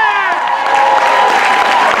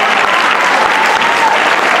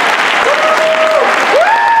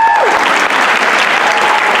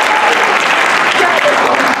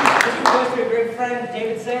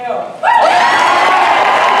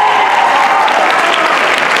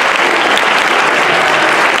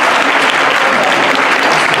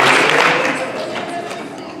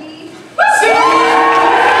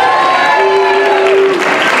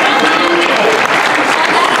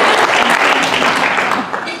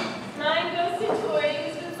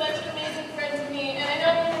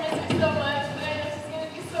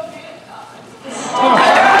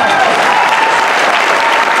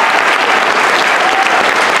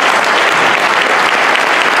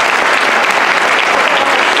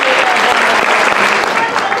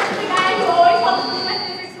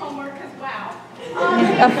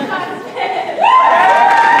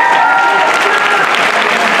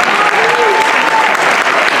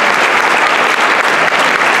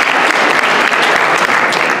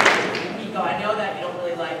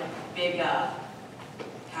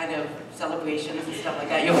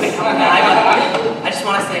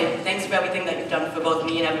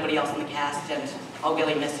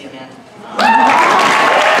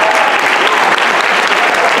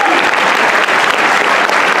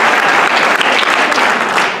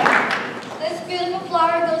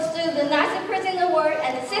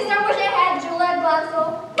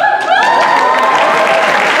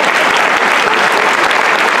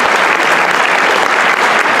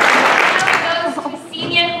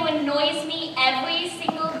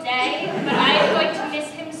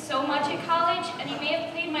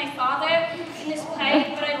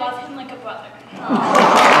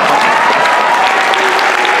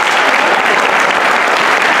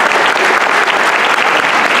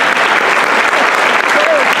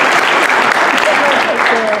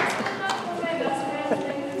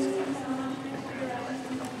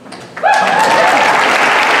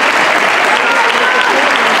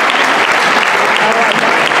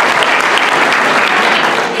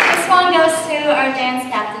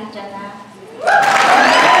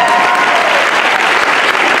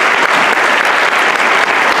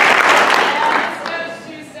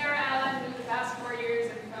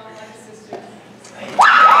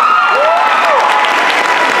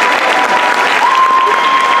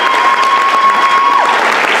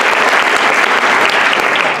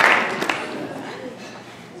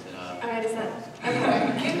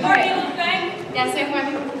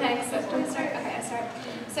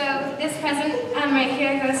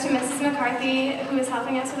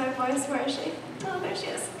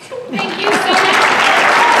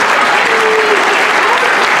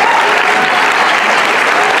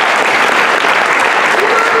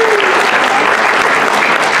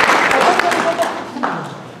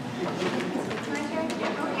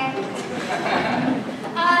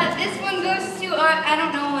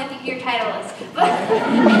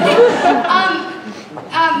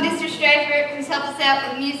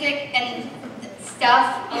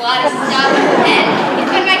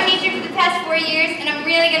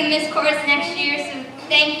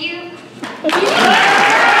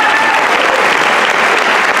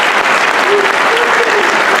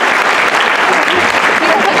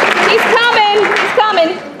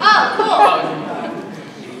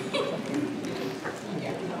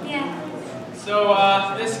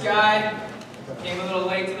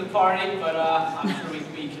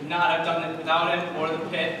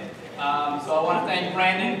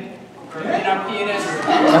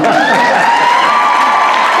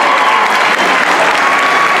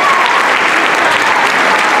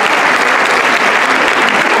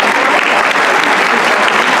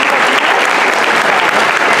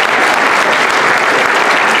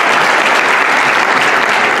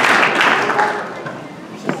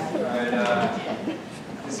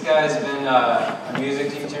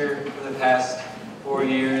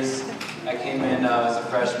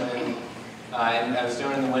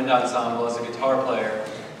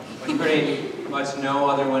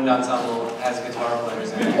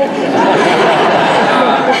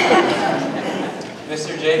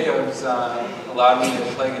 Allowed me to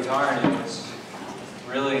play guitar, and it's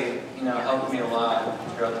really, helped me a lot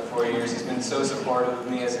throughout the 4 years. He's been so supportive of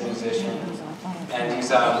me as a musician, and he's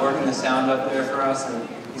working the sound up there for us, and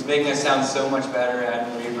he's making us sound so much better,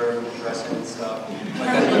 adding reverb and compressing and stuff.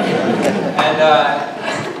 And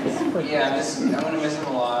yeah, I'm going to miss him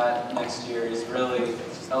a lot next year. He's really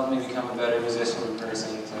helped me become a better musician in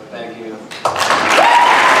person, so thank you.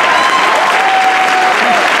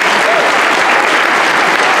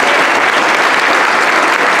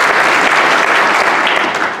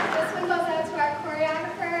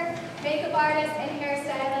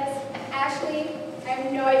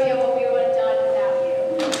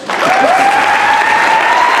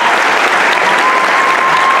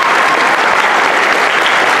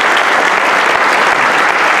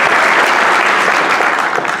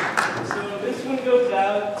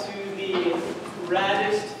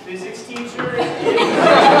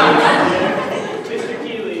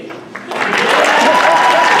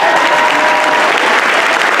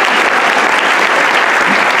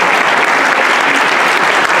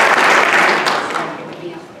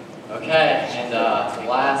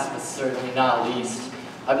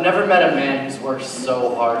 I've never met a man who's worked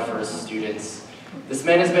so hard for his students. This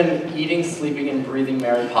man has been eating, sleeping, and breathing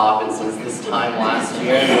Mary Poppins since this time last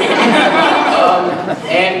year.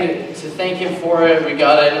 And to thank him for it, we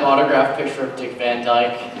got an autographed picture of Dick Van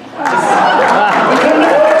Dyke.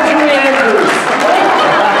 Julie Andrews.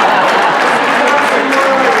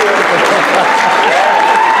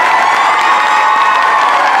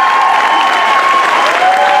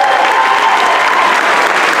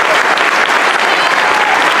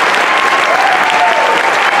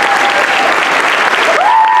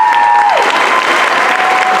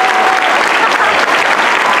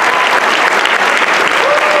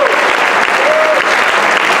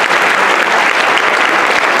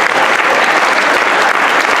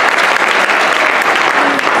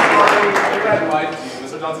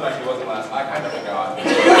 Actually wasn't